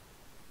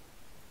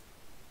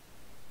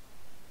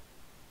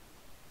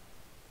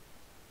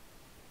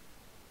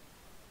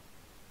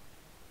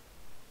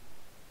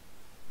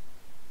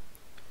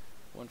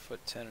 One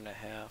foot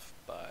 10.5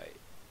 by,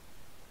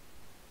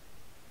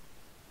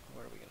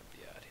 what are we going to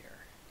be at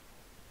here?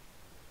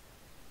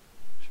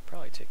 Should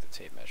probably take the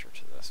tape measure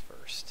to this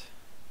first.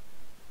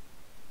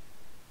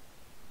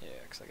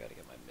 Yeah, because I got to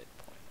get my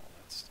midpoint and all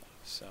that stuff.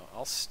 So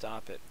I'll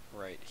stop it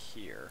right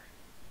here.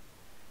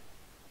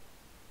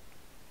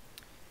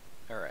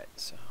 Alright,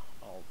 so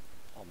I'll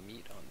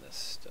meet on this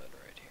stud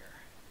right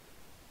here.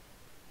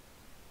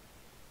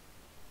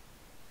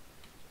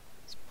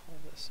 Let's pull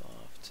this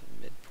off to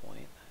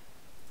midpoint.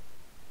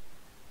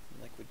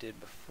 And like we did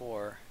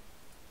before,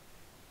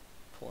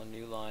 pull a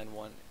new line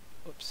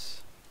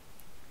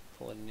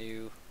pull a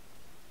new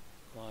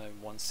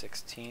line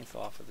 1/16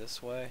 off of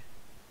this way.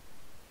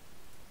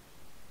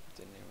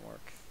 Didn't even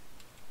work.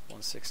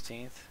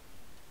 1/16,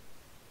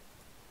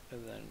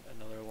 and then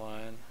another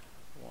line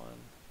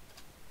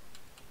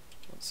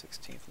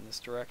 1/16 in this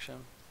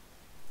direction.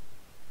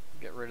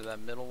 Get rid of that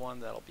middle one,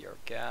 that'll be our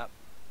gap.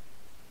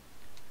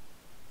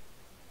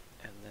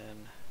 And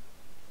then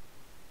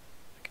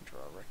I can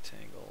draw a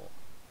rectangle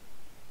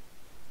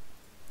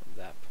from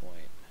that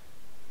point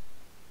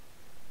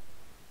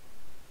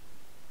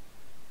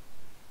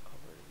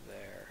over to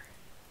there.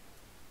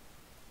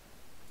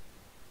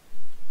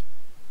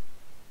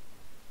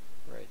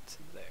 Right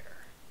to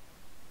there.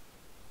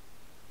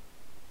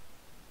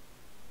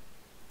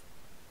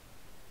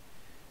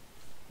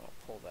 I'll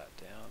pull that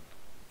down,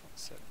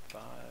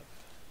 175.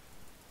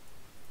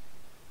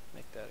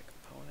 Make that a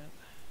component.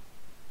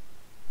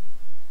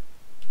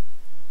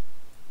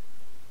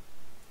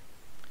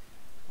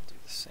 I'll do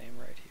the same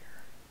right here.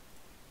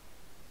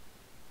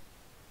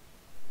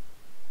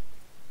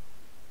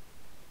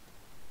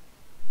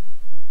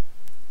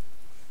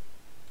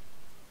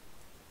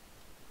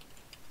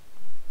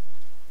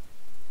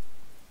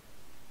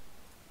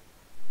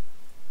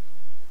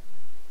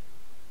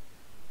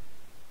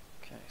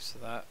 So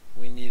that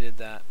we needed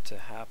that to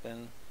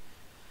happen.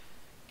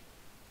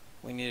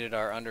 We needed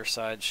our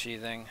underside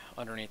sheathing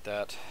underneath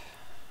that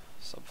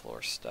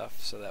subfloor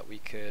stuff so that we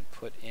could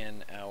put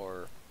in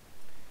our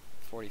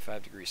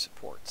 45-degree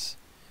supports.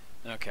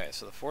 Okay,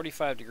 so the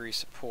 45-degree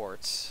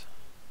supports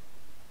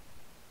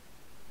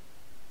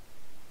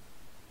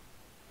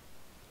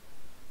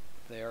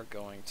they are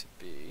going to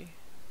be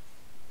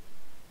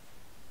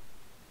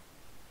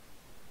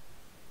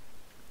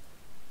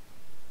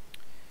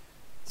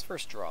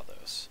first draw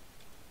those.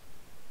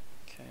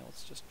 Okay,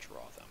 let's just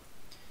draw them.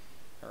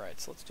 Alright,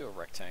 so let's do a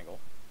rectangle.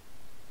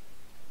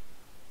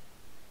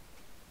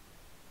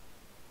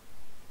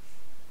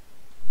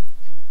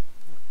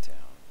 Look down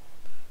a little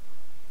bit.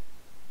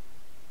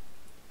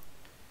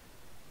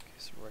 Okay,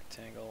 so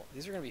rectangle.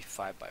 These are going to be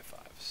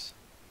 5x5s.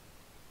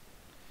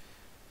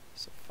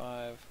 So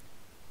 5,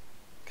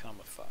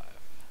 5.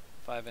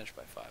 5 inch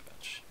by 5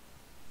 inch.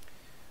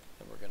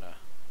 And we're going to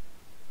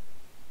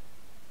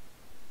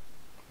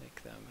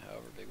make them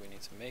however big we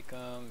need to make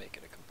them, make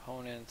it a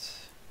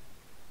component.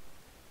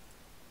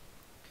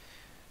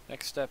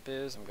 Next step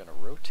is I'm going to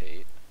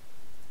rotate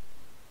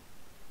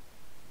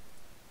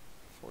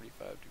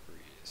 45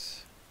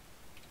 degrees.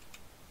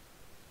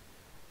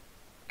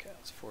 Okay,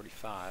 that's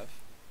 45.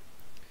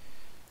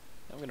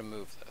 I'm going to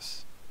move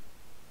this.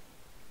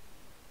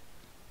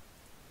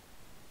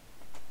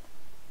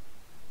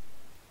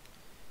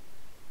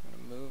 I'm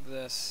going to move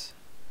this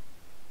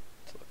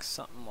to look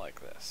something like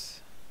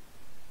this.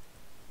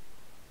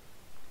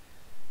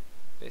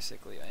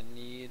 Basically, I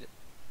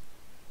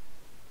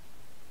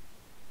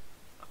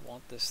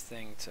want this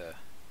thing to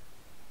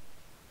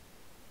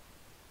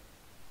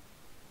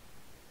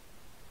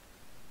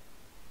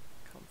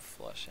come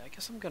flush. I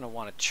guess I'm going to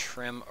want to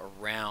trim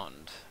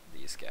around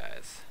these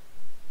guys.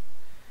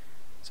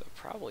 So it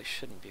probably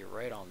shouldn't be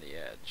right on the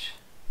edge.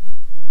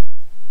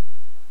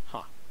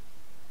 Huh.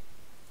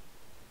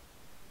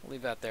 I'll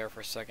leave that there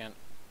for a second.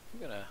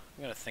 I'm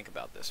gonna think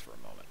about this for a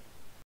moment.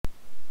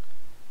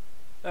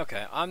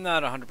 Okay, I'm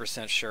not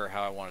 100% sure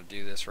how I want to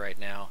do this right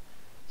now,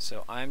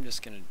 so I'm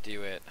just going to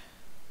do it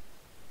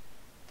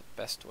the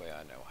best way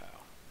I know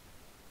how.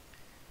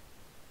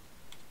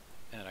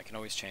 And I can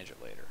always change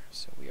it later.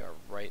 So we are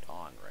right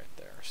on right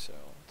there. So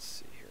let's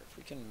see here. If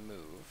we can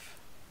move,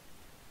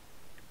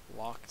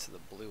 lock to the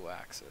blue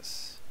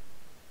axis,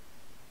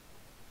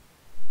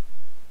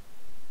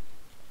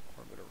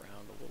 orbit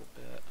around a little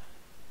bit.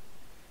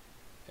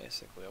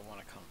 Basically, I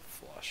want to come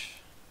flush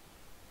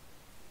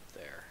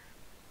there.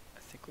 I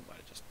think we might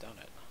have just done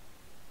it.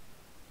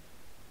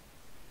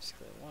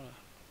 Basically, I want it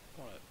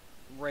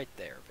right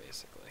there,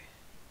 basically.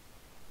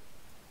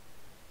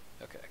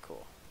 Okay,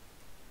 cool.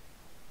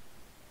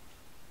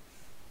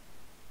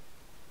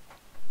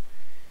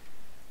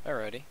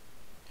 Alrighty.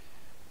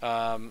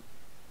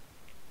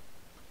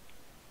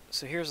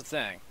 So here's the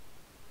thing.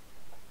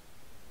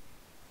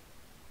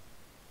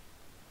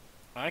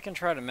 I can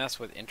try to mess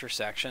with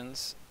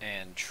intersections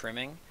and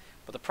trimming,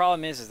 but the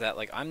problem is that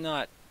like I'm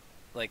not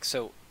like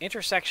so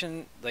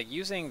intersection like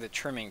using the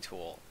trimming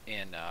tool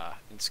in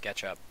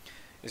SketchUp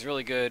is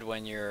really good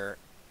when you're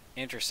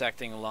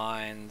intersecting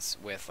lines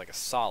with like a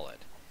solid.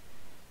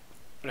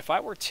 But if I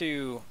were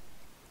to,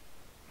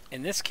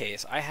 in this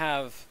case, I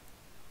have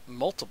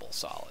multiple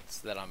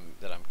solids that I'm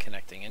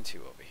connecting into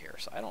over here,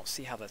 so I don't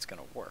see how that's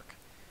going to work.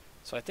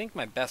 So I think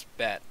my best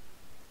bet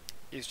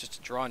is just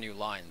to draw new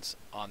lines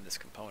on this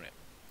component.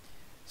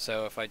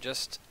 So if I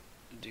just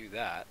do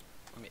that,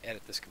 Let me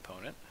edit this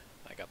component.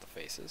 I got the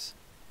faces.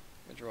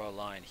 I'm going to draw a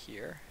line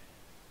here,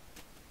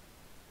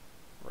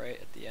 right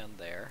at the end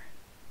there,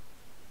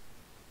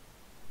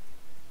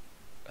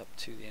 up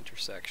to the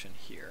intersection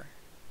here,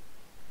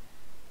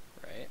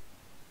 right?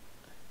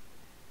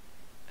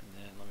 And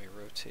then let me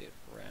rotate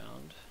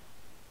around.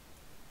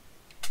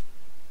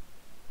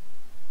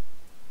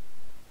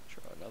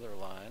 Draw another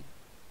line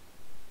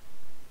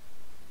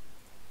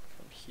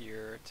from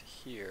here to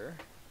here.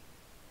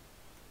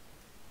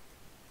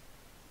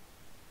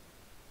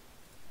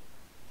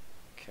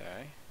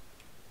 Okay.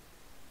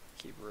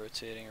 Keep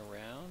rotating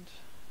around.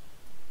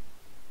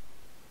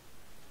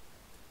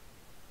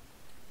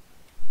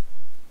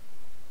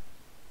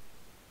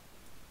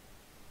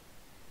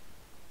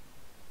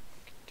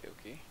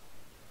 Okey-dokey.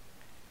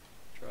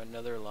 Draw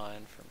another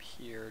line from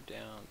here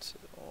down to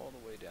all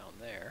the way down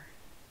there.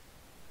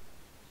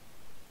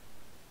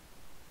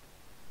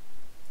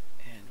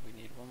 And we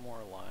need one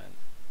more line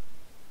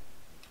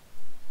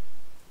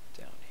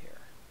down here.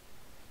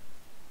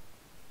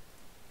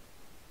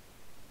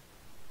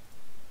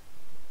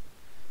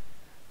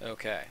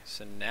 Okay,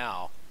 so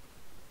now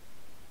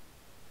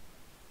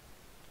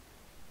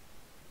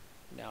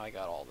I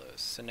got all those.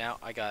 So now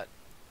I got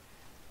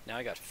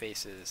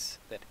faces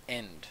that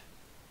end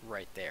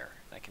right there.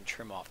 I can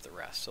trim off the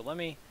rest. So let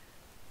me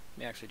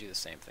actually do the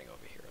same thing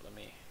over here. Let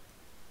me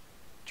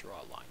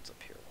draw lines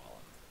up here while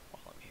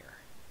I'm here.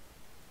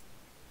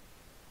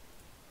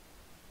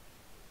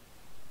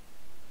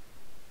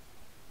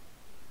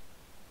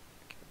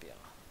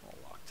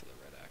 I'll lock to the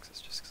red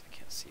axis just because I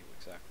can't see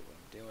exactly what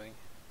I'm doing.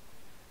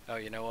 Oh,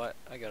 you know what?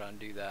 I gotta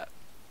undo that.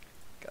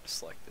 Gotta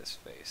select this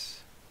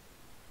face.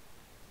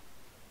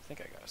 I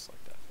think I gotta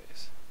select that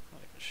face. I'm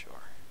not even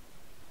sure.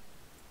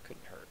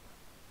 Couldn't hurt.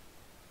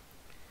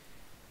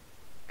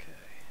 Okay.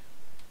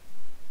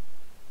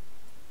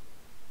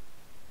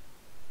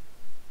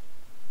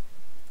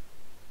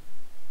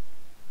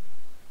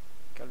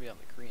 Gotta be on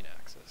the green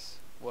axis.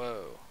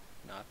 Whoa,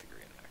 not the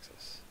green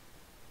axis.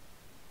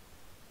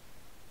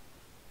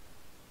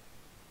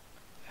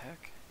 What the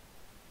heck?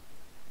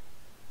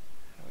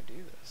 How do I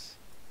do this?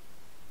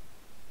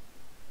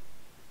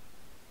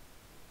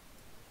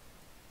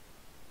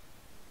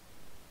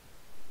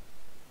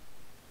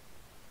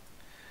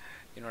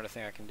 You know what I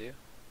think I can do?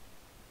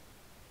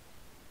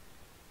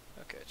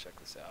 Okay, check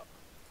this out.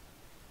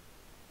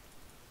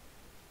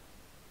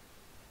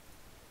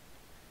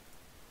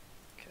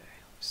 Okay,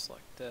 let's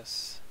select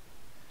this.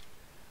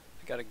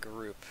 I got a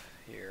group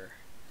here,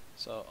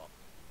 so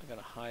I'm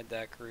gonna hide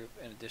that group.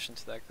 In addition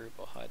to that group,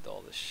 I'll hide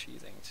all this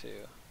sheathing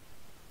too.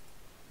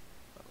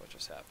 Oh, what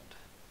just happened?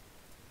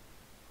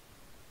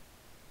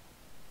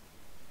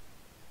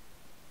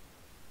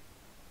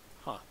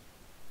 Huh.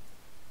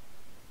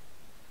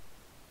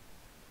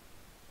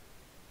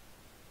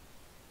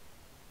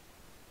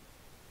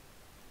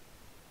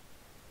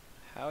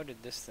 How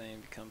did this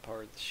thing become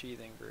part of the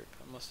sheathing group?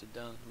 I must have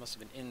been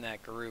in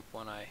that group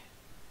when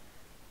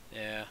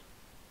yeah.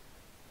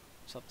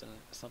 Something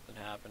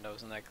happened. I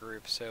was in that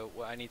group, so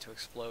I need to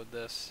explode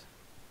this.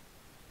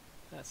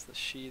 That's the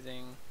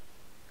sheathing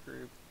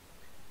group.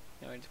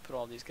 Now I need to put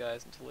all these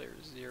guys into layer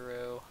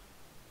 0.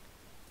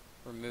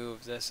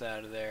 Remove this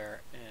out of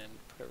there and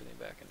put everything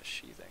back into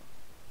sheathing.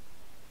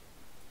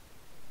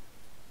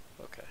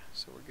 Okay,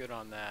 so we're good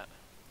on that.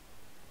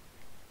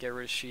 Get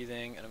rid of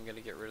sheathing, and I'm going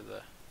to get rid of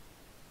the...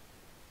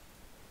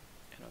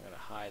 And I'm going to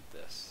hide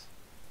this.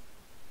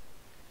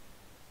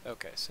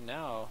 Okay, so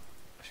now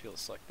I should be able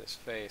to select this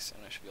face,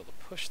 and I should be able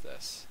to push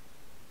this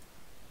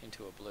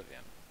into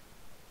oblivion.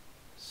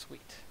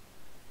 Sweet.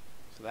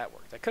 So that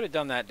worked. I could have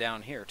done that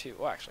down here too.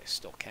 Well, actually I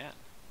still can.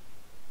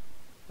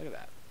 Look at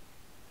that.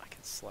 I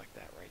can select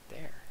that right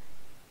there.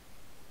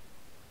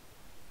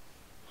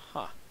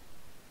 Huh.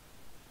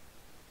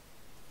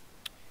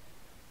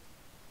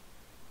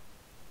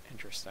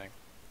 Interesting.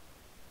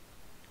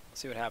 Let's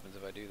see what happens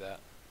if I do that.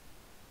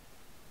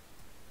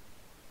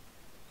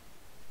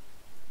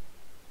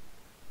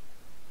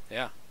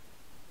 Yeah.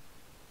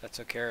 That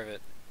took care of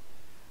it.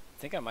 I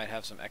think I might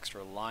have some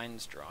extra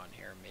lines drawn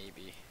here,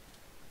 maybe.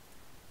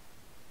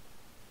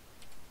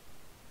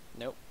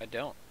 Nope, I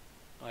don't.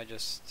 I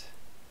guess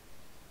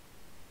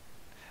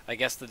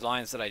the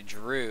lines that I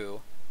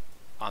drew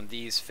on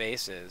these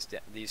faces,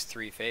 these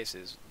 3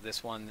 faces,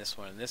 this one, and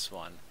this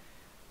one,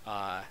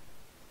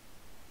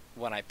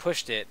 when I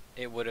pushed it,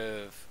 it would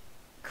have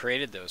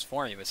created those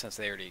for me, but since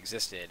they already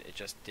existed, it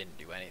just didn't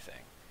do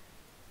anything.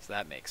 So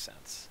that makes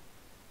sense.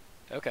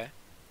 Okay.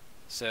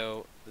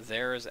 So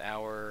there's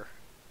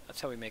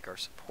that's how we make our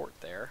support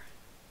there.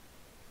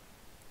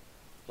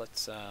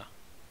 Let's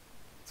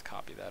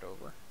copy that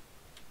over.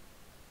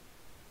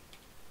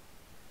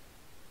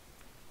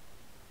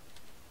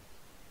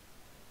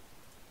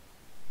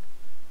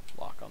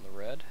 Lock on the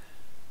red.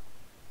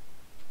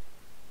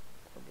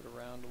 Orbit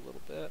around a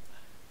little bit.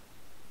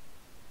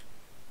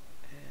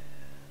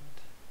 And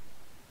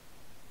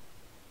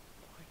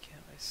why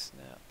can't I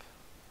snap?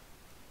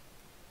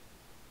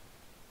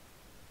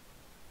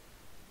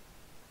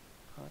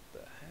 What the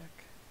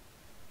heck?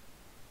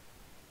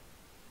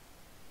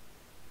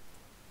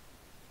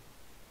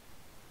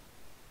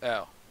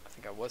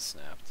 was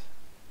snapped.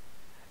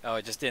 Oh,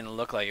 it just didn't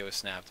look like it was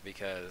snapped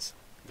because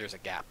there's a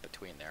gap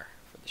between there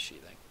for the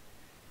sheathing.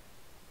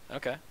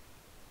 Okay.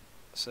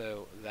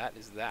 So that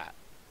is that.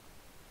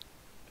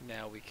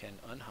 Now we can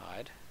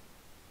unhide.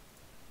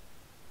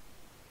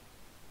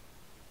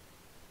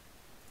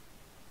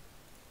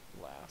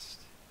 Last.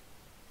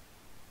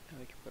 And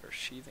we can put our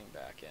sheathing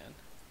back in.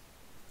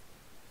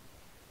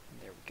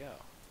 And there we go.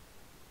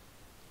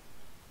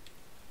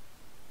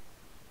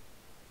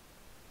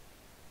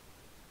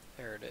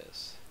 There it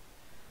is.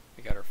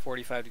 We got our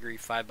 45-degree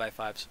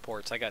 5x5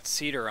 supports. I got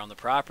cedar on the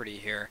property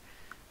here,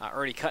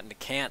 already cut into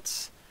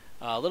cants,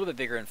 a little bit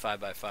bigger than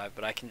 5x5,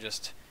 but I can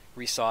just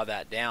resaw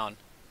that down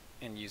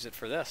and use it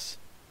for this.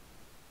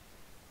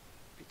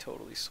 Be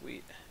totally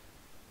sweet.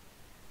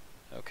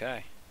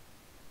 Okay.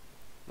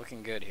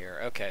 Looking good here.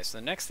 Okay, so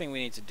the next thing we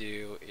need to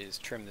do is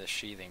trim this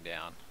sheathing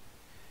down.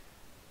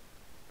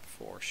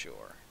 For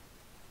sure.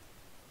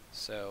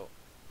 So,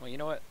 well, you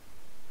know what?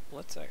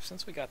 Let's actually,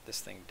 since we got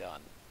this thing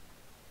done,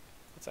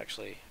 let's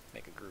actually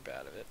make a group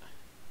out of it.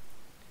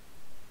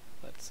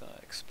 Let's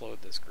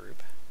explode this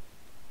group.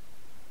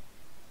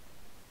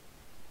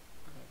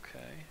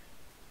 Okay.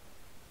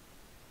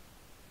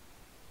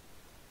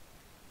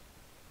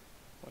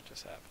 What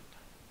just happened?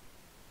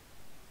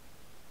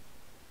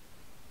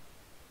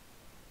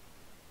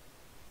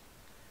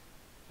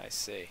 I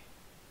see.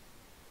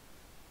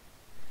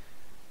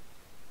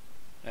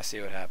 I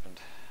see what happened.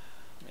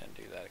 I'm gonna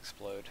do that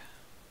explode.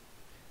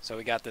 So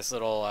we got this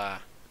little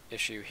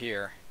issue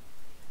here.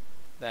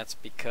 That's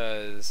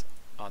because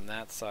on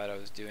that side I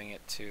was doing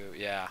it to,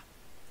 yeah,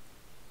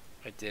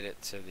 I did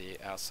it to the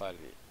outside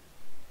of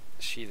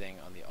the sheathing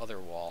on the other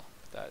wall.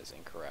 That is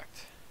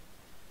incorrect.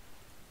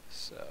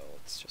 So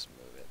let's just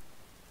move it.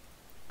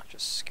 I'll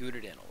just scoot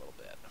it in a little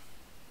bit.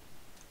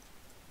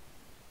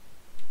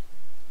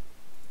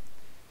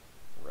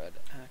 Red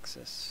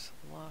axis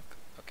lock.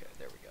 Okay,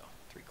 there we go.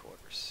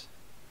 3/4.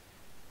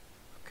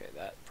 Okay,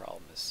 that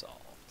problem is solved.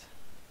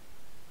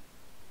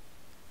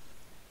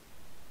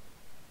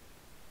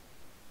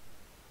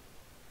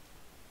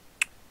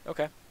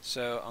 Okay,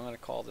 so I'm going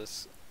to call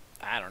this,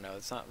 I don't know,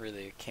 it's not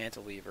really a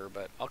cantilever,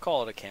 but I'll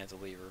call it a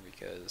cantilever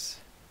because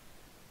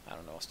I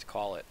don't know what else to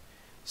call it.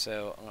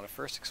 So I'm going to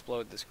first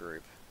explode this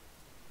group.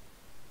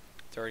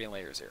 It's already in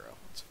layer 0,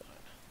 that's fine.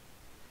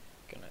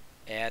 Going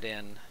to add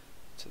in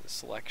to the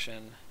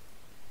selection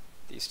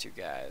these two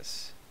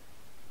guys.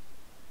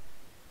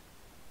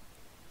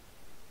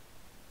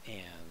 And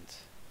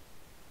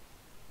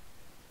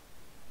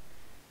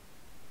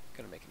I'm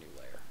going to make a new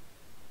layer.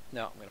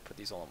 No, I'm going to put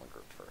these all in one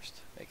group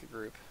first. Make a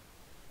group,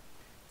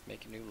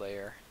 make a new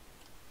layer.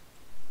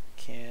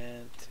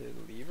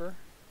 Cantilever?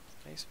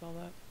 How you spell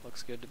that?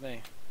 Looks good to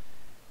me.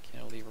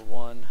 Cantilever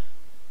 1.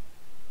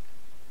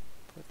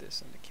 Put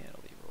this into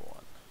cantilever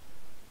 1.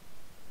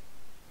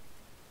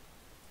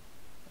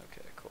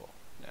 Okay, cool.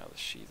 Now the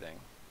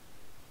sheathing.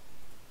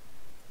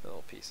 The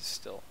little piece is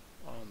still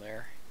on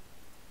there,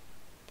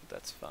 but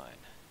that's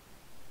fine.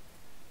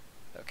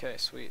 Okay,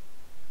 sweet.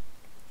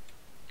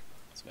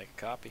 Let's make a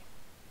copy.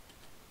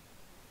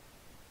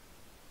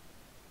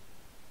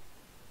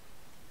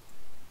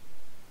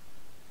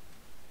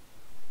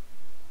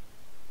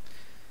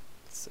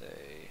 Let's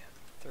say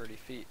 30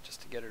 feet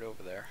just to get it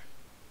over there.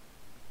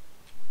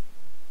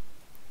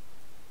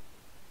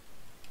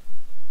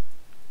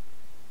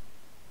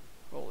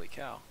 Holy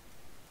cow.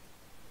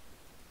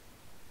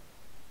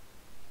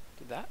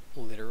 Did that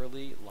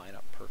literally line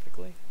up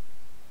perfectly?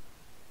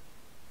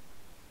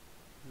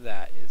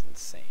 That is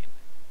insane.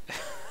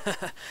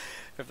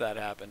 If that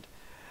happened.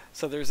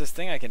 So there's this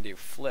thing I can do,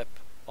 flip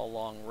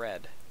along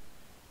red.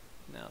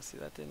 Now see,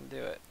 that didn't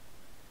do it.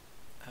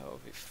 How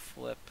about we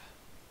flip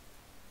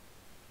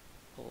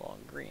along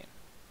green?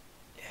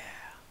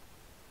 Yeah.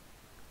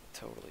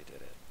 Totally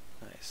did it.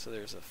 Nice. So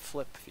there's a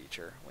flip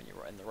feature when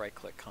you're in the right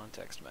click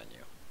context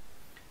menu.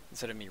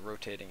 Instead of me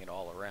rotating it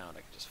all around,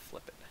 I can just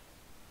flip it.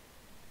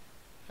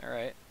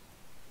 Alright.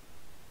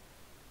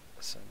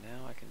 So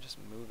now I can just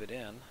move it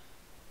in.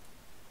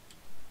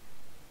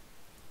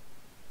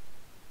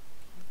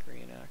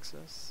 Green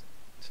axis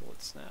until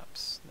it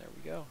snaps. There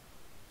we go.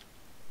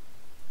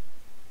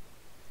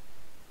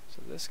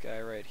 So this guy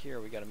right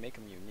here, we got to make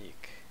him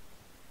unique.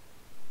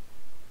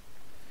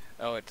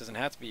 Oh, it doesn't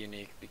have to be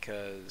unique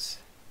because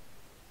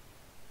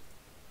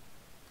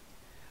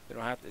we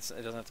don't have to,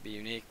 it doesn't have to be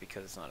unique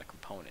because it's not a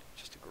component,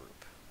 just a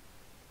group.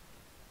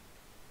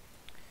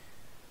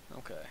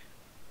 Okay.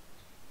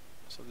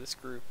 So this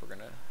group we're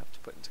gonna have to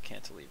put into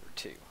cantilever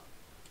 2.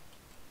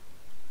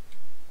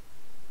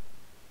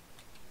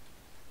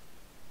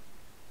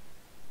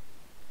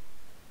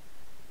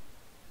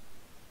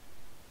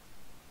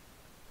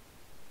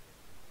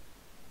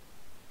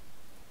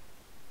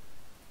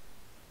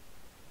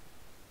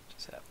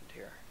 Happened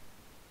here.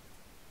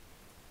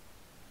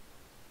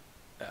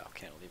 Oh,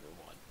 cantilever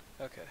 1.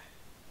 Okay.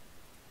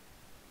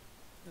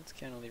 That's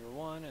cantilever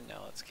 1, and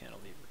now that's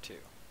cantilever 2.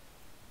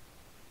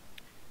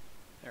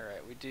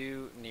 Alright, we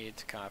do need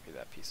to copy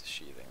that piece of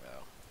sheathing,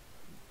 though.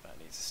 That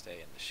needs to stay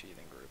in the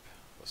sheathing group.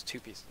 was 2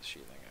 pieces of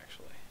sheathing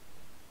actually.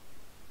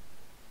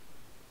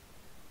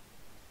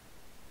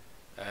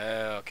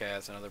 Okay,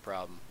 that's another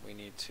problem. We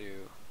need to...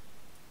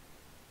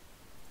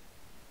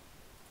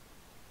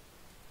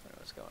 I don't know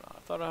what's going on. I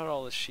thought I had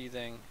all the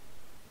sheathing.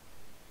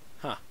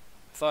 Huh.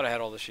 I thought I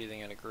had all the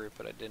sheathing in a group,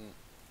 but I didn't.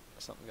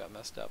 Something got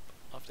messed up.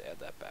 I'll have to add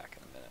that back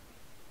in a minute.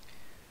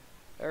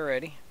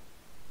 Alrighty.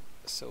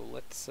 So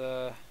let's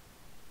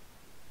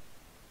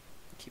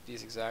keep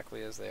these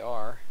exactly as they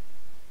are.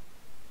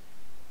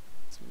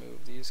 Let's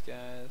move these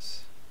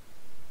guys.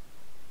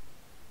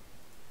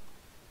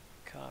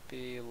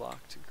 Copy,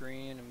 lock to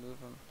green, and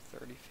move them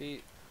 30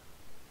 feet.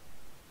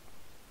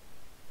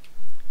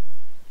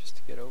 Just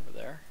to get over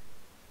there.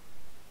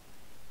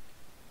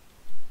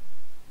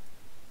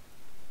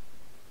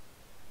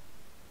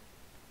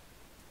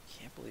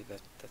 Can't believe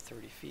that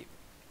 30 feet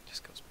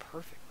just goes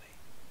perfectly.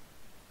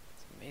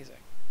 It's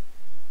amazing.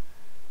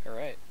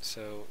 Alright,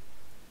 so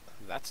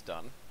that's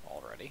done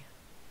already.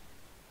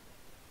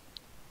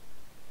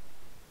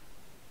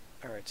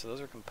 Alright, so those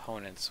are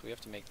components. We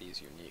have to make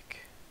these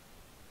unique,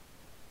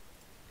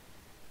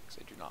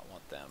 because I do not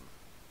want them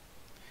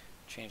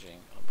changing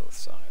on both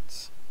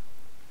sides.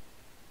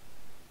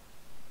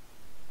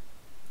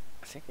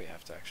 I think we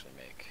have to actually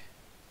make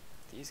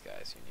these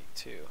guys unique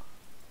too.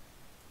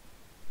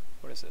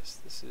 What is this?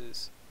 This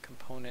is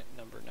component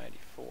number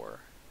 94.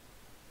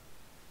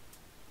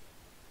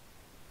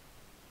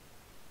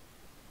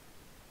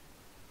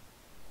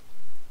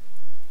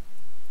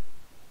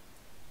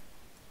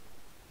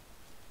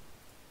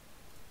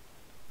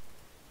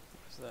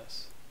 What is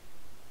this?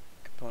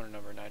 Component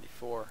number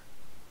 94.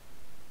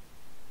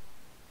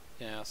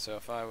 Yeah, so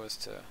if I was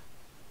to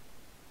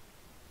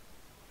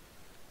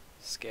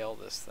scale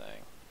this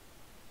thing.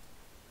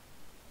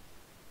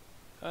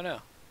 Oh no.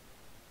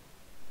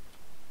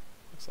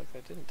 Looks like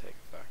that didn't take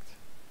effect.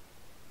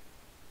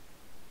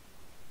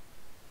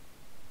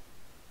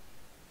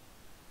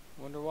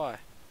 Wonder why.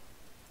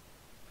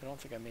 I don't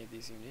think I made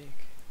these unique.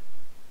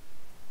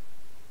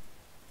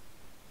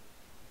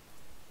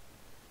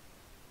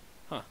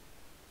 Huh.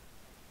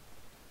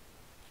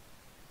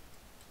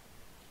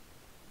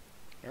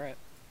 Alright.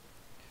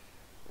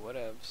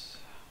 Whatevs.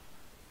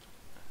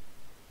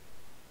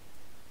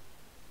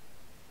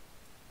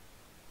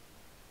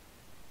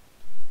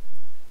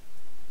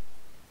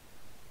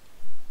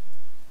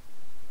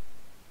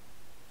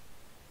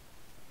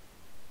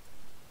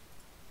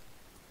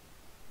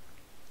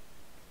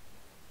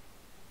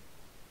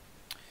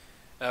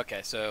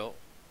 Okay, so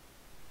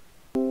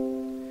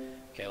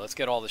let's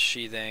get all the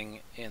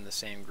sheathing in the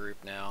same group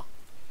now.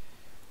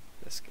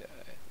 This guy,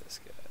 this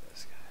guy,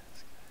 this guy,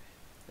 this guy,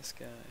 this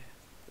guy,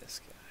 this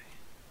guy.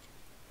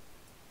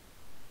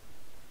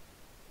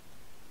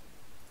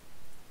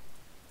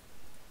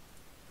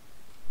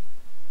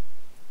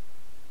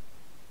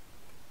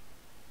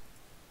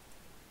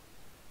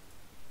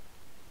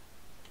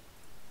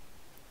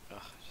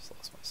 Ugh, I just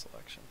lost my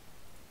selection.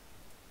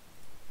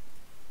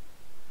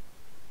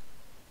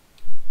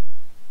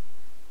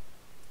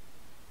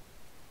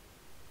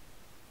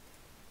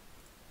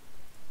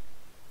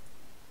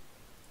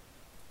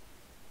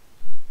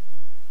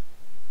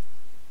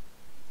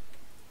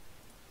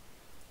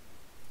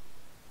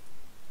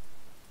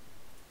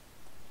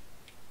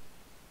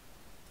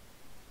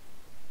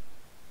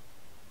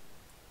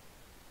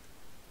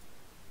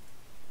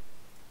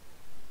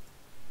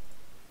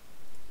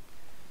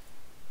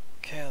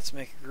 Okay, let's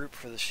make a group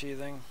for the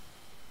sheathing.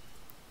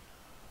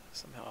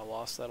 Somehow I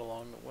lost that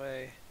along the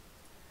way.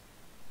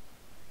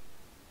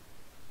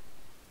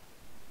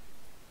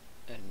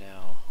 And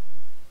now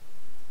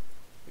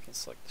we can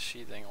select the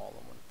sheathing all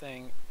in one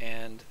thing,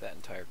 and that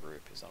entire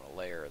group is on a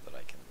layer that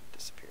I can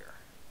disappear.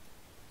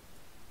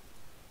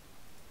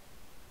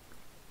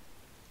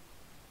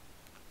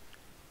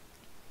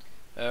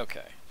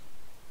 Okay,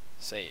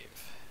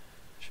 save.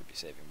 Should be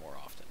saving more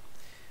often.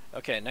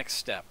 Okay, next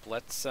step.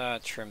 Let's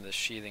trim the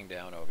sheathing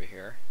down over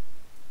here.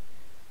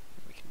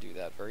 We can do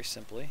that very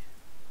simply.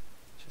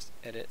 Just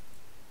edit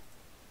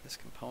this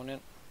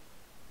component,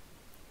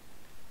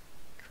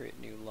 create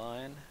a new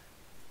line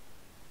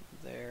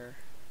there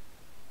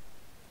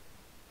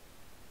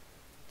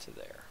to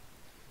there.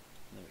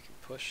 And then we can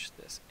push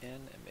this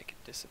in and make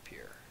it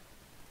disappear.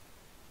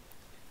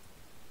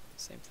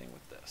 Same thing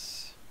with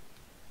this.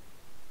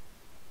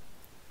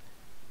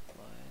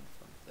 Line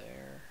from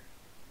there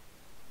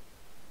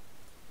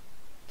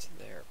to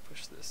there.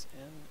 Push this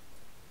in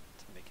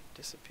to make it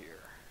disappear.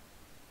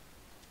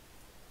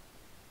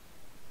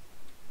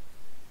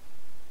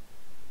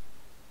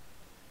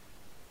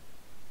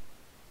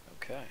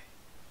 Okay.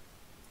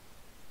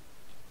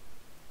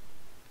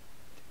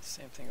 Do the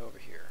same thing over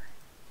here.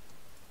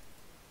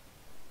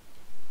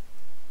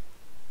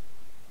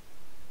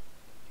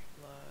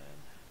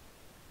 Line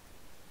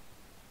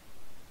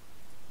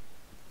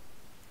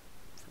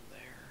from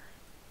there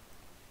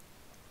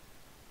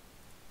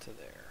to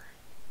there.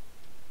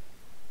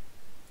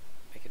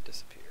 Make it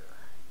disappear.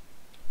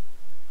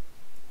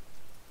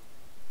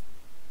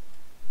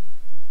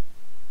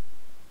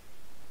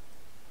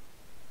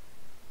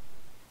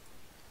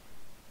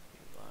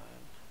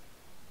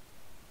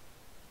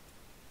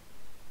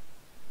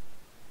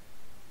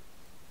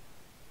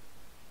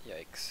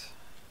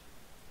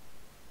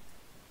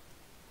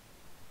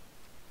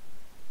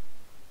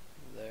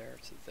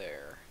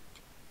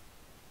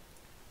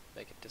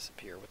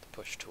 disappear with the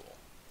push tool.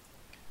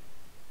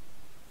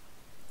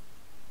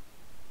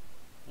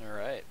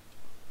 Alright.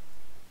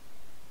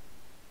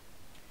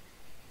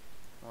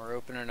 We're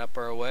opening up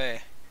our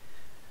way.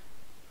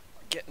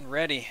 We're getting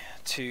ready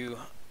to...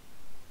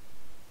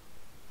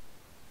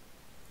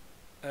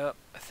 Oh,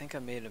 I think I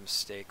made a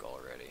mistake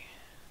already.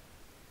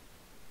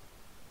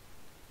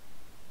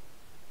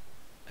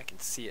 I can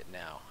see it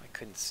now. I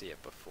couldn't see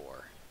it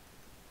before.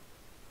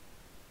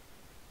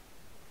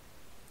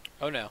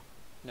 Oh no.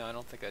 No, I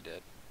don't think I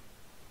did.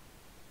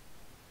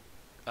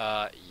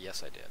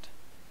 Yes I did.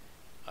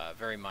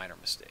 Very minor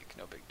mistake,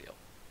 no big deal.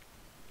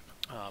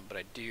 But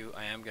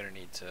I am going to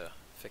need to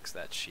fix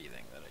that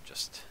sheathing that I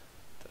just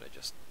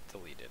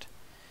deleted.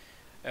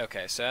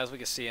 Okay, so as we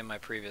can see in my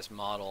previous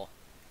model,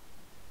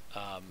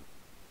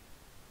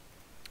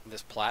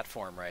 this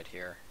platform right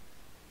here,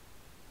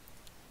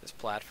 this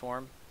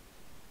platform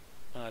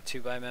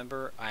 2x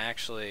member, I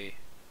actually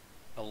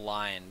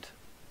aligned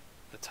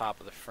the top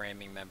of the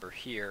framing member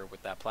here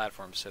with that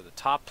platform, so the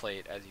top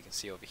plate, as you can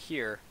see over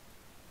here,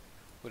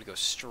 would go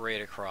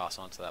straight across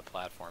onto that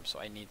platform. So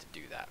I need to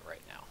do that right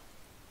now.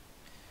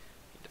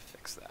 Need to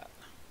fix that.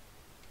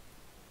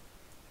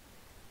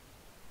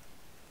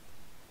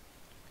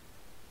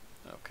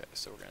 Okay,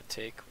 so we're going to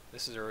take,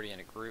 this is already in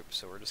a group,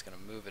 so we're just going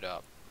to move it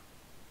up.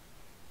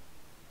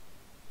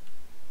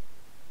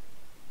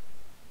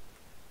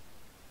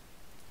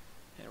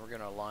 And we're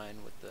going to align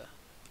with the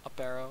up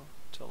arrow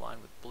to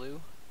align with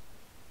blue.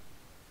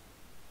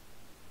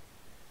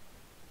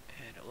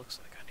 And it looks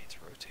like I need to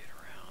rotate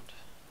around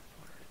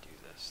in order to do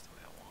this the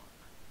way I want.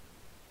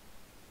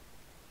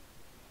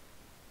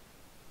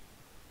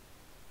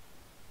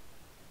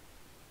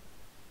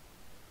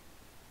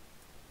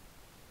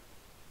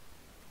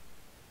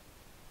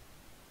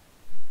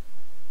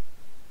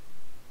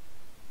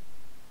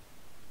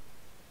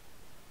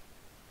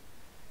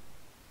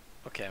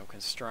 Okay, I'm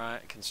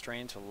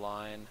constrained to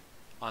line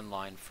on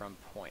line from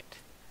point.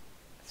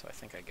 So I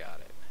think I got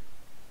it.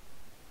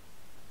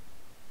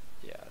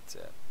 Yeah, that's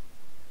it.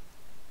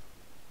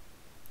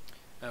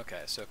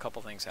 Okay, so a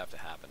couple things have to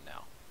happen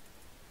now.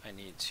 I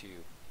need to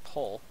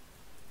pull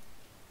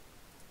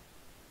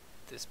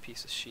this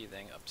piece of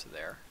sheathing up to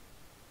there.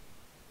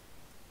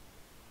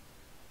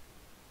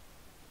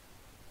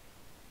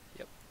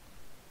 Yep.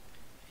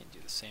 And do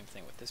the same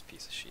thing with this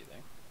piece of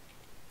sheathing.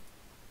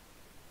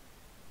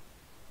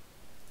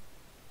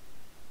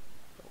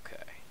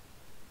 Okay.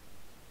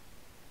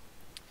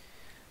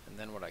 And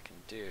then what I can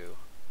do,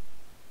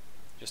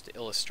 just to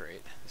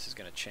illustrate, this is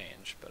going to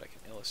change, but I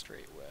can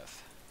illustrate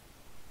with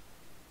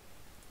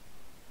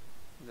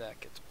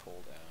that gets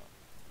pulled out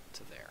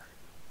to there.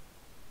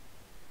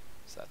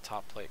 So that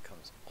top plate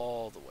comes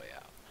all the way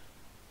out.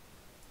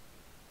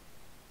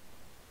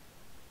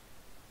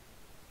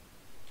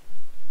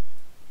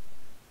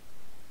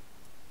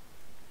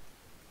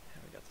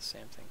 And we got the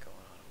same thing going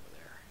on over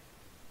there.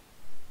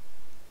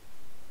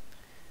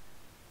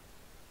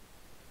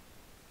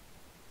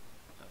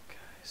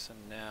 Okay, so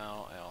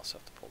now I also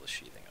have to pull the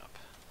sheathing up.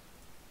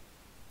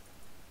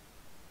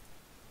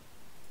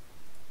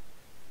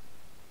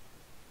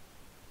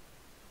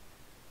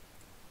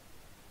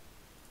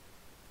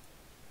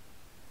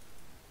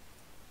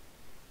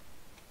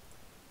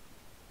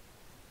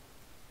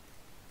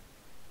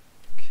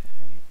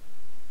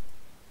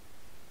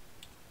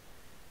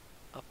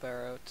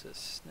 Arrow to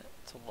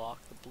lock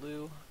the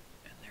blue,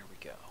 and there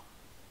we go.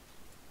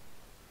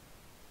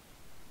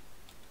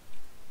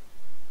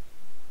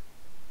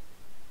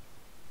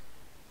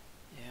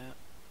 Yeah.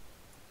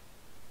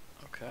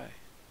 Okay.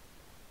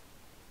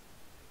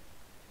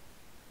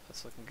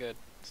 That's looking good.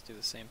 Let's do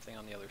the same thing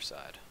on the other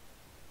side.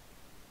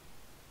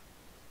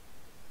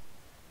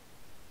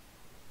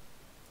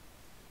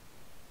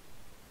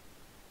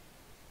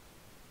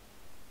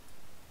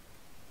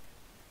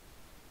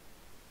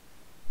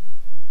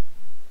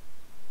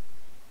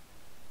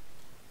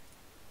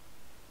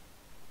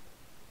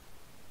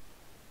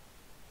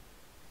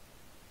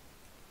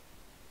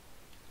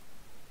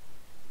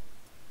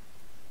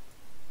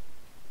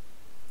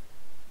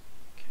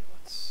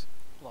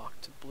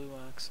 To blue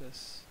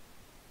axis.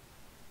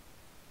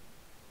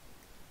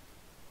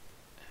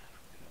 And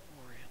I'm going to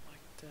orient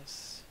like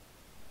this.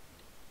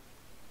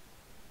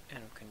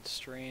 And I'm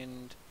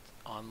constrained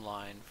on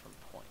line from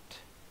point.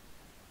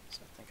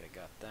 So I think I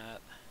got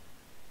that.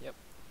 Yep.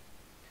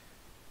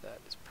 That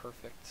is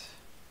perfect.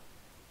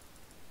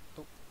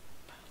 Oh,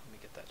 let me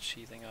get that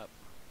sheathing up.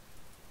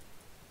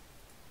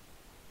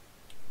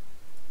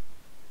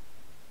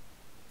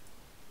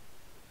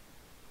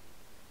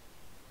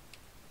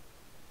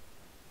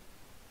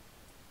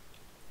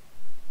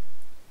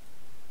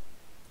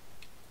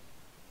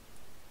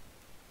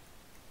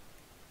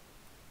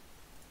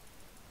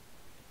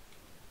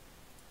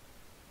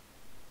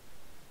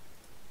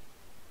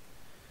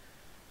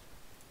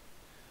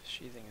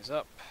 Sheathing is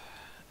up,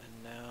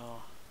 and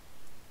now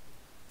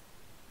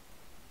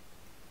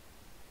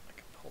I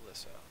can pull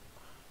this out.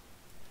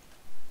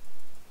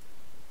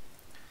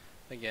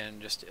 Again,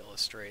 just to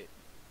illustrate,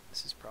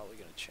 this is probably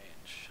going to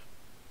change.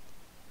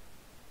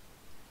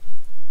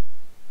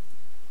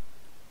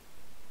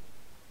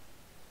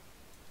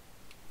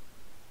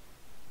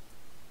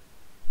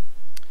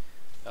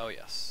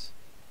 yes.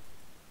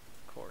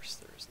 Of course,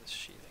 there's this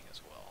sheathing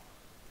as well.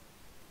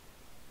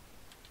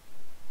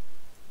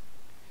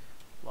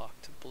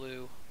 Lock to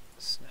blue,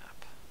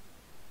 snap.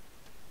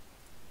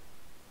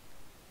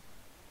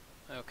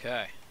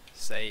 Okay,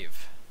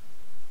 save.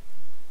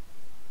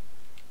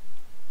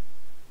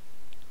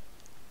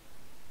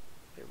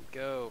 There we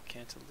go,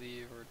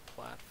 cantilevered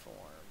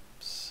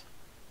platforms.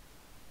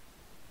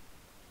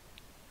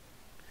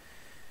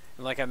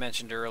 And like I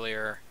mentioned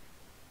earlier,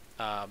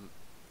 I'm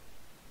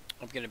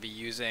going to be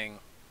using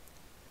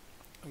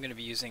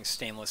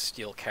stainless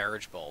steel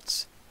carriage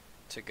bolts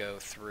to go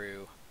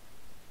through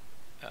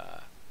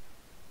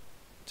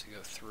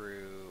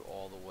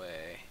all the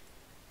way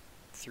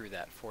through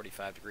that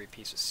 45-degree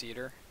piece of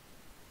cedar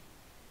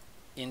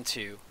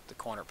into the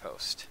corner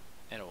post,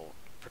 and it will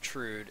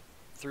protrude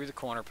through the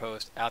corner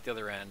post out the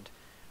other end,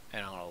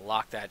 and I'm going to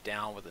lock that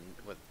down with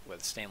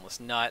a stainless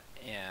nut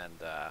and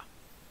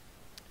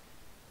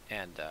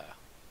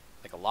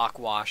like a lock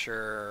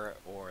washer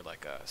or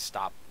like a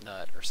stop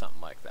nut or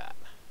something like that.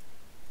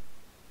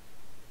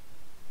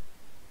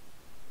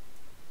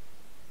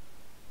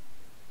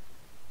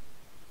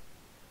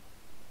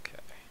 Okay.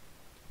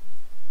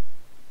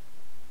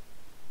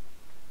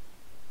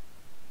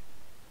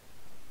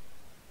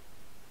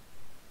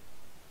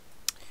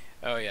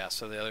 Oh yeah,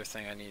 so the other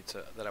thing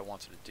that I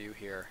wanted to do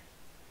here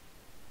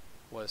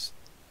was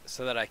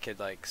so that I could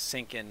like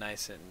sink in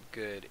nice and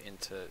good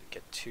into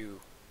get two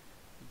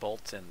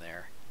bolts in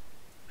there.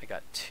 I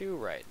got two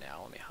right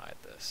now. Let me hide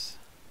this.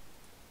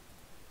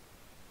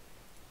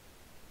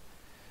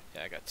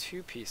 Yeah, I got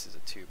two pieces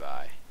of 2x,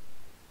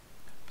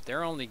 but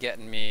they're only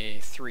getting me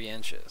 3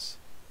 inches,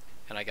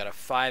 and I got a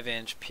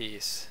 5-inch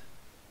piece.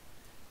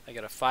 I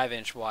got a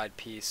 5-inch wide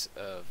piece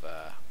of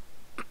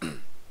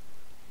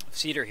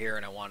cedar here,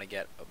 and I want to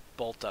get a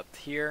bolt up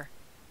here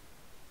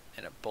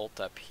and a bolt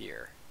up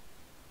here.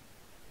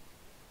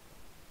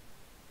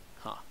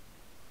 Huh.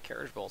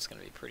 Carriage bolt's going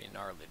to be pretty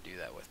gnarly to do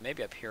that with.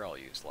 Maybe up here I'll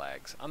use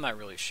lags. I'm not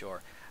really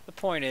sure. The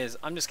point is,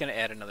 I'm just going to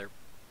add another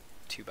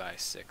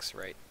 2x6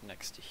 right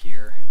next to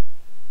here,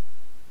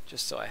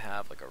 just so I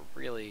have like a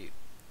really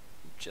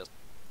just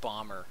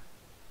bomber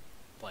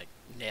like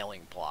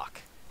nailing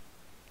block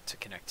to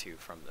connect to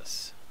from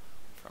this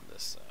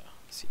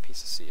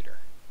piece of cedar.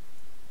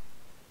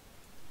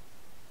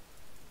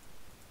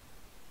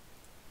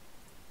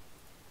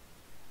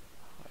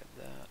 Hide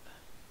that.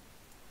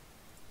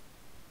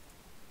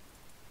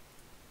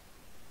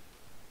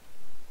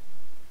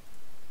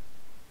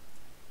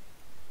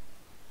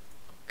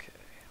 Okay,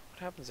 what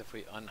happens if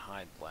we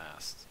unhide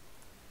last?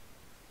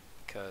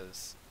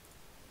 Because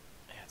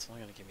yeah, it's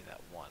only going to give me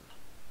that one.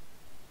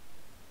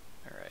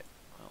 Alright,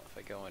 well, if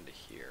I go into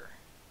here,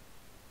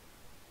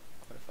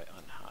 what if I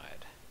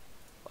unhide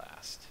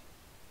last?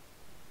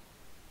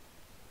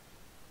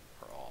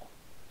 Or all?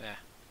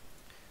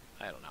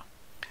 I don't know.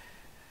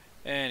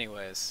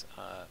 Anyways,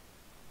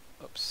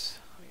 oops,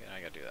 I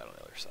gotta do that on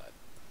the other side.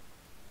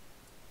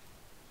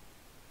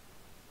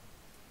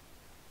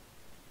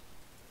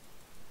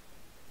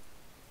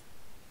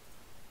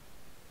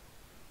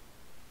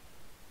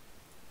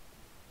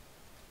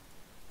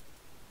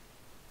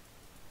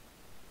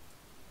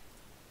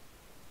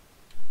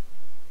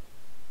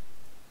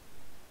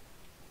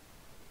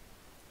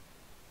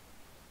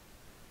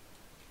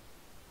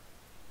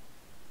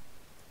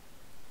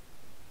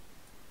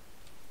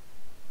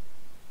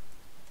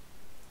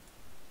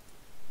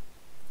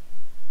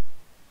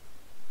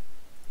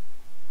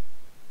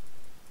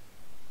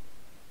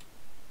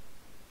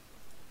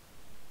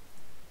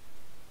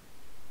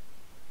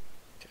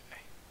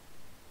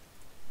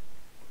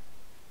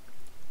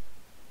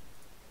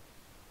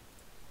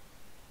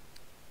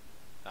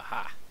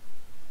 Aha!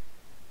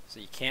 So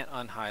you can't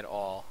unhide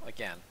all.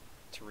 Again,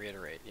 to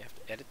reiterate, you have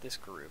to edit this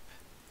group.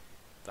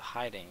 The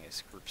hiding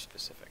is group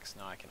specifics.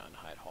 Now I can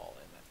unhide all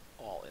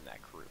in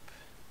that group.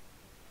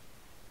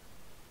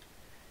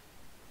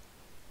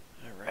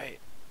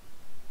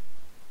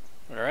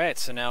 Alright,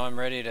 so now I'm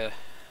ready to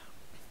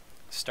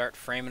start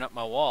framing up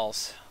my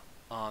walls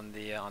on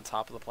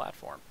top of the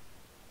platform.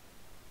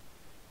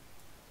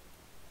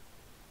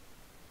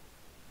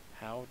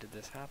 How did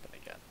this happen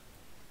again?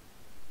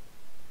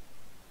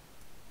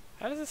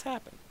 How does this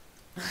happen?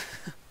 I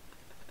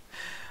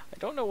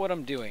don't know what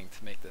I'm doing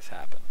to make this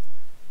happen.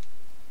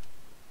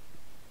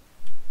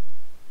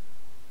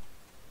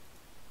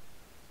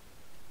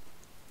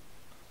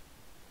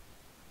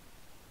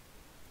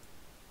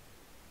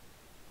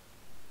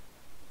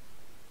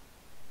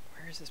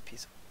 Where is this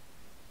piece of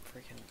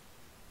freaking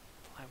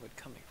plywood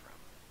coming from?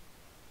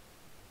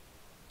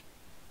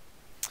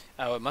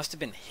 Oh, it must have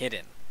been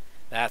hidden.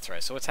 That's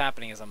right. So what's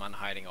happening is I'm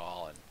unhiding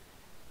all and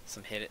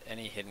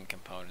any hidden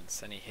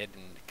components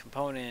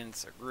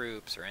or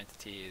groups or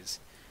entities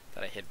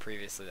that I hid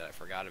previously that I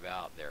forgot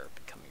about, they're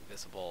becoming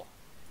visible,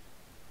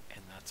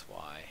 and that's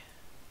why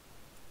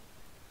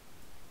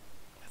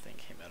that thing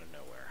came out of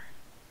nowhere.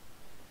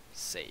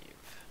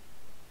 Save.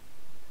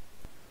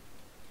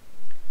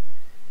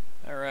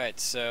 Alright,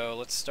 so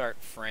let's start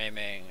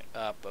framing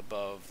up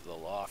above the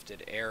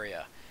lofted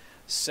area.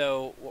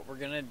 So what we're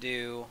gonna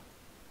do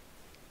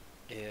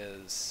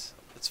is,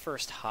 let's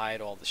first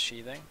hide all the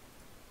sheathing.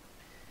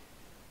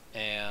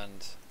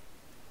 And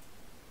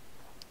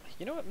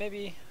you know what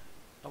maybe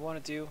I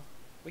want to do?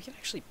 We can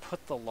actually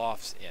put the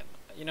lofts in.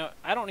 You know,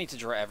 I don't need to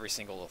draw every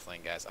single little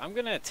thing, guys. I'm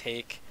gonna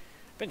take,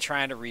 I've been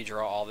trying to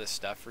redraw all this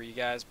stuff for you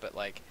guys, but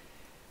like,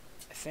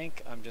 I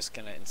think I'm just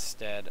gonna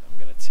instead, I'm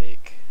gonna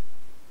take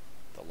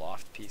the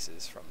loft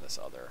pieces from this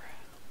other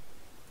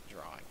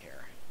drawing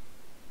here.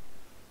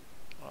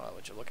 Oh,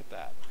 would you look at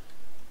that?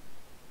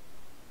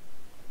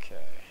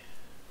 Okay.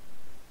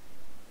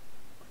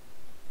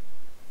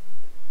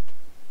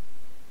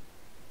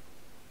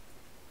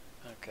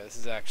 Okay, this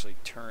is actually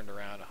turned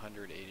around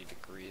 180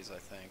 degrees, I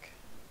think.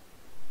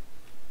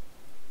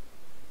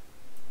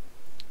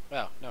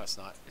 Oh, no it's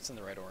not. It's in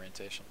the right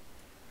orientation.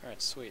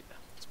 Alright, sweet.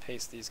 Let's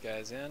paste these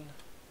guys in.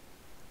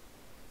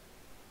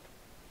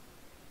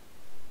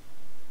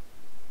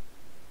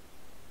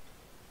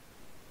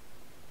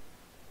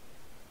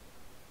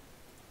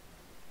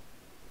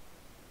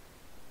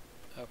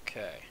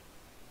 Okay.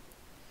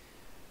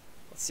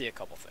 Let's see a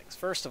couple things.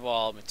 First of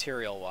all,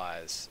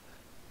 material-wise,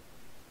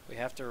 we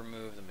have to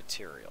remove the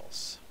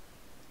materials.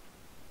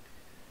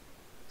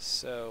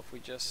 So if we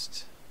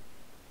just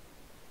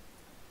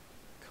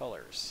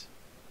colors,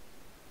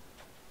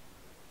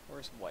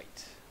 where's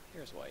white?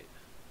 Here's white.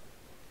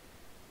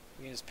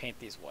 We can just paint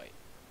these white.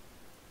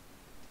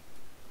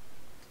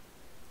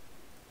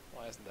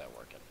 Why isn't that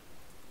working?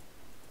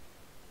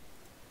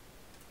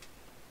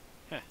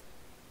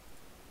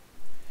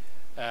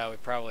 We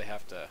probably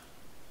have to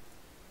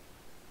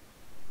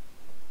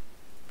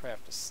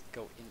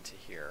go into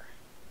here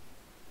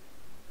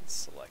and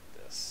select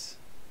this.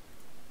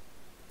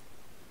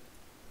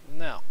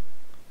 No.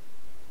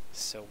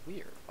 So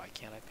weird. Why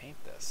can't I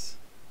paint this?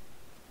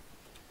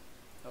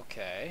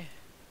 Okay.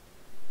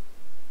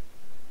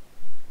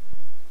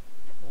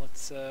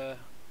 Let's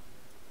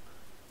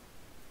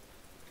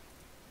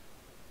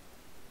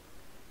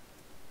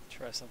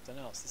try something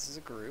else. This is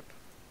a group.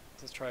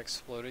 Let's try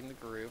exploding the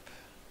group.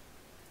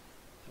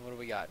 And what do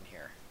we got in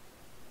here?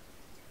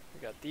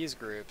 We got these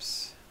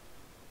groups.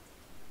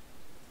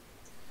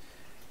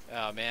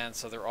 Oh man,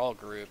 so they're all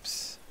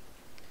groups.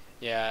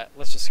 Yeah,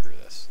 let's just screw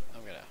this.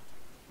 I'm gonna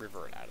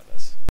revert out of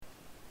this.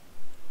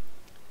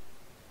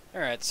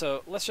 Alright,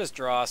 so let's just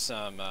draw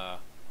some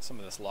of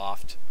this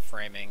loft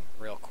framing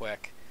real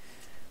quick.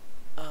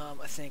 I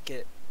think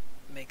it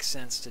makes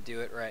sense to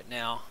do it right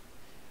now.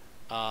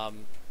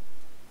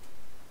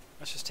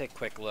 Let's just take a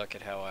quick look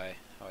at how I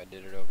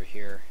did it over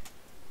here.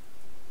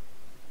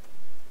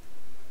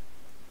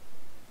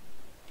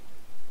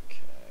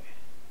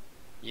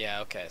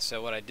 Yeah, okay,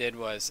 so what I did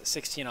was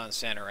 16 on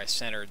center, I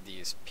centered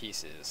these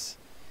pieces,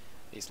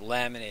 these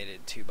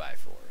laminated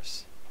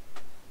 2x4s.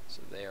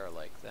 So they are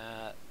like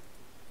that.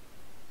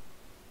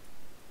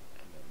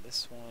 And then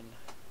this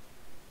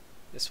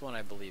one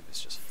I believe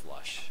is just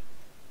flush.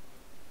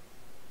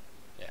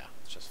 Yeah,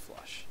 it's just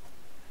flush.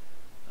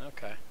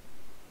 Okay.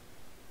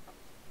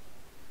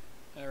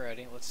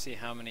 Alrighty, let's see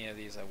how many of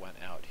these I went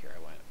out here.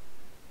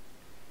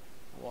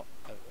 I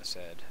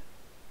said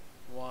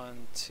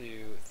 1,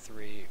 2,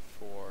 3,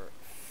 4,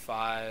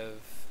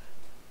 5,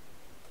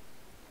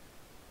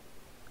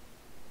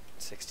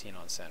 16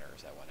 on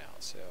centers that went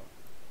out. So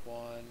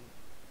 1,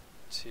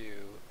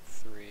 2,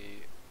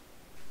 3,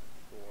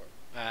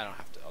 4. I don't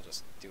have to. I'll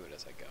just do it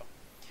as I go.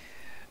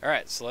 All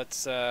right. So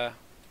let's hide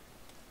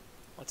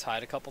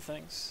a couple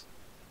things.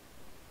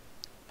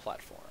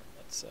 Platform.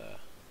 Let's. I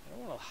don't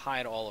want to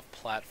hide all of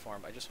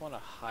platform. I just want to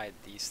hide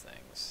these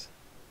things.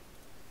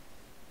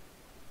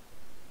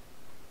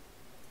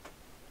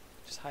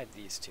 Just hide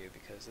these two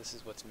because this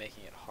is what's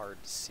making it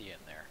hard to see in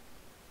there.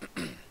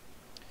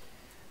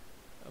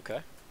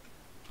 Okay.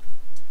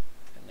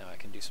 And now I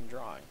can do some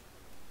drawing.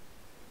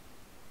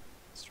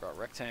 Let's draw a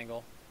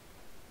rectangle.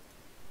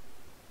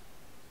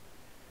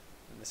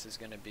 And this is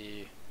going to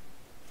be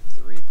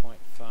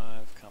 3.5,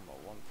 comma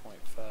 1.5.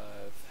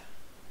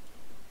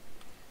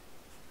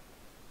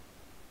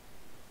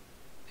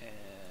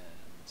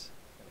 And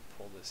I'm going to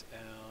pull this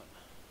out.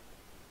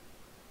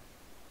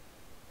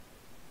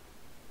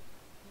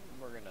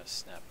 We're going to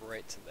snap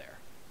right to there.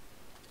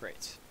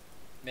 Great.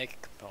 Make a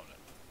component.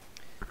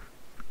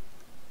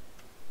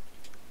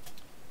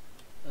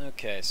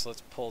 Okay, so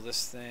let's pull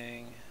this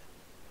thing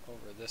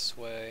over this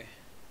way.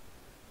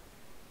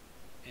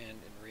 And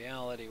in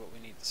reality, what we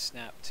need to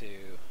snap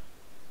to,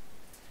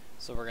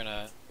 so we're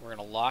gonna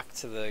lock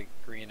to the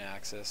green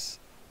axis,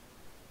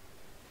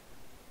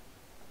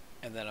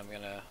 and then I'm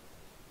gonna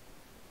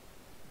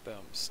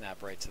boom,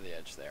 snap right to the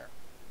edge there.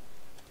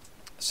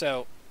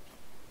 So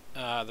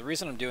the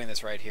reason I'm doing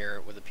this right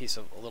here with a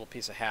little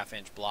piece of 1/2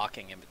 inch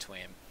blocking in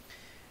between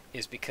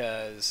is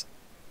because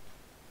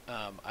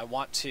I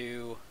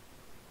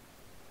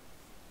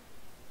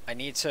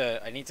need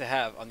to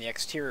have on the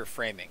exterior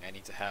framing, I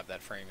need to have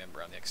that frame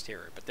member on the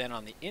exterior, but then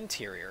on the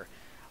interior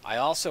I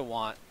also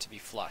want to be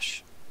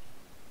flush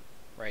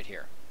right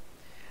here.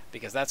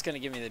 because that's going to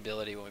give me the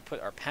ability when we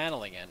put our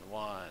paneling in,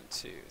 1,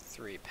 2,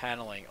 3,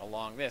 paneling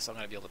along this, I'm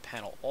going to be able to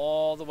panel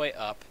all the way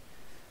up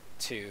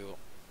to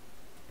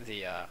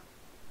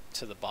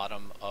the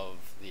bottom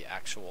of the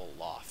actual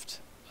loft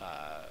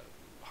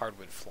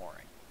hardwood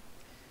flooring.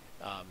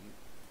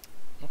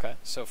 Okay,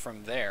 so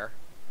from there,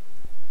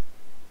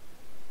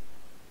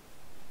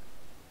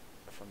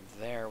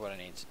 what I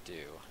need to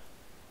do,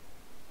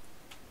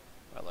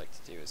 what I like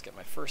to do is get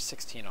my first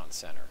 16 on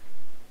center.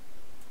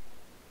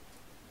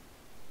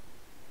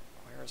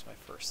 Where is my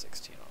first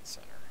 16 on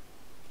center?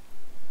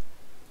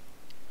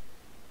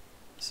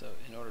 So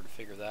in order to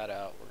figure that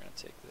out, we're going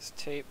to take this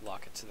tape,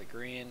 lock it to the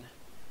green,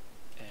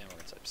 and we're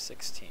going to type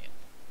 16.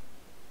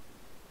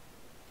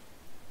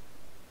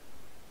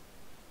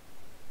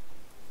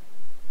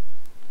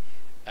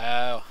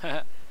 Oh,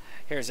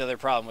 here's the other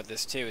problem with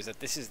this too, is that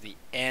this is the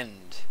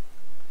end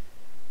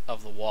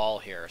of the wall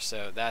here,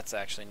 so that's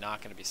actually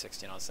not going to be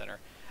 16 on center.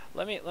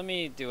 Let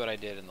me do what I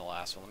did in the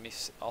last one.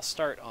 I'll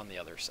start on the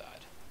other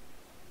side.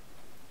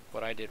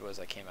 What I did was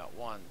I came out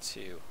 1,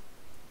 2,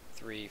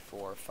 3,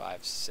 4,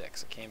 5,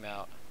 6. I came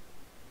out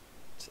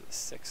to the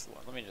 6th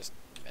one. Let me just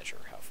measure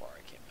how far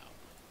I came out.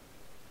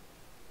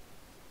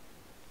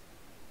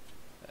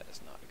 That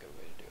is not a good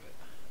way to do it.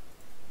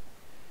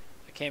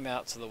 I came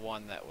out to the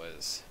one that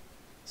was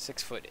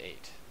 6'8".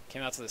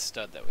 Came out to the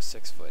stud that was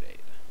 6'8".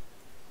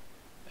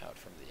 Out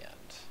from the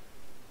end.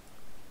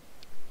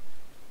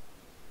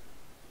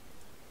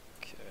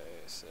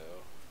 Okay, so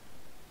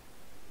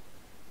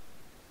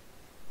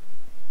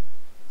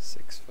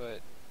 6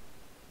 foot,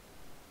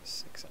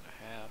 6.5.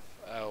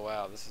 Oh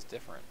wow, this is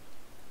different.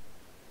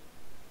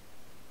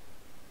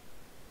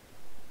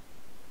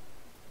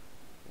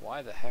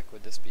 Why the heck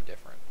would this be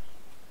different?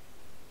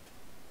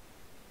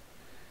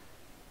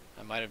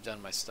 I might have done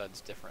my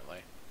studs differently.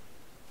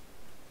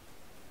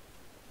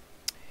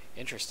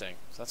 Interesting.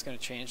 So that's going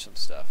to change some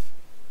stuff.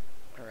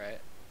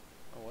 Alright.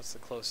 Well, what's the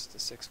closest to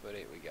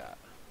 6'8" we got?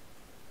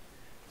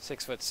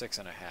 6 foot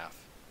 6.5.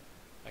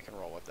 I can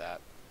roll with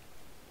that.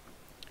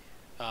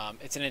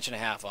 It's 1.5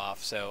 inches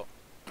off, so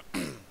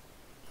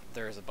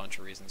there's a bunch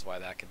of reasons why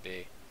that could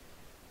be.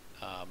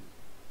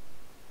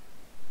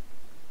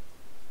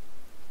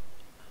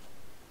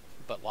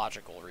 But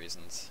logical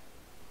reasons.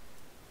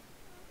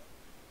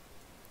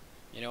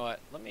 You know what?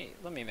 Let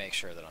me make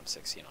sure that I'm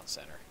 16 on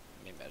center.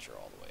 Let me measure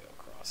all the way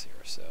across here.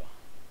 So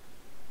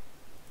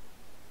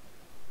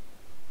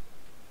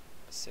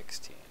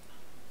 16.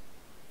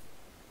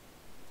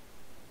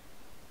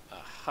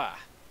 Aha.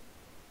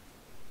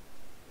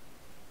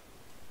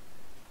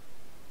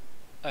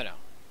 Oh no,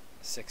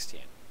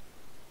 16.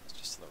 It's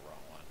just the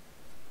wrong one.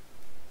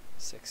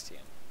 16.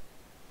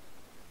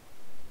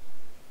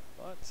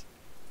 What?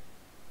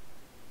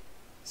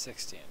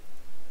 16.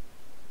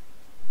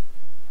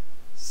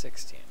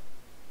 16.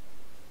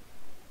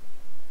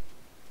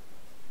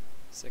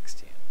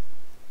 16.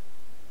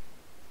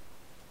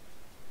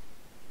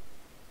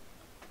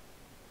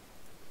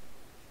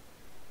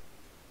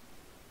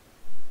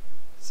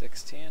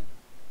 16.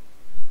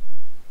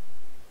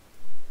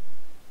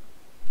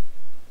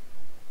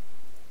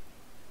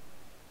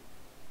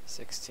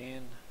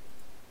 16.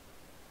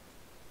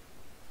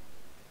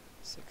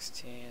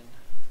 16.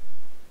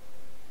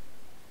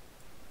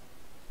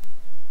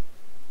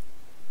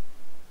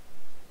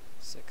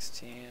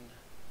 16.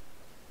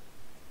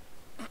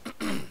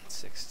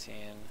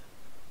 16.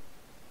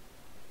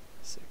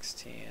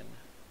 16.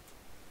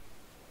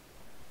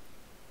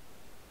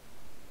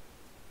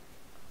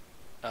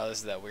 Oh, this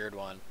is that weird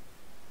one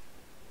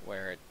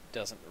where it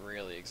doesn't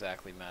really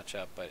exactly match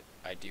up, but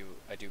I do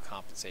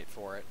compensate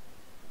for it.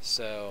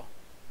 So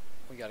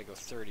we got to go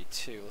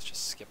 32. Let's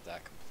just skip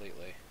that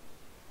completely.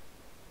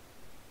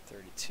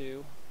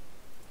 32.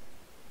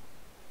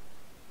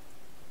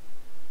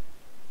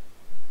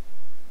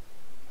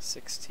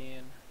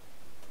 16.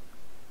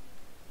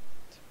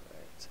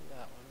 Right to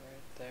that one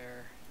right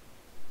there.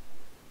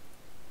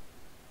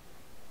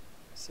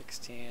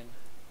 16.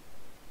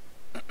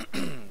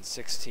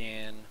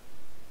 16.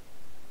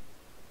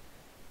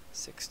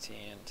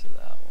 16 to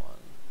that one.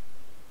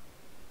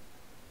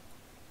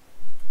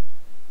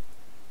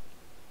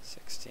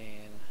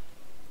 16.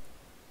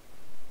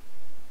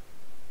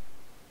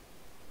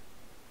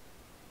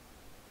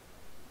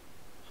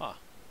 Huh.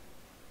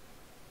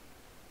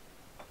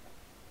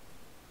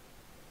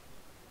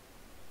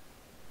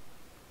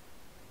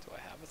 Do I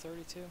have a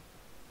 32?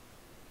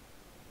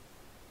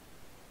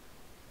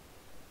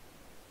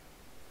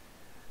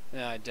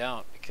 No, I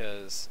don't,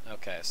 because,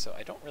 okay, so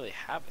I don't really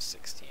have a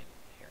 16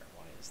 here.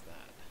 Why is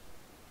that?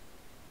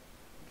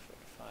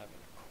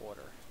 5.25.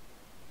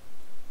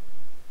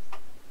 I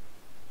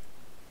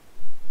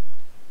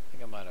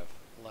think I might have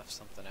left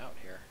something out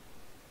here.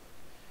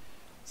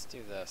 Let's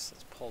do this.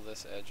 Let's pull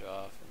this edge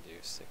off and do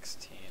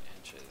 16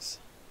 inches.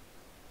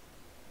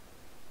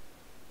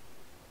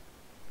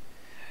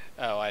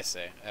 Oh, I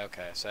see.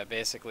 Okay, so I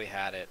basically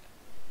had it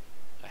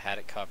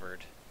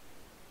covered,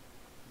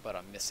 but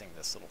I'm missing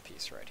this little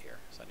piece right here,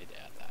 so I need to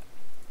add that.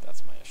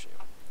 That's my issue.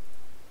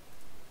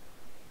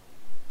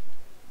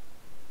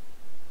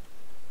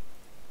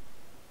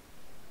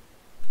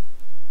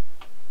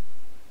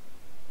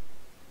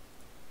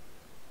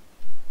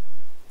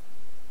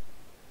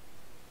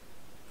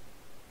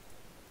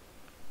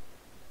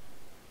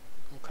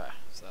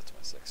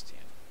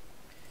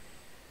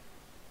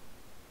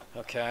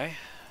 Okay.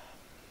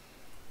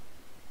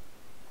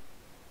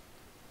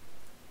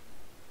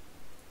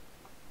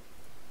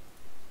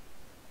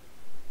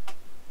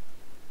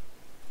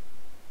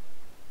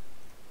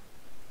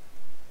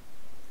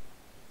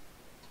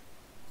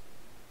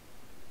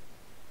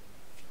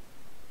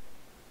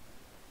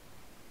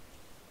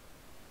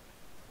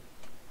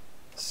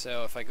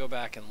 So if I go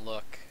back and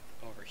look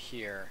over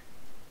here,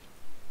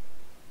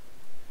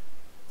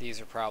 these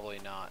are probably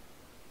not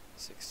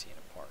 16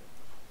 apart.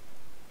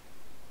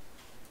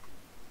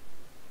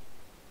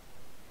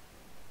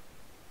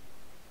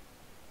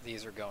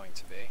 These are going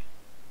to be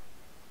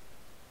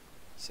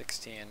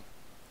 16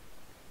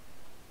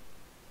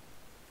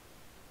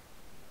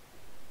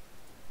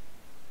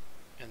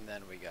 and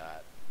then we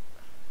got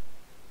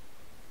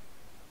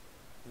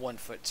 1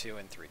 foot 2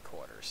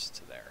 3/4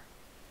 to there.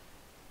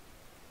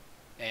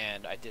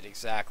 And I did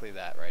exactly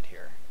that right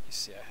here. You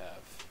see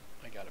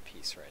I got a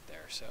piece right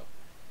there. So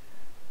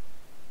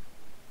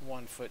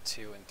 1 foot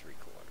 2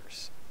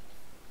 3/4.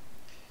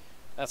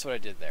 That's what I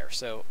did there.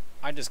 So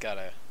I just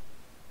gotta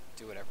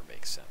do whatever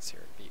makes sense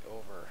here. Be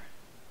over.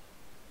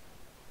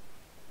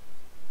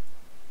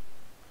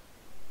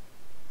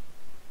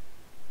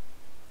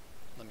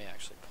 Let me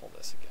actually pull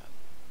this again.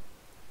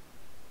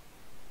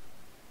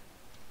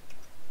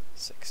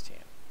 16.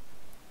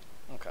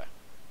 Okay.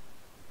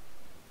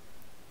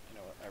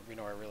 You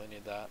know I really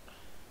need that?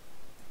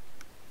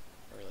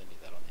 I really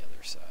need that on the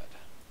other side.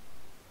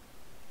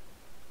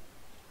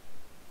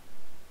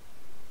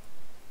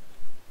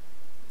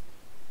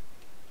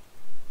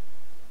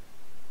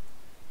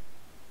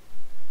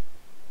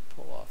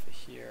 Pull off of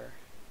here.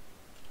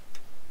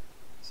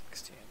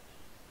 16.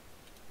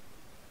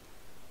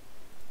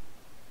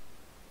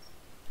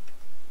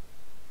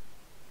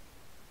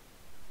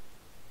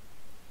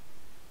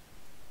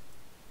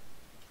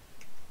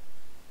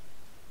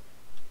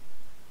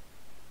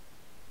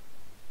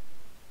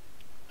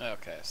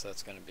 Okay, so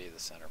that's going to be the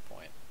center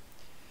point.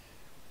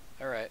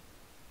 Alright.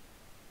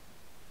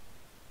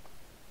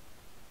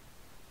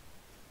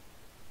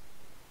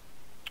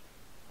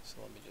 So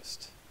let me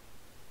just...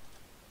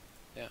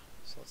 Yeah,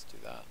 so let's do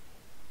that.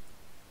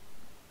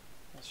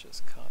 Let's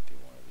just copy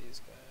one of these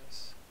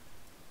guys.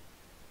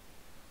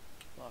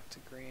 Lock to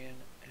green,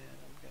 and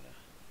I'm going to...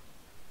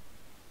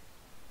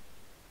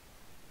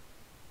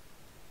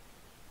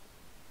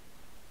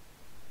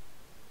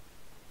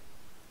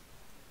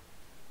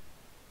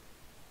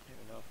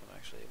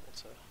 actually able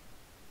to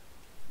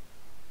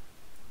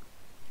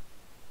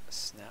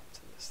snap to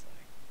this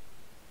thing.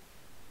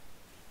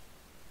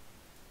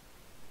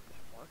 Did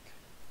that work?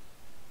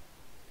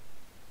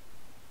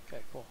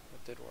 Okay, cool.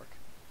 It did work.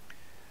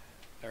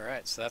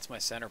 Alright, so that's my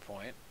center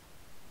point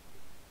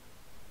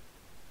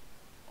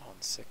on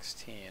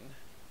 16.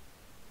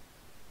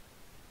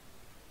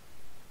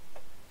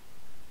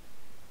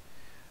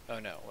 Oh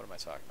no, what am I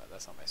talking about?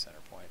 That's not my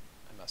center point.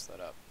 I messed that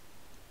up.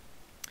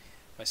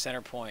 My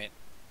center point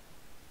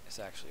is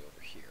actually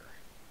over here.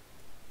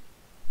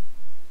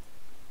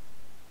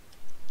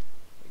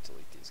 We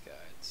delete these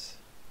guides.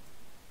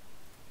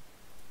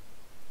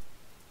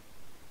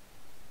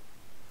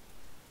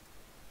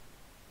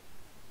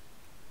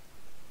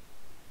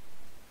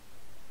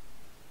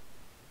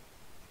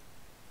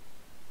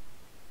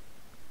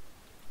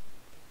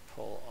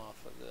 Pull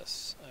off of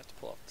this. I have to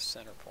pull off the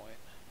center point.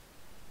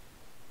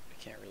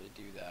 I can't really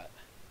do that.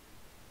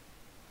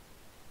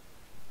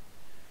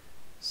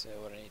 So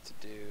what I need to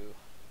do,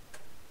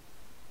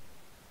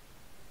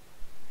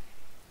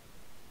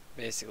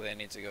 basically I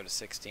need to go to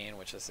 16,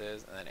 which this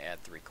is, and then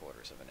add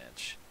 3/4 of an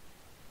inch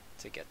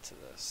to get to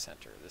the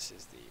center. This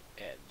is the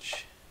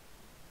edge.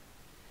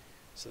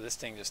 So this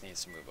thing just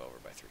needs to move over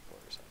by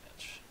 3/4 of an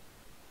inch.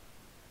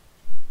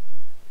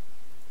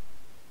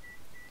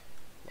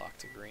 Lock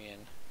to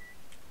green,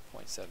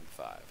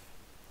 0.75.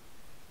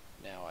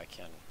 Now I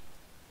can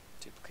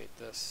duplicate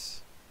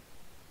this.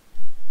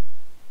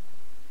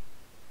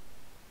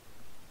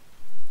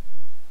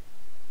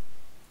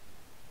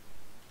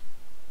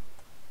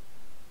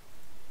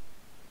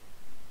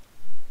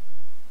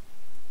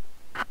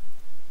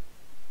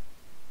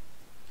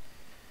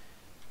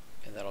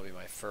 That'll be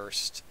my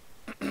first.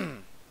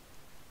 Yeah,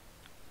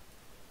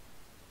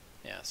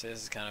 so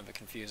this is kind of a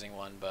confusing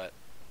one, but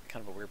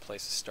kind of a weird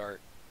place to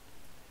start.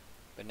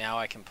 But now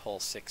I can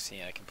pull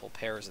 16, I can pull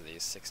pairs of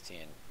these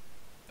 16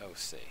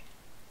 OC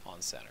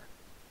on center.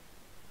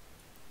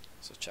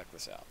 So check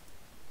this out.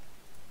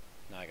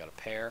 Now I got a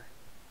pair.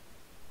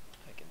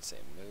 I can say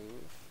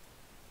move,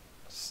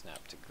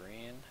 snap to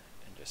green,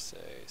 and just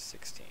say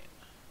 16.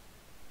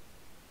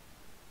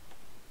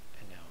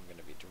 And now I'm going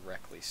to be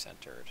directly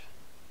centered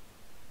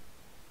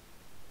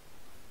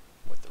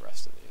with the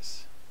rest of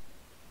these.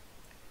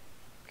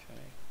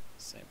 Okay,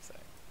 same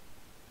thing.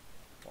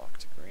 Walk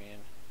to green,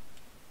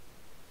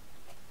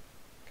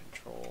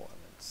 control,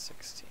 and then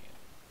 16.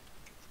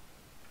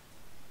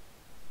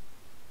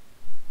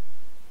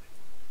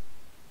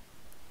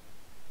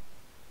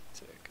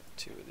 Take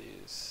 2 of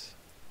these,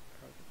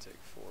 or I can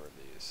take 4 of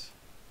these.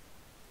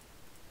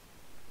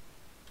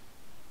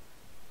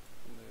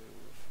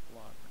 Move,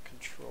 lock,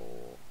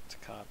 control,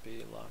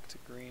 Copy, lock to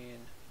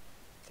green,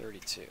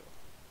 32.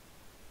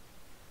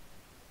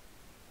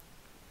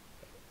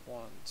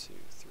 1, 2,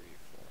 3,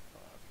 4,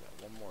 5.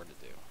 Got one more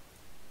to do.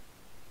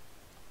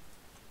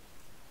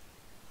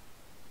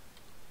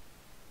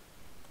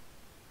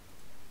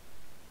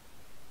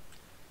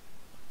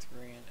 Lock to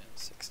green and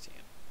 16.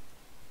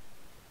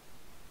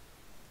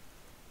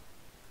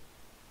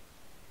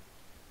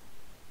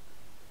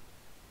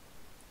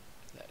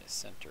 That is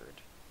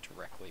centered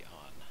directly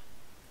on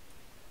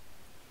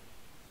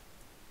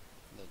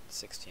the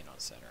 16 on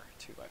center,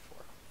 2 by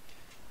 4.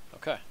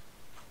 Okay.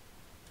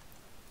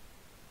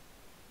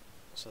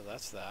 So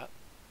that's that.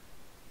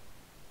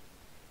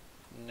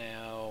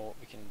 Now what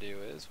we can do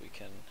is we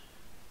can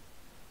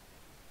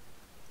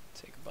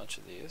take a bunch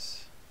of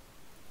these.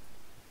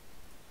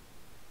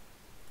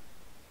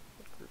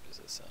 What group is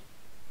this in?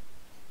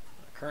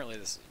 Currently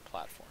this is in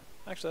platform.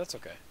 Actually, that's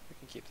okay. We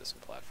can keep this in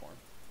platform.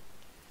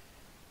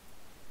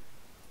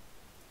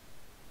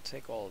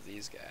 Take all of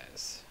these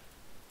guys.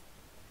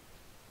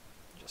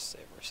 Just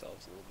save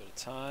ourselves a little bit of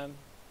time.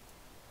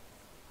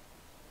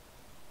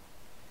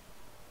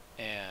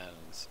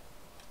 And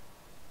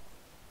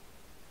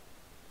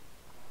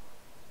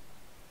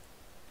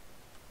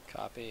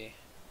copy.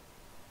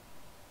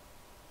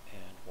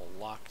 And we'll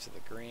lock to the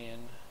green.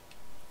 And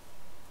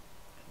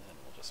then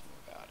we'll just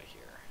move out of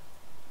here.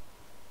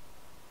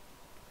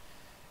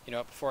 You know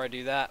what, before I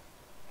do that,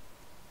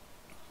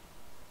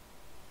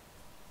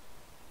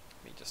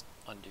 let me just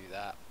undo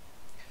that.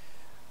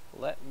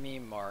 Let me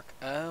mark,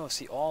 oh,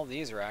 see, all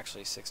these are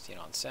actually 16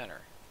 on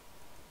center.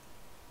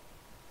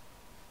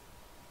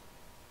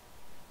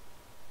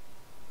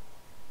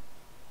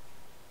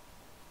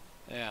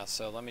 Yeah,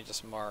 so let me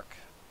just mark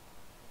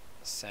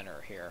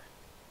center here.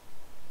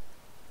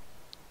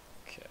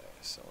 Okay,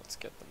 so let's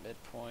get the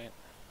midpoint.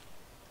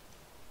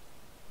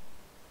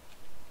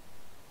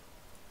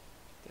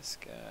 This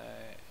guy,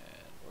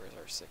 and where's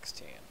our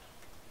 16?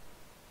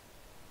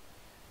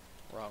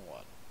 Wrong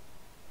one.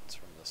 It's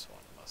from this one,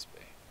 it must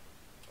be.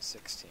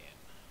 16.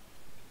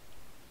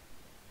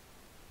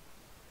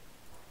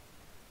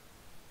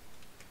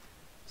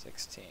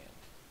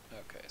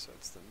 Okay, so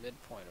it's the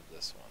midpoint of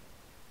this one.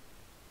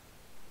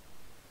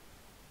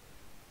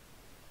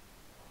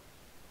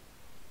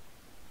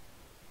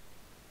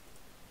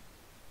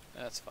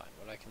 That's fine.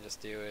 What I can just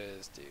do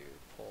is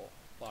pull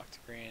lock to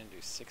green, do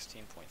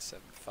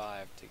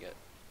 16.75 to get,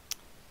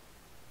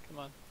 come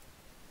on,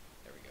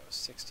 there we go,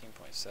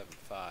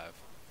 16.75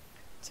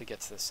 to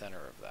get to the center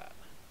of that.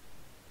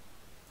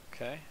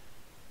 Okay,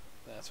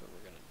 that's what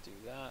we're going to do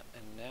that,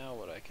 and now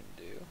what I can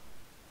do,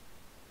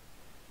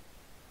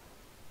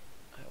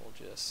 I will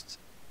just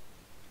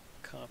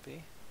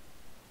copy,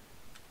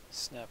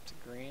 snap to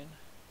green,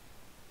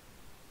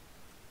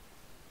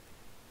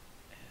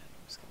 and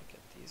I'm just going to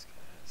get these guys.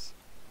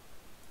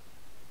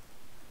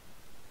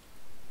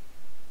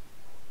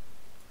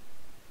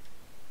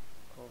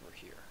 Over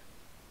here.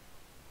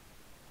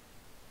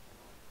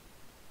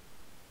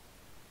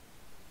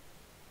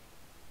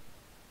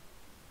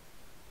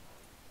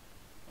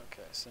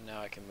 Okay, so now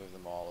I can move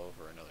them all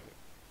over another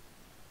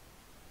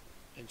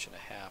 1.5 inches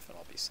and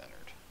I'll be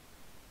centered.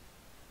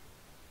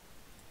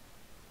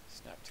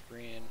 Snap to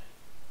green,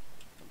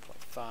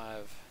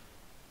 1.5,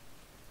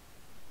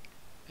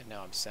 and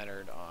now I'm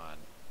centered on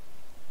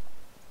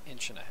 1.5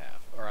 inches,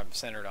 or I'm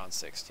centered on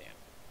 16.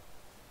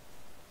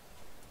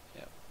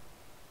 Yep.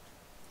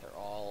 They're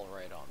all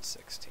right on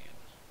 16.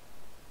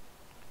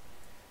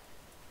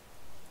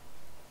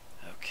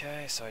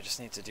 Okay, so I just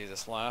need to do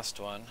this last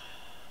one.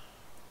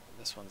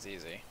 This one's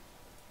easy.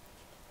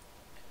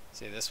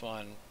 See, this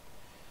one,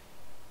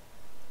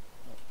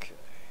 okay.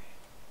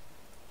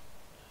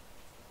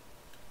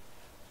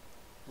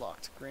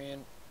 Lock to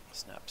green,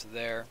 snap to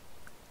there,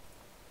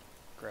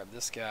 grab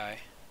this guy,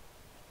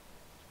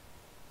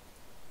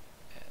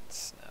 and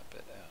snap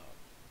it out.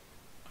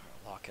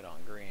 Or lock it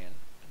on green,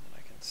 and then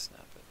I can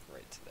snap it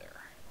right to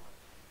there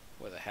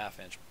with a 1/2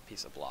 inch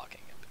piece of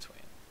blocking in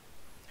between.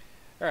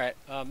 Alright,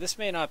 this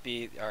may not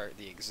be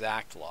the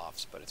exact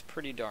lofts, but it's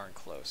pretty darn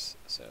close.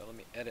 So let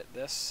me edit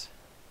this,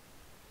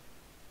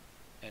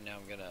 and now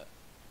I'm going to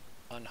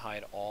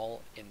unhide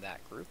all in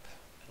that group,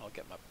 and I'll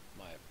get my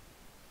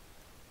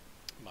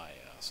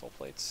soul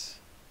plates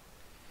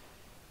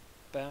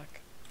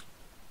back,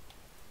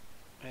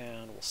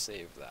 and we'll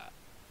save that.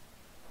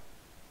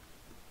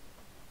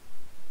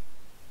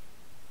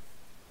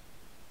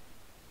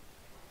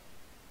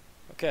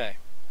 Okay.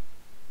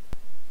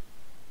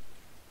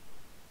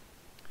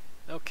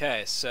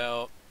 Okay,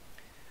 so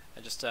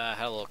I just had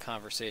a little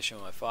conversation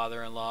with my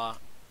father-in-law,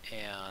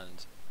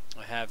 and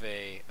I have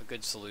a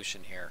good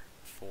solution here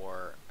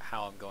for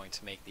how I'm going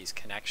to make these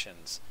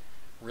connections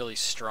really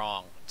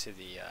strong to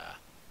the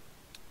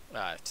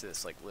to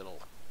this like little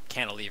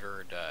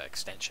cantilevered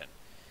extension.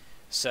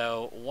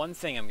 So one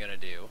thing I'm going to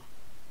do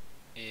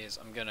is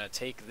I'm going to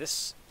take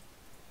this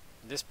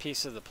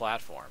piece of the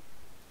platform,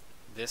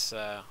 this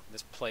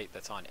plate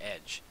that's on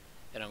edge,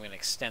 and I'm going to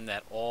extend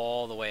that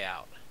all the way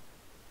out.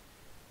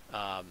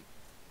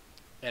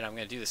 And I'm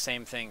going to do the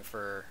same thing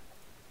for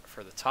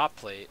for the top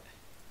plate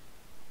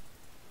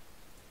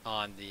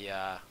on the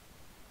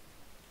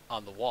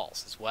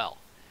walls as well.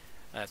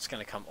 That's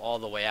going to come all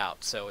the way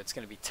out, so it's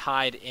going to be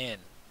tied in.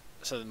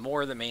 So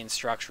more of the main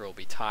structure will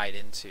be tied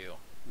into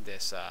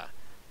this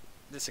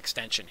this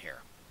extension here.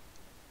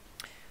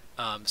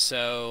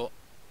 So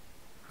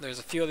there's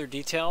a few other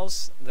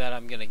details that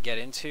I'm going to get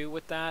into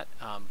with that,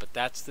 but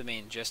that's the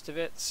main gist of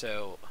it.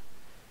 So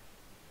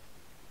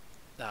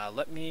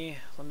let me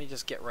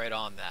just get right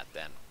on that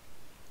then.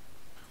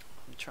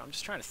 I'm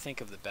just trying to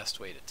think of the best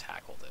way to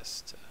tackle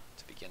this,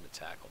 to begin to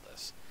tackle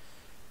this.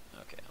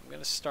 Okay, I'm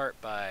going to start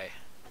by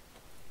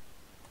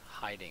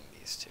hiding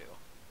these two.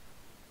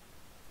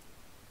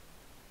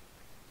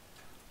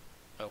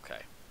 Okay.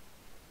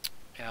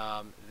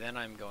 Then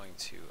I'm going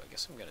to, I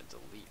guess I'm going to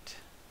delete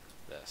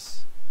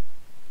this.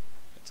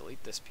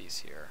 Delete this piece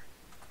here.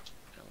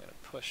 And I'm going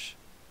to push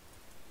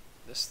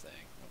this thing.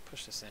 I'm going to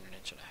push this in 1.5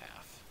 inches.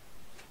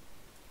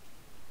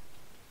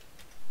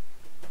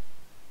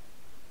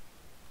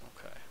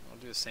 Okay, I'll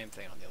do the same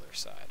thing on the other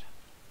side.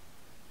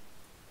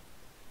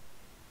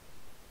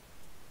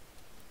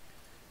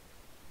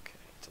 Okay,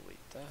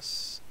 delete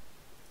this.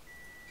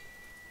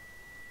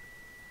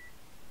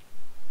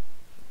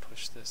 And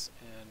push this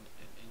in 1.5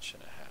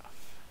 inches.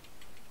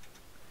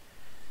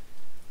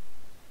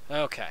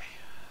 Okay,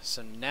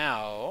 so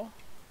now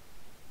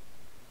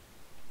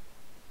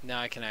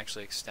I can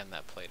actually extend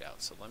that plate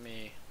out. So let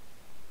me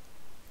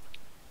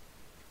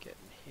get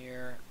in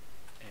here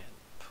and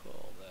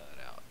pull that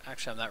out.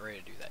 Actually, I'm not ready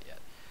to do that yet.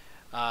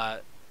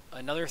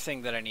 Another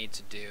thing that I need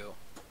to do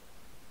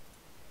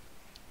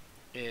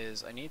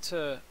is I need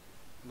to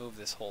move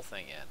this whole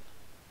thing in.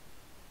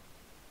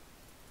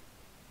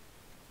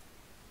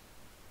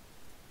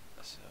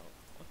 So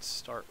let's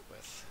start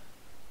with...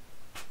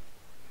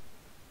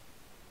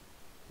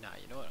 Nah,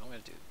 you know what I'm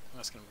going to do? I'm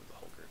just going to move the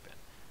whole group in. I'm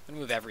going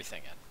to move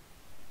everything in.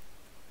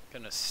 I'm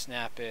going to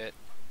snap it.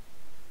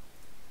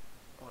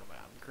 What am I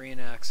on? Green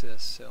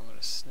axis, so I'm going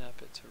to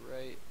snap it to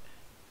right.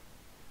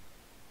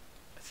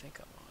 I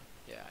think I'm on.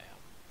 Yeah, I am.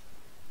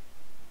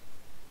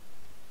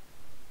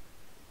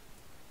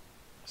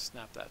 I'll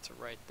snap that to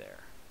right there.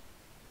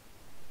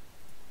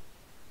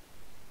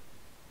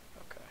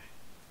 Okay.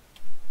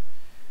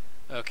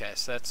 Okay,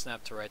 so that's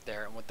snapped to right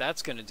there. And what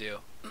that's going to do...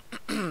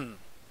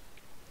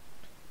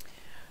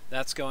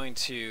 That's going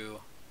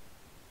to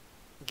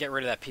get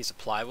rid of that piece of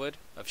plywood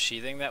of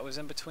sheathing that was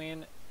in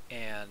between,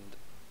 and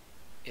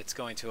it's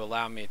going to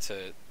allow me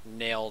to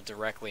nail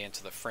directly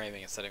into the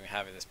framing instead of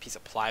having this piece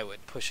of plywood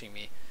pushing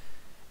me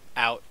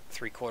out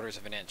 3/4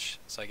 of an inch,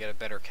 so I get a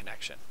better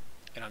connection.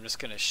 And I'm just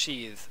going to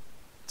sheathe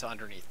to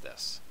underneath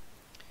this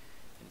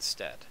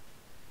instead.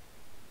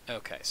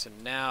 Okay, so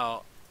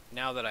now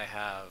that I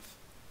have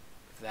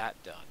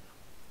that done,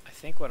 I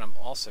think what I'm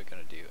also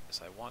going to do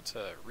is I want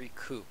to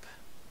recoup.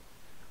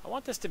 I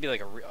want this to be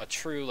like a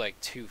true like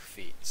 2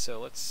 feet.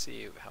 So let's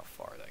see how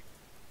far that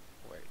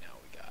right now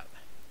we got.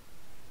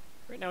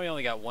 Right now we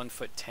only got 1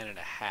 foot 10.5.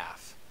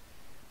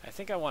 I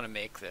think I want to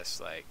make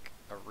this like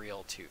a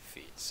real 2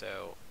 feet.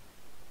 So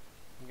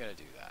I'm gonna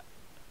do that.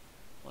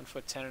 1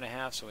 foot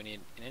 10.5. So we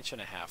need 1.5 inches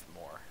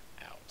more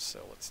out.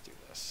 So let's do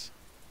this.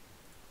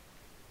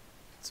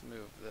 Let's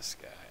move this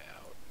guy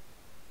out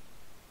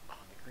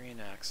on the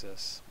green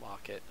axis.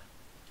 Lock it.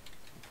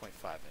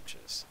 1.5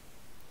 inches.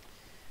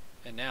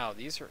 And now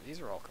these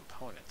are all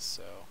components,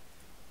 so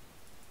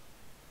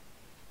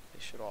they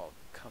should all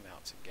come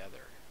out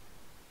together.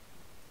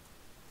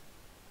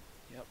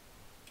 Yep,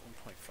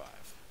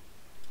 1.5.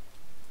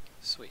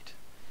 Sweet.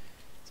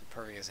 It's a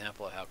perfect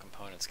example of how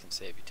components can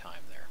save you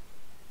time there.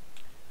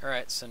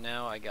 Alright, so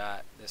now I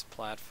got this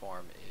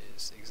platform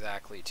is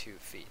exactly 2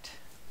 feet.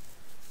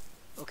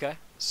 Okay,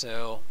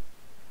 so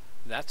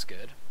that's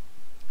good.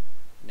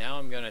 Now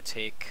I'm going to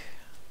take...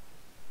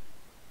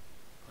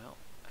 Well,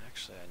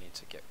 actually I need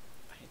to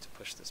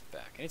push this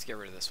back. I need to get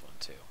rid of this one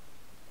too.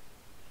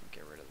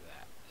 Get rid of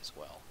that as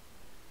well.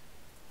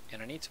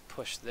 And I need to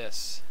push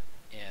this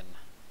in.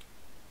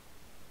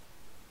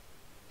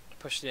 I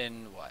pushed it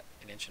in, what,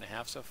 1.5 inches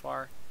so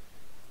far?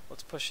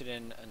 Let's push it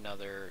in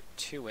another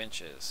 2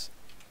 inches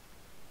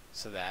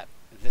so that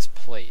this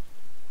plate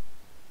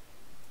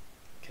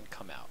can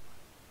come out.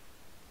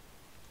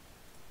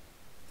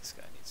 This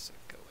guy needs to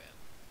go in.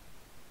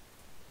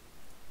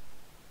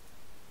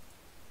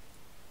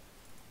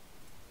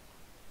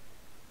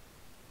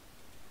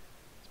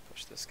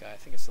 Push this guy. I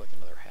think it's like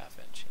another 1/2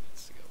 inch he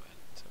needs to go in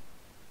to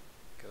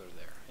go to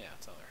there. Yeah,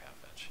 it's another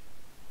 1/2 inch.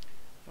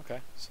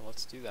 Okay, so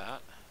let's do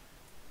that.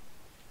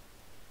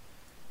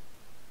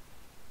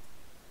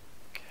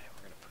 Okay,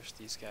 we're going to push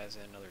these guys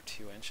in another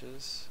 2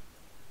 inches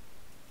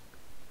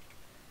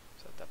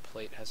so that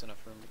plate has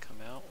enough room to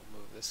come out.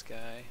 We'll move this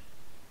guy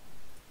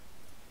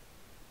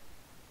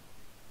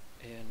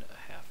in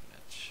 1/2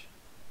 inch.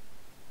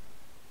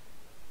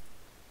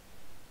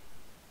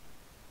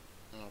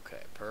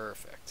 Okay,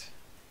 perfect.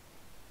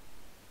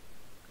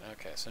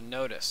 Okay, so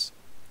notice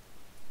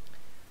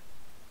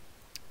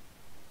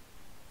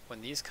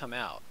when these come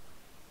out,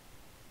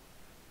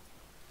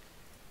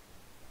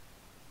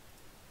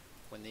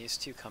 when these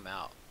two come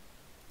out,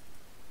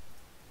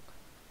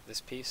 this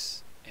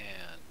piece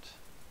and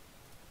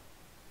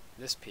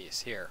this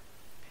piece here,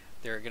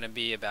 they're going to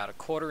be about a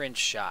 1/4 inch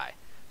shy.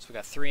 So we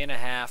got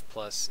 3.5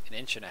 plus 1.5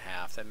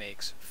 inches. That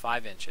makes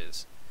 5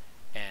 inches.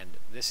 And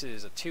this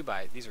is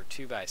these are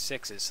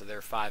 2x6s, so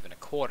they're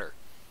 5.25.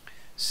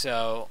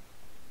 So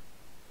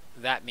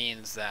that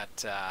means that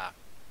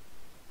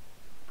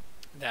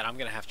that I'm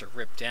going to have to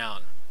rip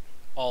down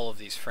all of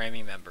these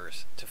framing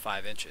members to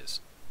 5 inches.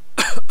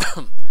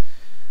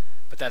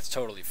 But that's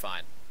totally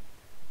fine.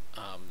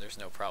 There's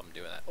no problem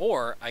doing that.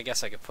 Or I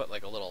guess I could put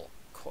like a little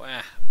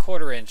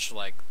 1/4 inch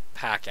like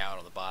pack out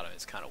on the bottom.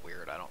 It's kind of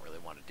weird. I don't really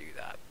want to do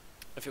that.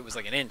 If it was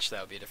like 1 inch, that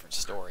would be a different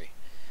story.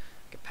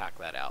 I could pack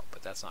that out,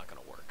 but that's not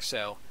going to work.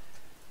 So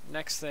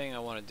next thing I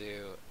want to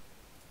do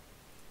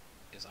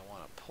is I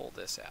want to pull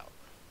this out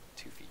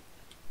 2 feet.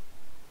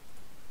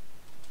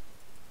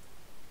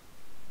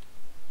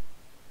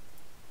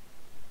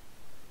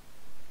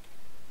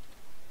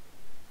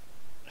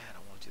 And I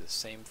want to do the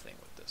same thing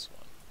with this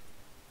one.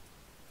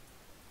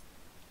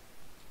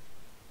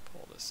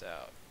 Pull this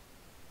out.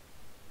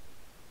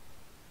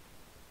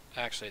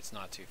 Actually, it's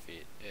not 2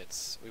 feet.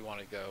 We want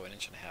to go 1.5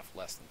 inches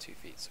less than 2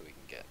 feet so we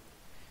can get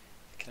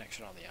the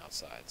connection on the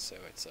outside. So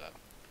it's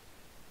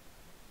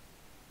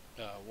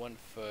 1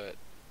 foot,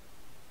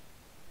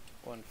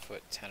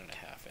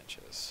 10.5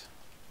 inches.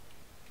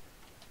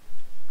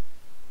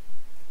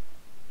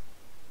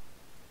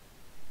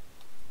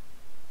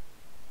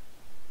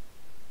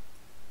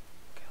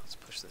 Okay, let's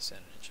push this in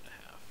 1.5 inches.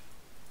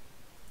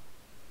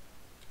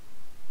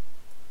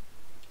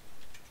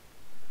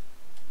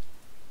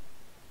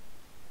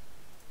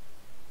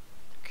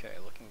 Okay,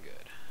 looking good.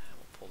 And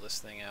we'll pull this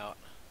thing out.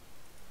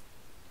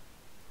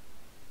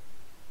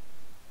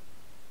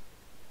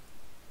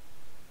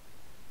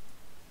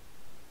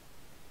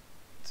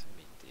 To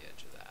meet the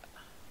edge of that.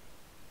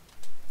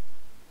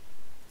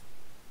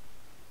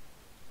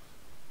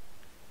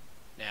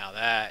 Now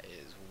that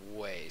is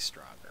way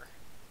stronger.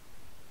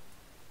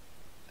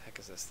 The heck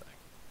is this thing?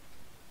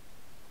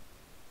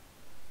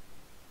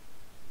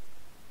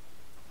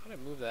 How did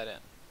I move that in?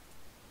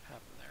 What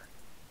happened there?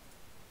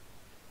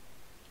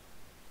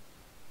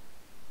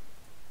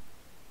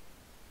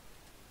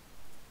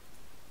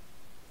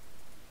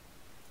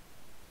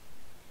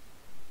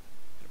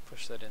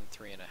 Push that in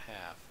 3.5.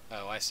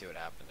 Oh, I see what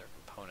happened. They're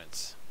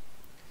components.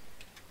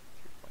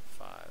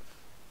 3.5.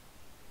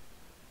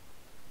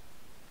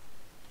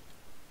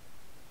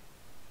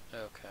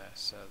 Okay,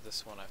 so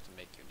this one I have to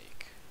make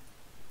unique.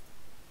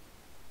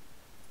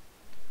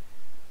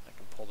 I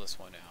can pull this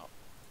one out.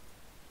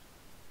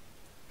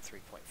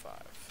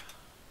 3.5.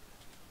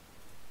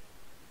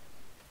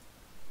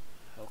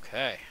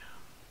 Okay.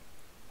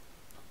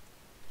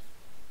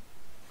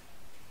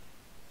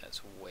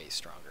 That's way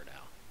stronger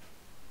now.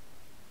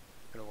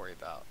 I'm going to worry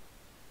about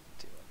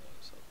doing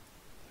those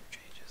other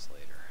changes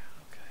later.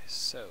 Okay,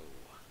 so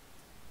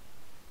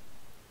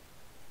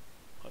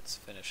let's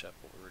finish up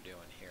what we were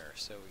doing here.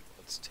 So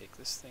let's take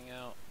this thing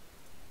out.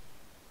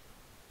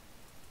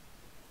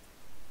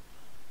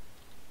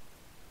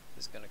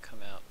 This is going to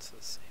come out to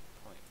the same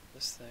point.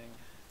 This thing.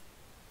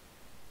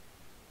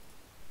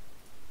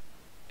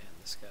 And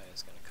this guy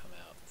is going to come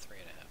out 3.5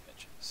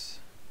 inches.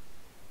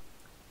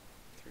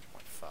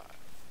 3.5.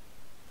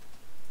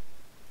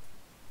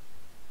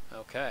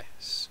 Okay,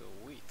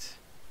 sweet.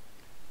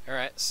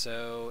 Alright,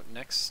 so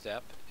next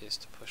step is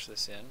to push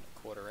this in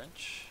 1/4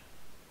 inch.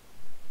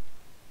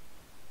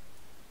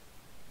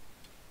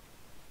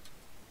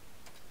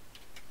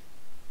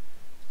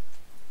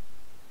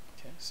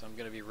 Okay, so I'm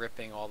going to be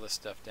ripping all this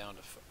stuff down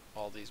to,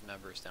 all these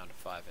members down to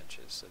 5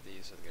 inches. So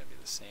these are going to be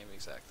the same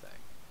exact thing.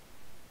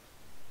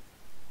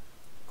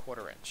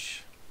 1/4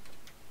 inch.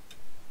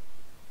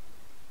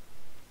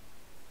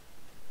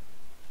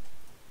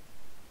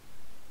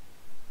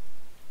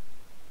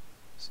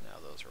 So now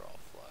those are all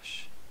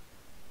flush.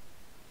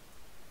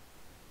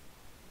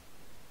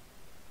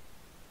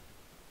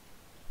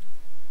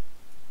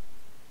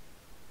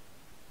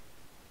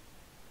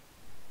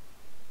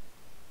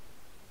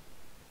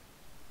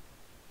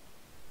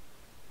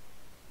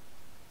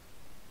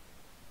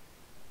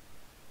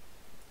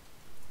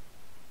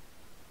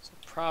 So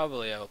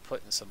probably I'll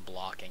put in some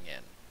blocking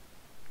in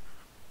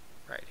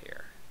right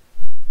here.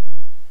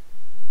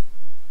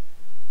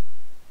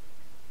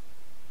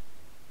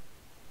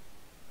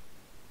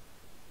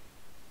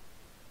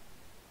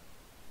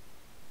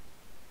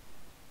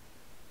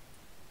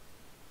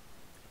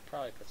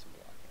 Probably put some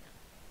blocking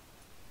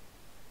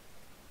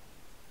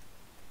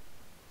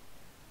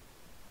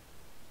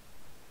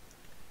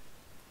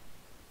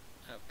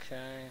in.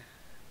 Okay,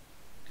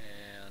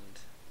 and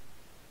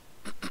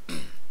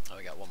oh,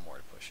 we got one more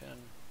to push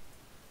in.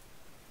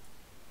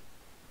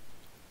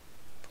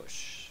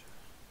 Push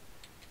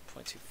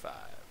 0.25.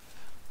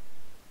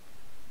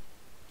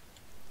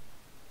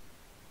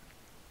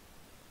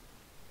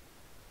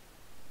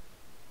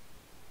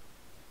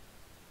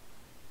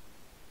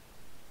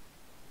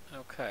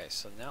 Okay,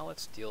 so now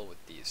let's deal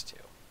with these two.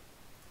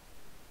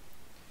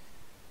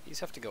 These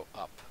have to go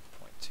up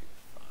 0.25.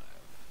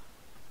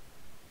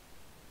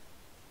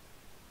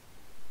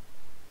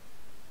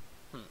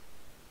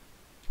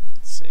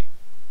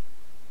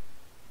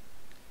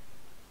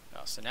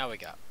 So now we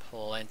got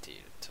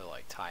plenty to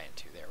like tie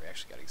into there. We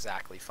actually got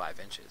exactly 5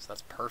 inches.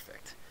 That's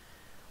perfect.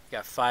 We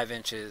got 5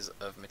 inches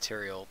of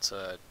material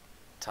to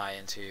tie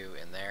into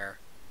in there,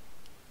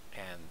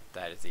 and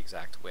that is the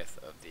exact width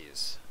of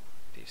these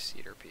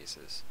cedar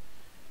pieces.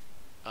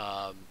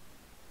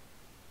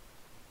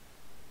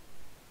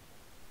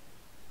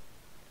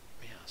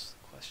 Yes, the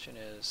question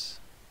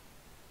is,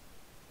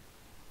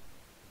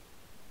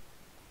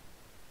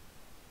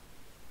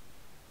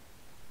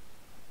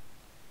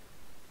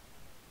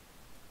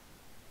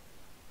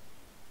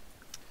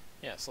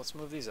 yeah, so let's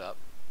move these up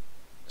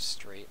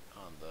straight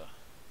on the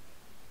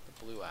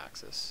blue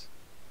axis.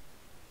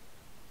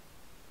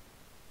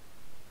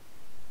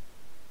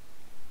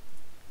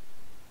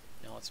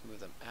 Now let's move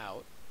them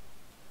out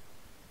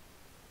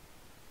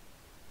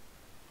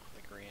on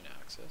the green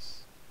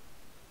axis.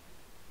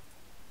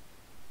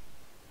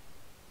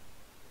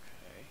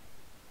 Okay.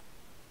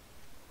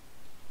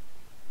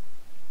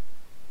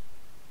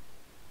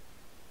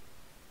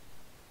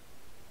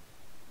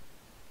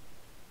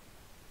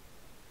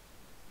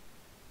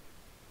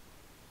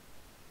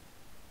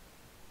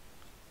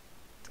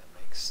 That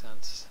makes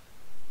sense.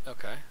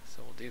 Okay,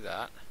 so we'll do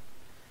that.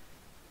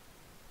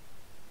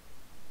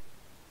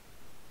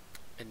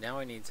 And now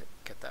I need to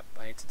get that,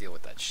 I need to deal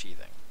with that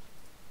sheathing.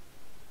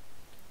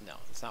 No,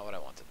 that's not what I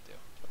wanted to do.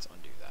 Let's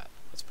undo that.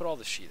 Let's put all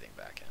the sheathing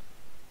back in.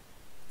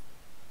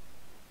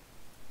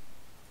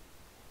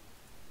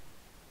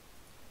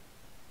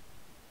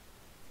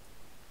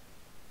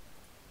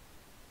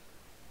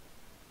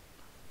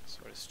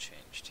 So what has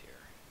changed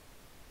here?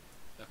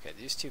 Okay,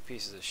 these 2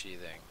 pieces of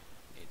sheathing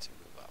need to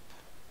move up.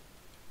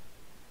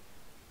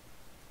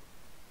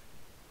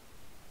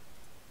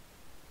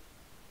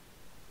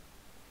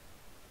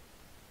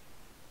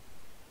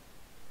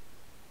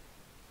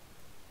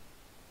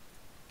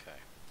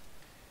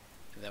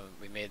 And then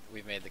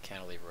we've made the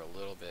cantilever a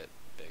little bit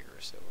bigger,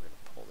 so we're going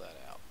to pull that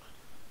out.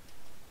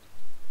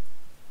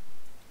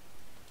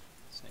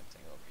 Same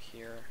thing over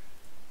here.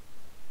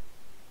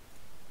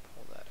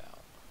 Pull that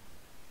out.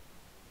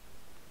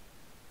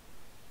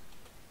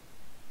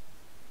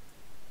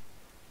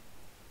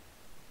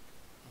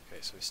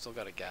 Okay, so we still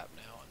got a gap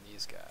now on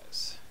these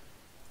guys.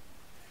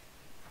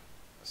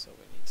 So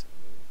we need to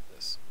move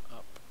this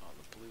up on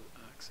the blue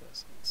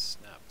axis and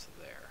snap to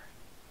there.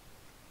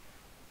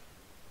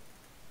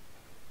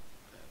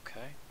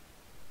 Okay,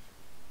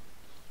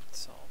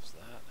 solves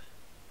that.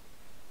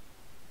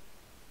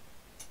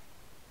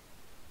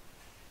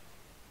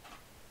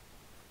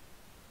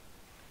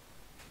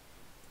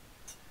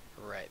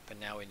 Right, but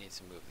now we need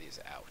to move these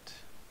out.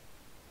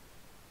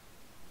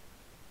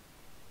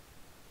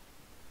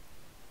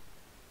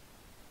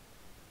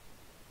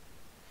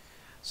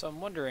 So I'm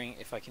wondering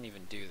if I can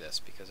even do this,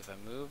 because if I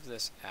move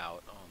this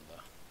out on the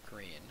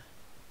green,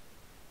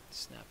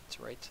 snap it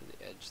right to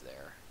the edge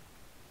there.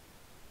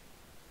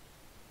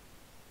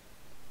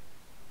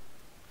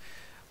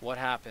 What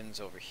happens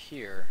over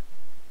here?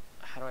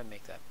 How do I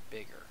make that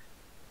bigger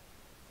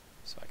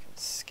so I can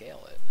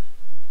scale it?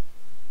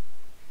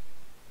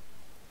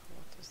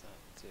 What does that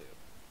do?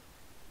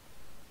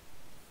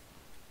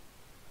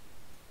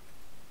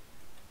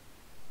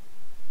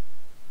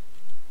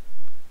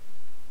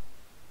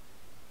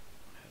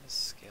 How does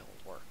scale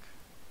work?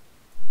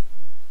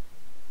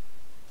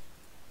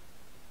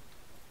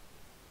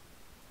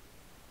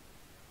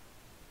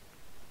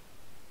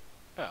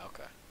 Oh,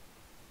 okay.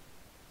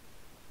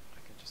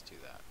 Just do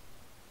that.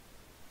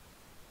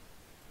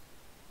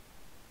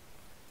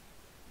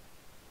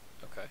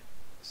 Okay,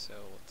 so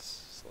let's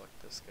select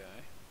this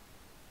guy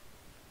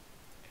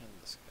and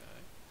this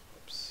guy.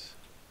 Oops.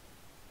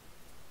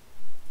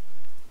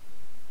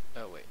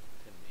 Oh wait,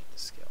 didn't need to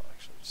scale.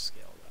 Actually, just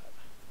scale that.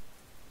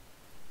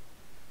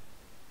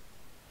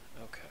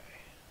 Okay.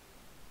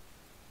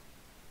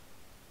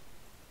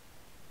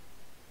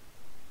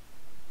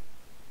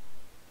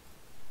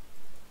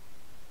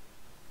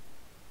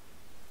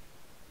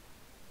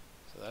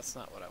 That's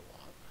not what I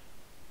want.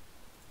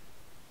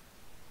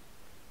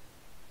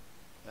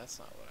 That's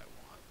not what I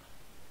want.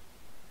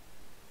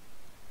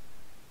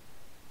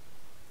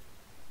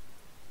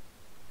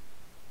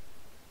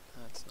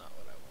 That's not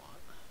what I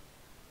want.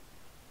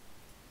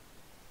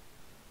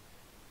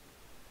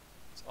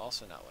 It's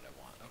also not what I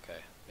want.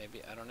 Okay,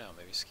 maybe, I don't know,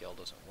 maybe scale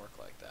doesn't work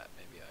like that.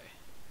 Maybe I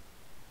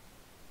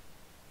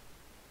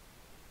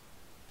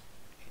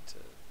need to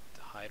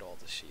hide all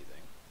the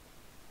sheathing.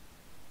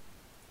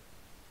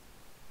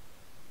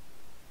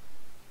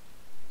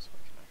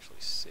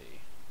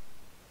 See,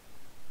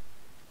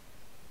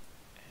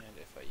 and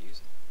if I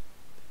use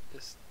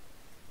this,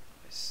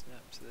 I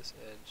snap to this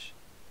edge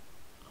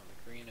on the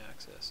green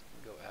axis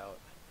and go out.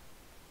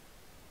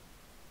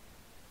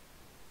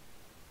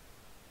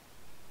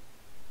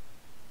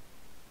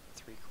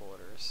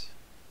 Three-quarters,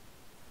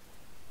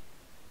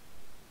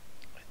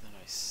 and then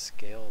I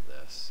scale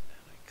this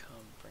and I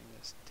come bring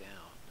this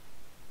down.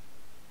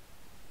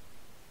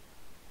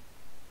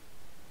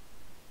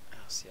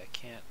 Oh, see, I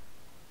can't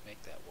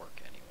make that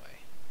work anyway.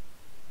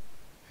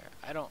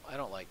 I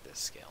don't like this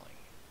scaling.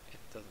 It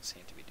doesn't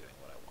seem to be doing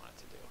what I want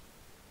it to do.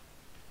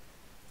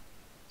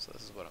 So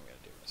this is what I'm going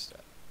to do instead.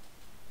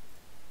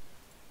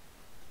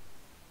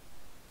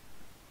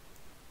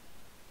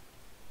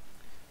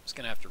 I'm just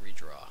going to have to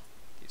redraw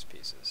these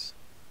pieces.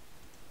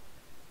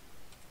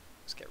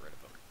 Let's get rid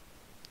of them.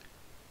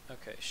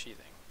 Okay,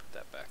 sheathing. Put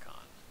that back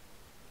on.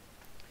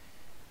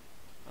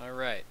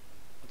 Alright,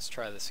 let's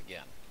try this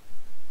again.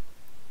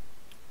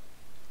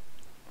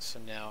 So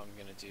now I'm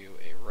going to do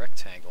a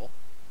rectangle.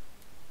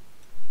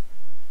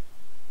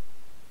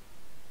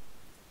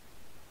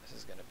 This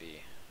is going to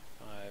be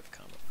 5,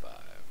 5.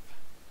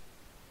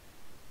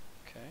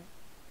 Okay.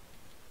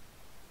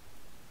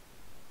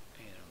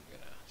 And I'm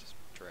going to just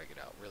drag it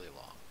out really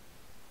long.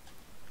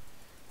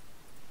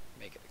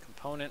 Make it a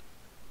component.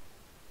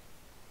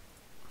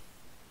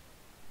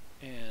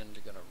 And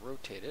I'm going to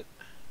rotate it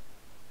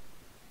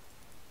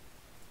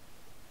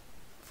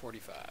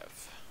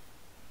 45.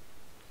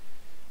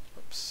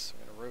 Oops,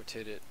 I'm going to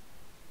rotate it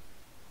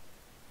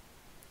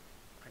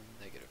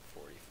negative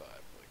 45,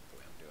 like the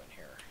way I'm doing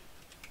here.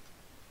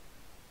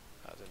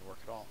 That didn't work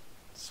at all.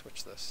 Let's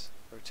switch this.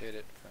 Rotate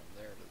it from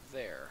there to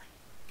there.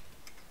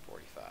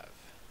 45.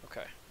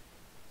 Okay.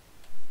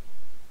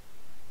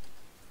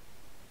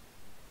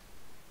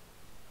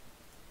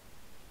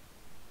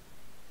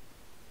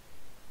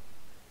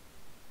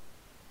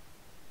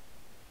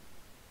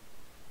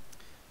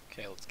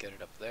 Okay, let's get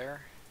it up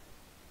there.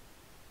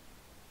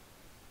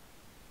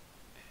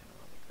 And I'm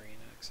on the green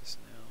axis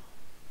now.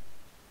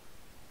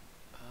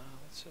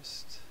 Let's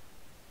just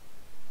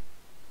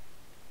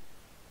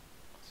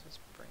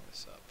bring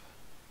this up.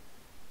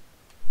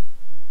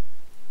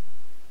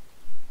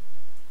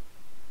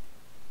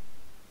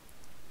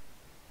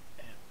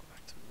 And go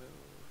back to move.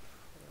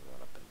 We're going to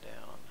run up and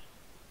down.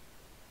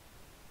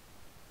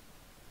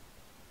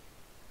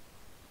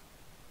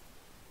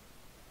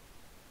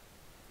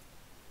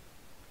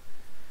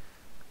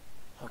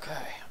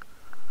 Okay.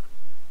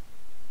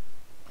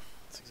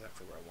 That's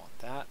exactly where I want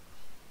that.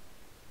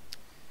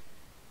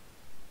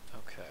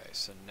 Okay,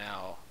 so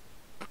now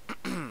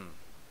I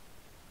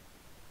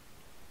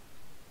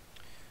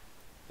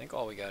think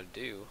all we got to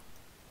do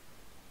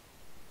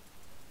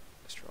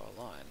is draw a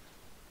line.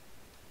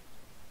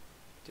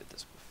 Did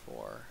this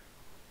before.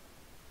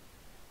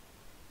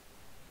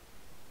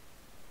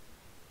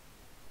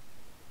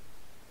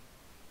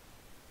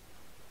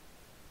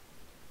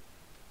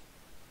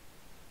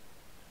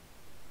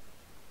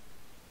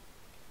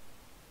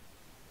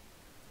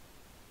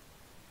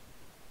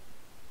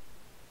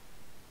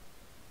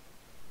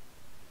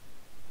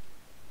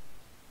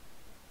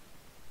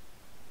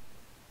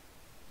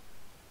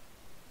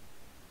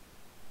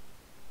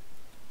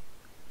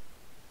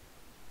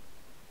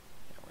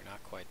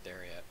 Quite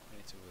there yet. We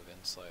need to move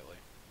in slightly.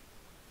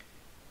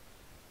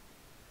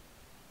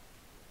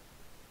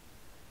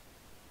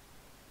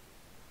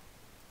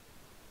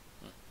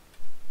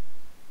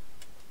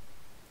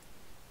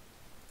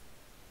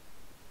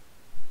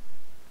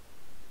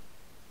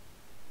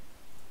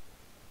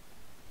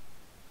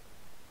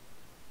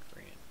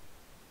 Green.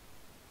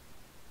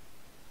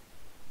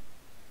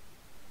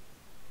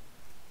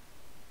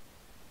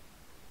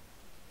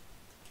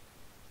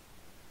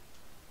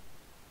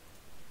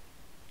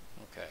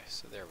 Okay,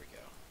 so there we go.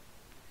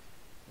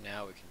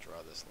 Now we can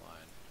draw this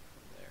line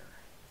from there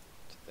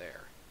to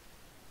there.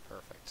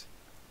 Perfect.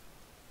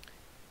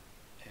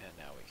 And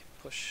now we can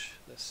push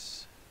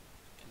this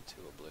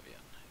into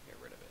oblivion. Get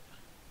rid of it.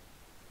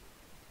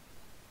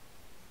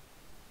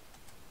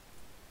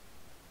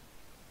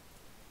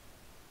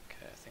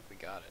 Okay, I think we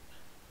got it.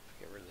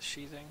 Get rid of the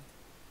sheathing.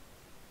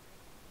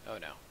 Oh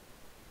no.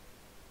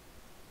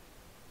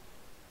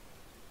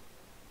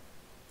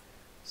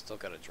 Still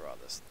got to draw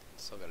this.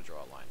 Still got to draw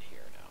a line here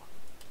now.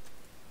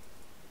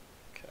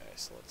 Okay,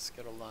 so let's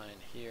get a line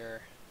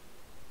here.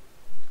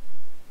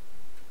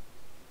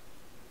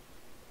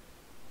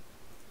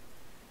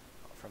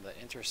 From the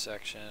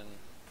intersection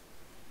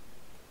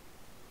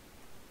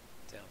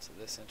down to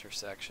this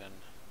intersection.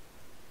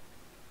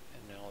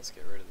 And now let's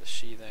get rid of the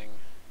sheathing.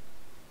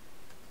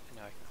 And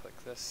now I can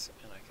click this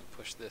and I can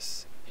push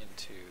this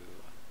into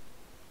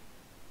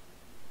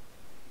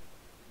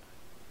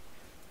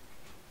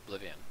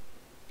oblivion.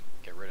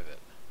 Get rid of it.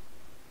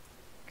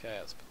 Okay,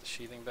 let's put the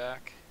sheathing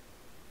back.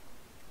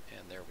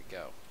 And there we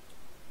go.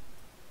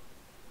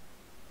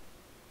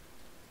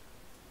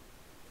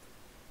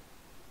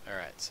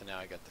 Alright, so now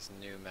I got this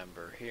new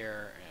member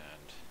here,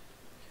 and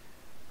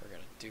we're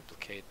going to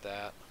duplicate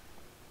that.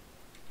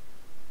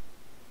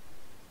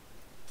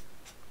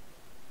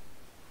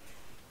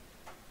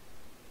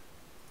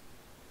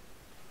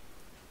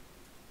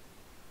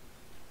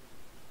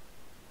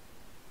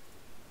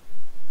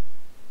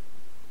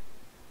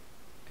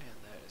 And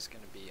that is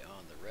going to be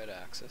on the red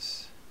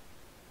axis.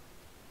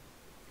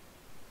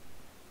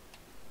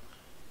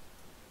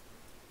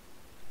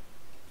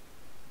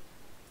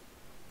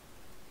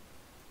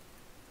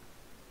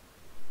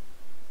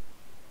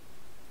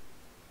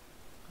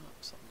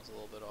 Something was a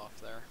little bit off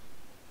there.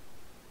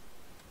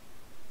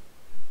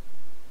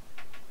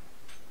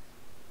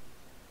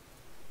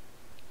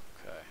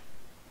 Okay.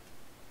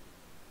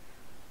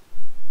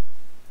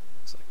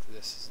 Looks like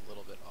this is a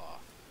little bit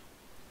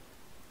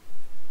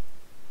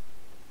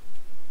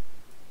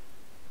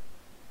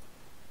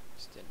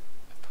Just didn't,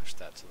 I pushed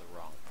that to the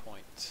wrong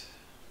point.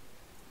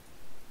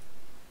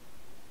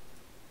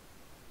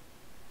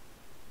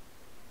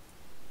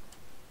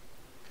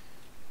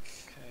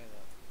 Okay,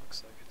 that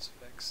looks like it's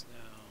fixed now.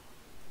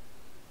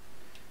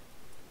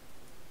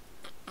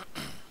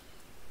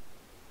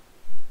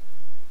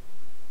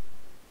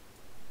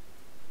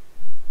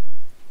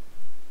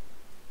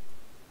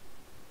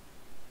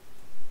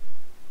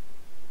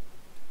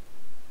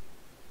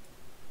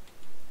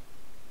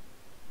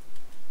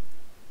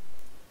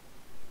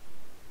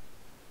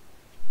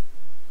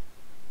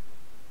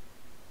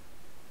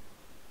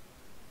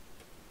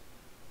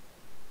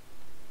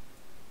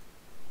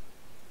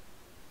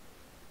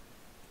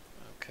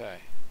 Okay.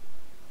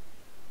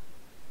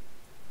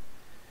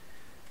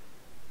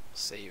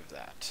 Save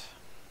that.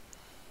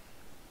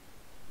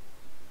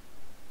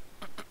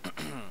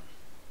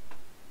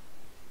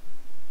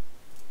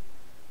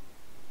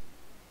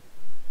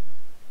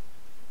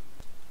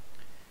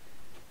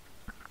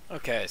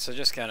 Okay, so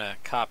just kind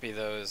of copy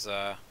those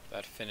that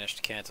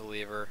finished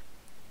cantilever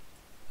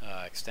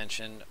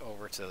extension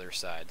over to the other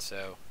side.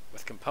 So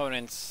with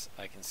components,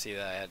 I can see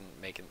that I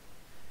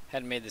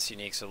hadn't made this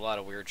unique, so a lot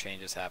of weird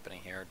changes happening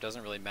here. It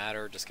doesn't really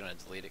matter, just going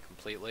to delete it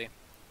completely.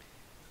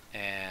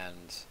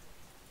 And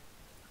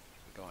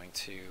I'm going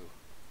to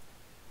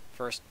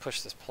first push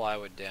this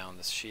plywood down,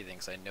 this sheathing,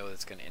 because I know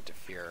that's going to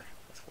interfere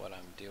with what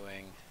I'm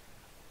doing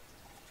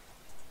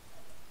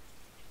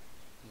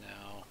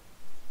now.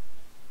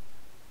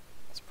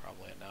 That's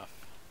probably enough.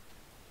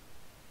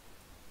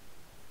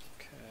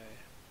 Okay.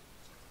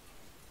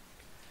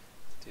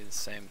 Do the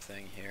same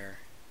thing here.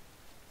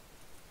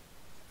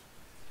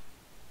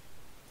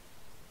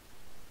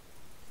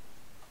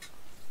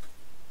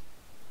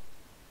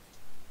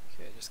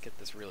 Okay, just get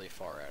this really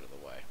far out of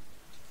the way.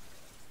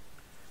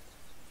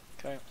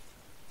 Okay.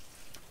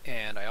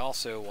 And I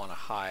also want to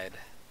hide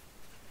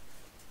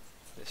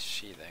this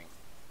sheathing.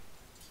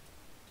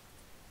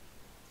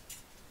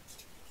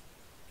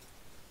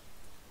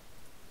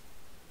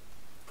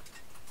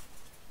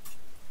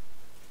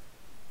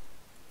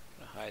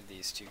 I'm going to hide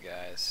these two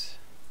guys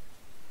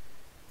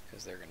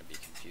because they're going to be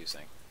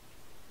confusing.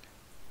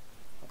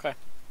 Okay,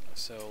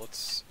 so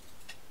let's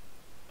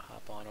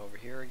hop on over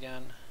here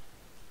again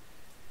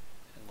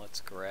and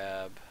let's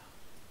grab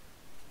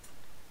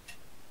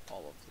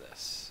all of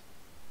this.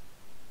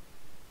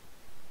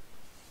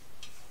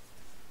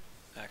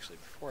 Actually,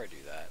 before I do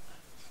that,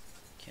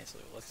 cancel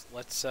it.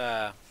 Let's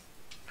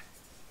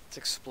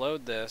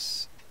explode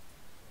this.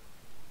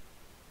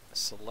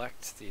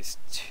 Select these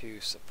two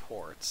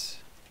supports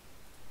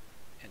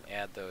and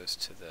add those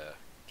to the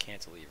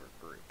cantilever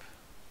group.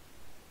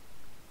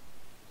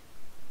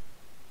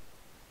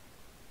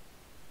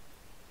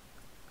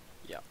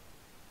 Yep.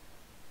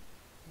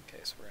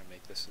 Okay, so we're going to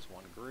make this as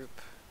one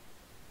group,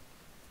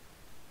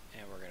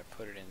 and we're going to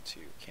put it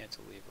into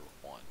cantilever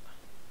 1.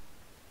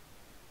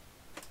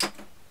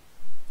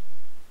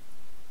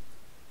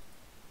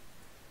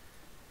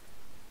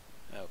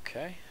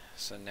 Okay,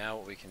 so now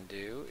what we can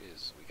do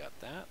is we got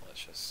that.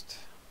 Let's just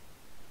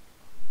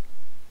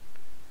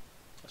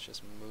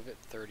move it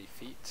 30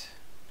 feet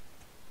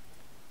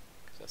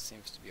because that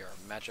seems to be our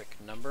magic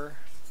number.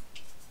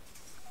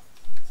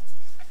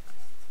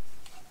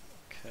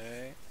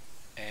 Okay,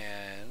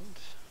 and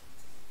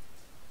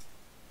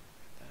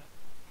that.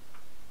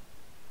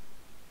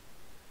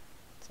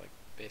 It's like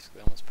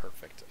basically almost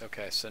perfect.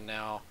 Okay, so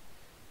now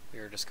we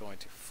are just going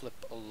to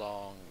flip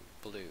along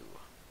blue.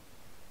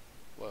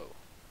 Whoa.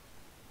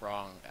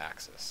 Wrong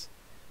axis.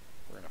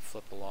 We're going to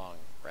flip along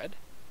red?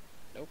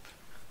 Nope.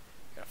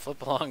 We're going to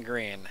flip along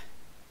green.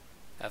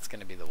 That's going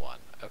to be the one.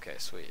 Okay,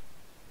 sweet.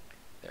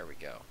 There we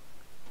go.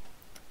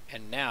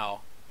 And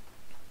now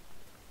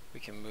we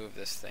can move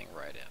this thing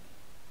right in.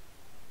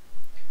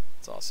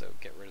 Let's also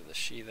get rid of the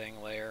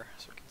sheathing layer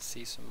so we can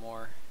see some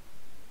more.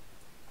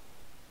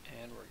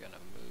 And we're going to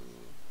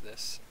move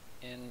this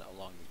in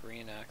along the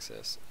green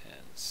axis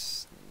and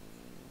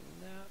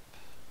snap.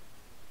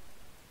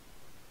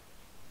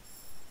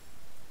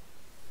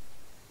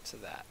 To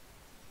that.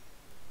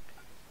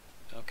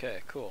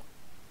 Okay, cool.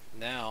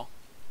 Now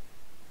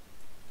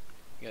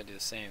we gotta do the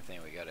same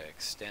thing. We gotta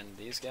extend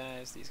these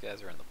guys. These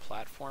guys are in the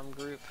platform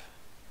group.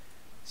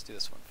 Let's do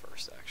this one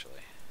first,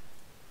 actually.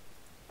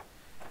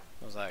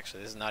 Well,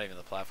 actually, this is not even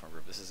the platform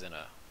group. This is in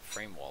a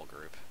frame wall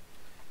group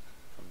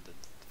from the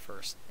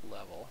first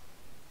level.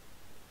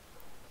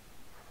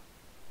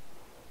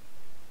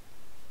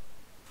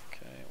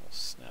 Okay, we'll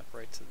snap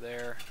right to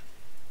there,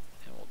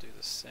 and we'll do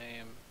the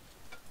same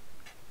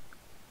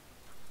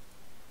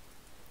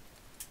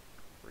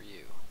for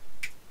you.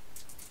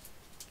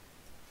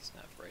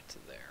 Snap right to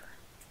there.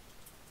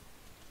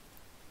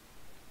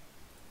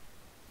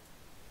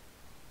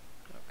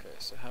 Okay,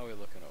 so how are we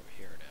looking over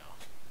here now?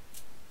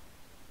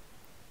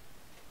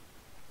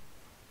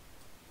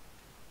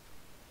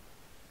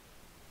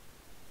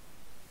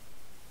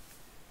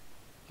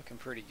 Looking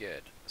pretty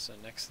good. So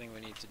next thing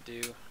we need to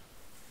do,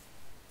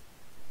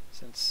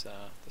 since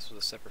this was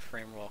a separate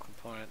frame wall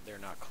component, they're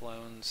not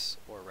clones,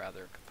 or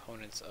rather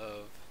components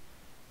of,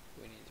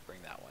 we need to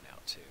bring that one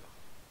out too.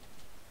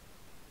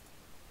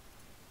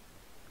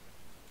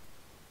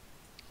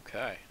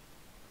 Okay,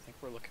 I think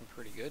we're looking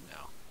pretty good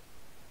now.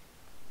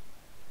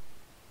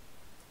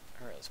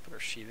 Alright, let's put our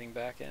sheathing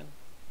back in.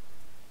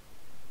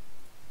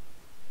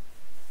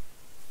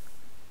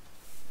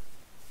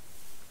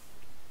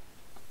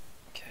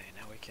 Okay,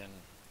 now we can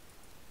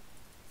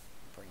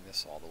bring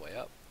this all the way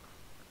up.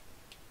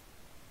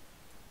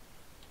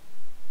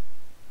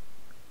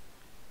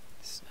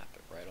 Snap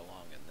it right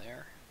along in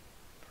there.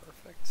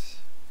 Perfect.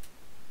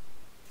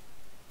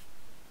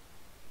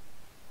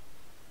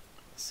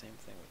 The same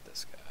thing with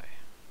this guy.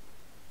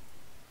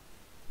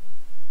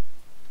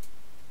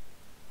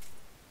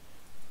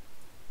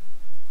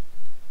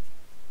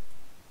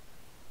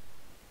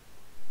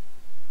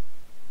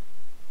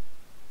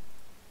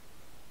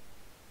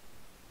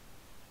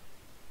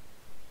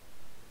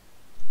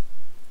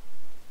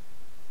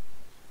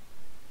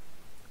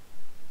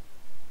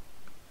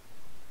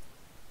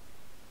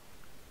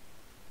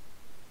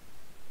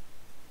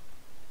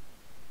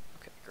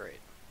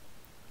 Great.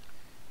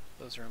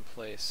 Those are in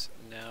place.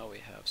 Now we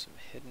have some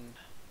hidden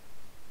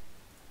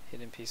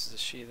pieces of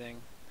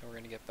sheathing that we're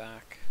going to get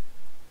back.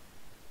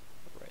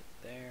 Right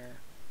there.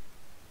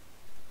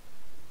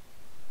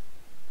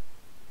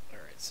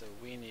 Alright, so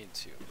we need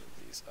to move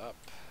these up.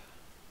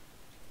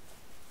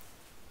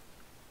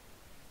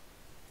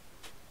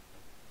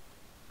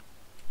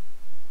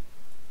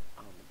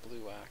 On the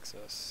blue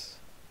axis.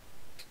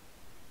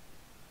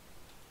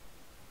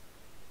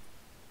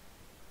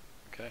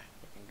 Okay,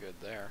 looking good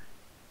there.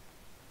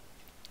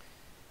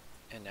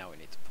 And now we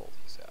need to pull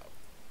these out.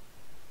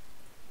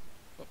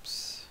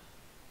 Whoops.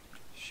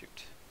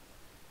 Shoot.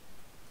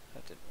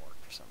 That didn't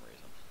work for some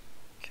reason.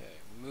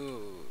 Okay,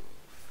 move.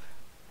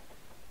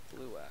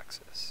 Blue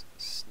axis.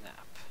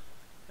 Snap.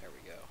 There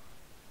we go.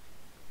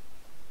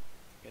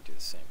 I'm gonna do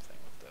the same thing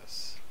with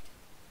this.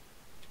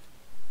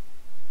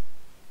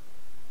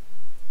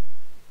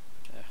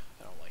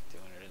 I don't like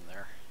doing it in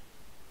there.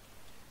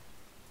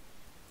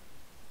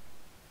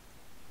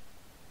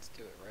 Let's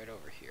do it right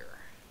over here.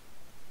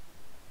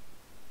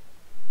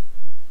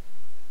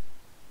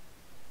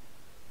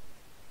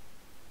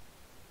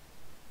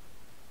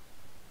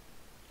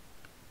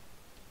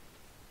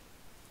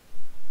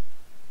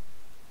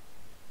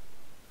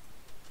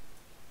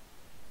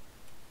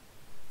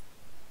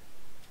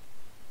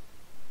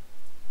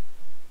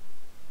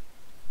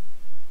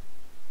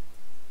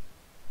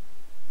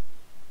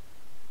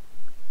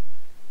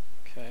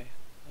 Okay,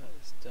 that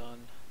is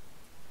done.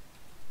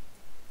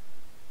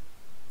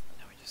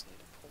 Now we just need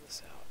to pull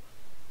this out.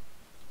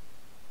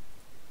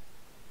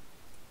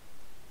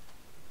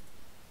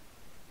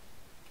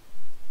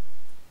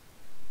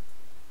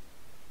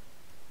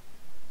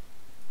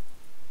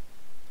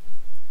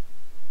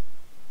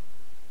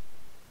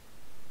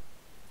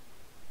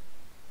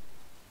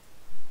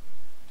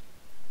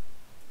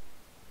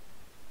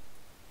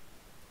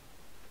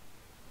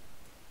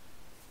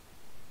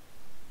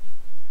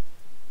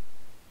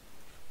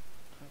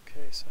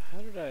 Okay, so how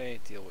did I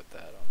deal with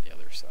that on the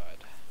other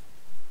side?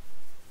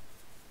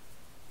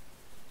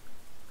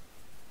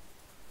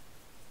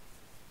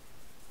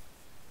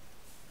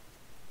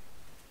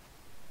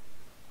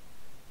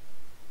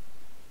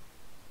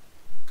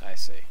 I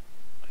see.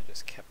 I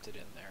just kept it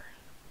in there.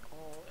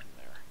 All in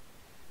there.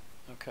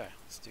 Okay,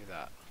 let's do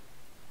that.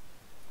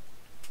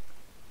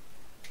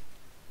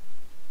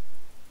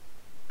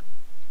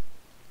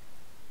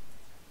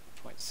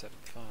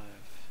 .75.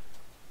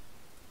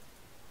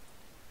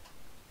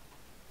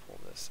 Pull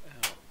this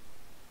out.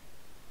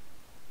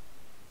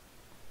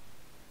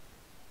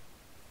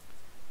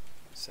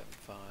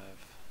 0.75.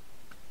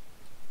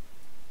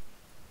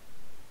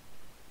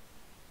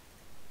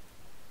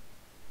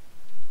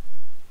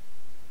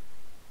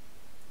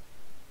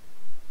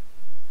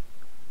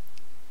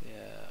 Yeah,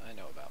 I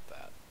know about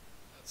that.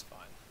 That's fine.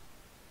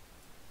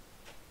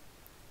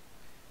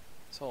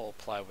 This whole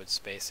plywood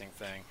spacing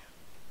thing,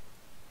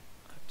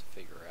 I have to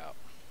figure out.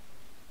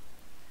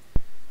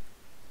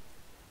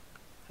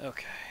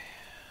 Okay,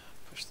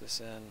 push this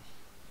in.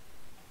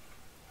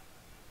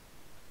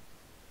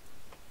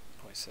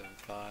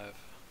 0.75.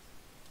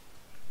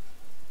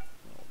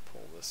 We'll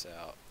pull this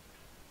out.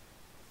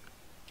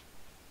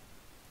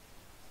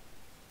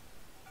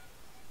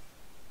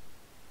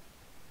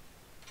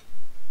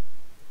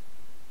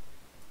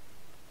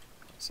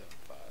 0.75.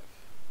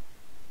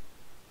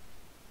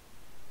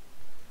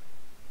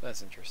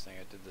 That's interesting.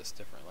 I did this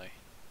differently.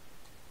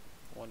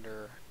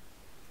 Wonder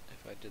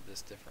if I did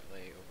this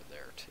differently over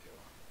there too.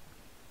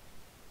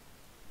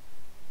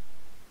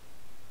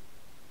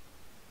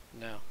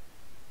 No.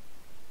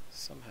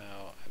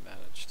 Somehow I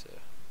managed to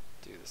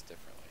do this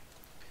differently.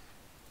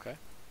 Okay.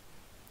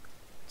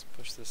 Let's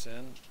push this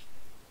in.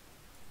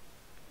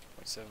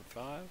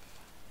 0.75.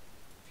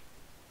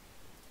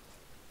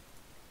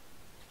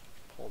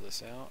 Pull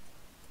this out.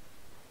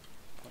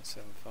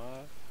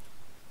 0.75.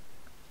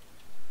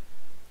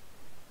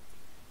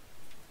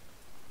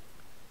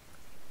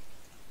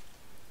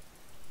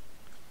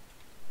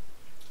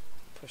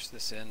 Push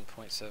this in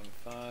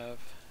 0.75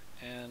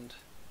 and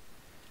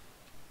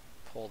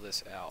pull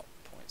this out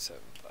 0.75.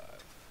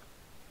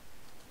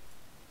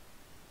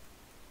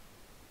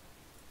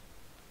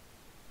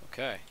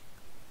 Okay.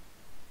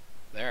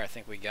 There, I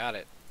think we got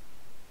it.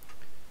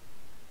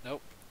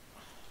 Nope.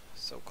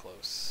 So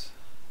close.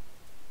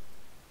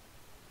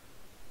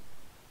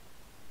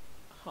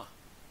 Huh.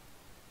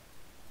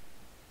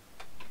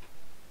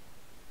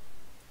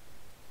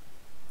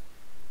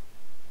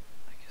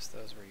 I guess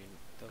those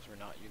were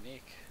not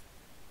unique.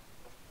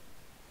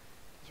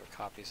 Those are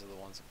copies of the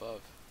ones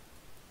above.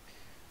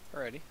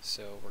 Alrighty,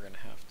 so we're gonna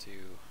have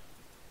to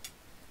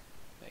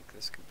make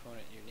this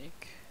component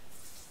unique.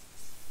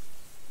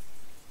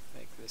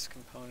 Make this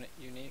component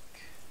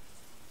unique.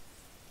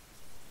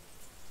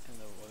 And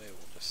then we'll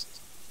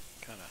just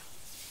kind of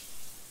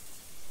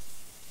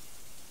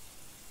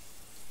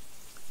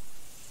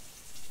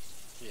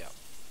yeah.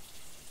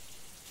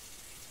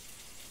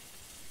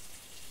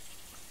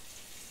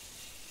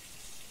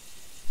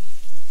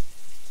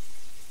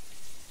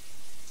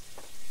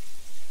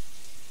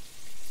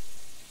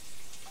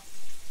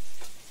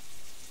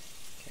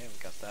 Okay,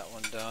 we got that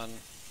one done.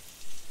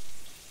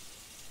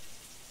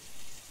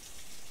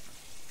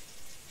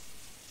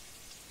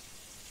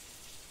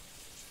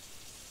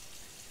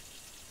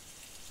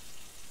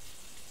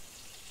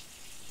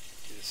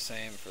 Do the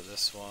same for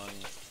this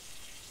one.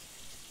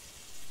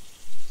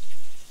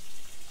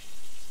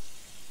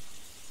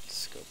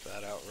 Scope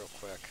that out real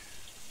quick.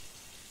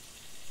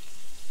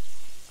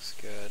 Looks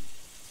good.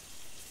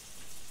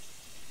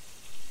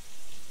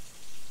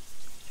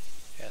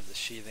 Add the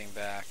sheathing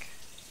back.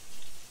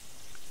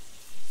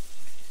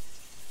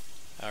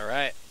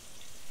 Alright.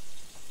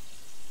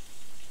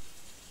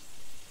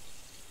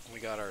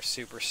 We got our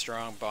super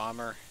strong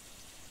bomber,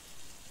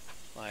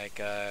 like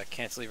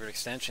cantilevered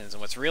extensions. And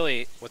what's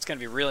going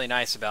to be really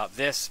nice about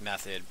this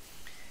method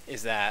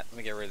is that, let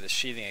me get rid of the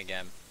sheathing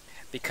again,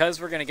 because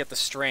we're going to get the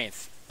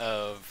strength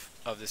of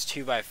this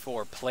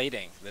 2x4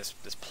 plating, this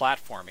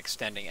platform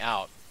extending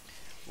out.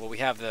 What we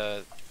have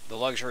the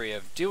luxury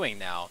of doing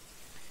now,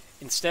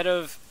 instead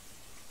of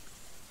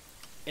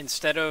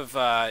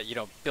you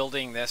know,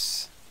 building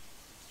this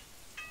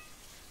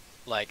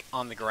like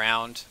on the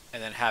ground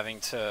and then having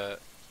to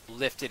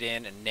lift it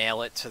in and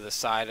nail it to the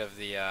side of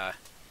the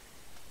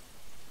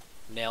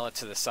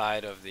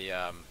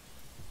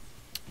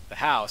the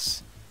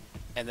house,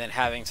 and then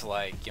having to,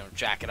 like, you know,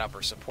 jack it up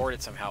or support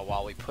it somehow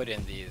while we put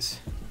in these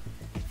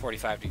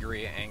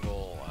 45-degree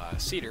angle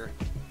cedar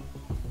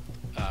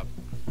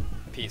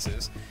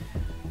pieces.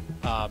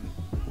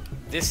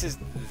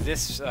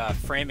 This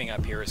framing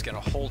up here is going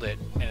to hold it,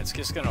 and it's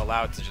just going to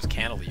allow it to just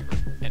cantilever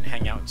and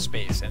hang out in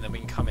space, and then we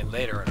can come in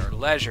later at our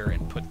leisure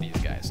and put these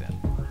guys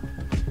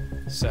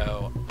in.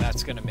 So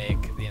that's going to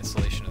make the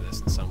installation of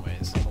this in some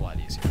ways a lot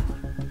easier.